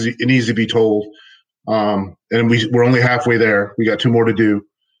 because it needs to be told. And we're only halfway there. We got 2 more to do,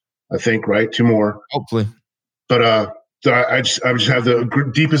 I think, right? 2 more, hopefully. But so I just have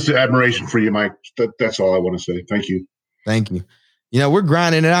the deepest admiration for you, Mike. That's all I want to say. Thank you. Thank you. You know, we're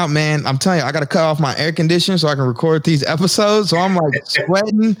grinding it out, man. I'm telling you, I got to cut off my air conditioner so I can record these episodes. So I'm like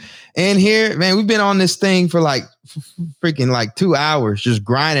sweating in here, man. We've been on this thing for like freaking like 2 hours, just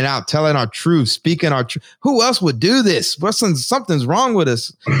grinding out, telling our truth, speaking our truth. Who else would do this? Something's wrong with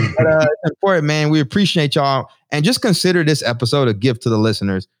us. But it's important, man. We appreciate y'all. And just consider this episode a gift to the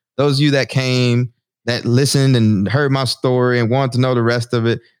listeners. Those of you that came, that listened and heard my story and wanted to know the rest of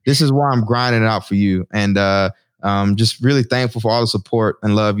it. This is why I'm grinding it out for you. And, just really thankful for all the support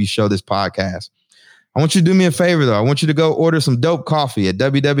and love you show this podcast. I want you to do me a favor, though. I want you to go order some dope coffee at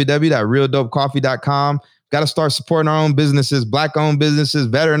www.realdopecoffee.com. Got to start supporting our own businesses, Black-owned businesses,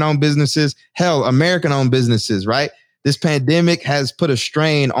 veteran-owned businesses, hell, American-owned businesses, right? This pandemic has put a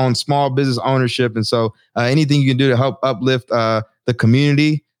strain on small business ownership. And so anything you can do to help uplift the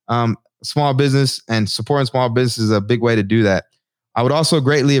community, small business, and supporting small business is a big way to do that. I would also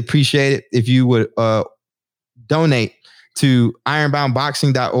greatly appreciate it if you would donate to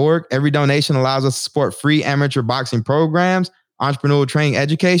ironboundboxing.org. Every donation allows us to support free amateur boxing programs, entrepreneurial training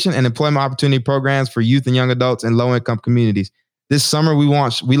education, and employment opportunity programs for youth and young adults in low-income communities. This summer, we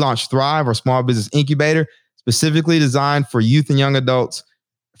launched Thrive, our small business incubator, specifically designed for youth and young adults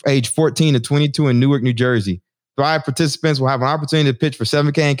age 14 to 22 in Newark, New Jersey. Thrive participants will have an opportunity to pitch for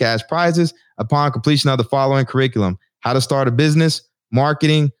 $7,000 in cash prizes upon completion of the following curriculum: how to start a business,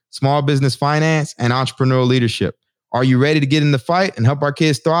 marketing, small business finance, and entrepreneurial leadership. Are you ready to get in the fight and help our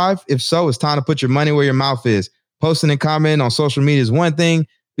kids thrive? If so, it's time to put your money where your mouth is. Posting and commenting on social media is one thing.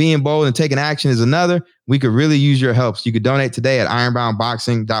 Being bold and taking action is another. We could really use your help. So you could donate today at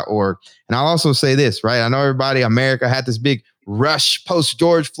ironboundboxing.org. And I'll also say this, right? I know America had this big rush post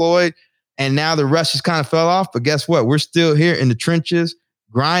George Floyd, and now the rush has kind of fell off. But guess what? We're still here in the trenches,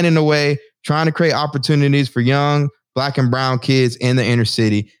 grinding away, trying to create opportunities for young Black and brown kids in the inner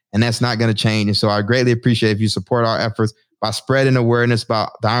city. And that's not going to change. And so I greatly appreciate if you support our efforts by spreading awareness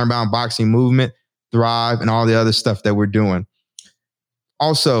about the Ironbound boxing movement, Thrive, and all the other stuff that we're doing.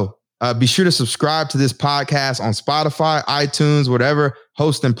 Also, be sure to subscribe to this podcast on Spotify, iTunes, whatever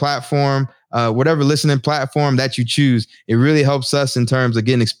hosting platform, whatever listening platform that you choose. It really helps us in terms of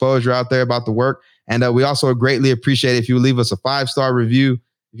getting exposure out there about the work. And we also greatly appreciate if you leave us a 5-star review.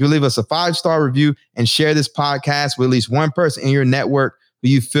 If you leave us a 5-star review and share this podcast with at least one person in your network who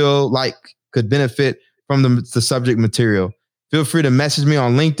you feel like could benefit from the subject material. Feel free to message me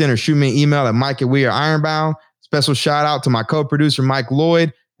on LinkedIn or shoot me an email at Mike@WeAreIronbound. Special shout out to my co-producer, Mike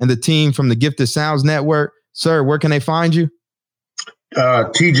Lloyd, and the team from the Gifted Sounds Network. Sir, where can they find you?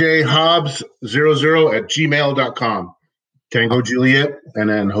 TJHobbs00@gmail.com. Tango Juliet, and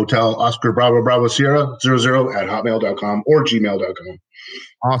then Hotel Oscar Bravo Bravo Sierra 00@hotmail.com or gmail.com.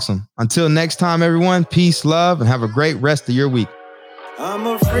 Awesome. Until next time, everyone, peace, love, and have a great rest of your week. I'm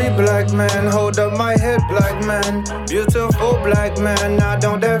a free black man, hold up my head, black man. Beautiful black man, now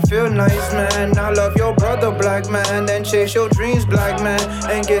don't that feel nice, man? I love your brother, black man, then chase your dreams, black man,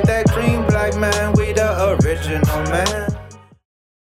 and get that cream, black man. We the original man.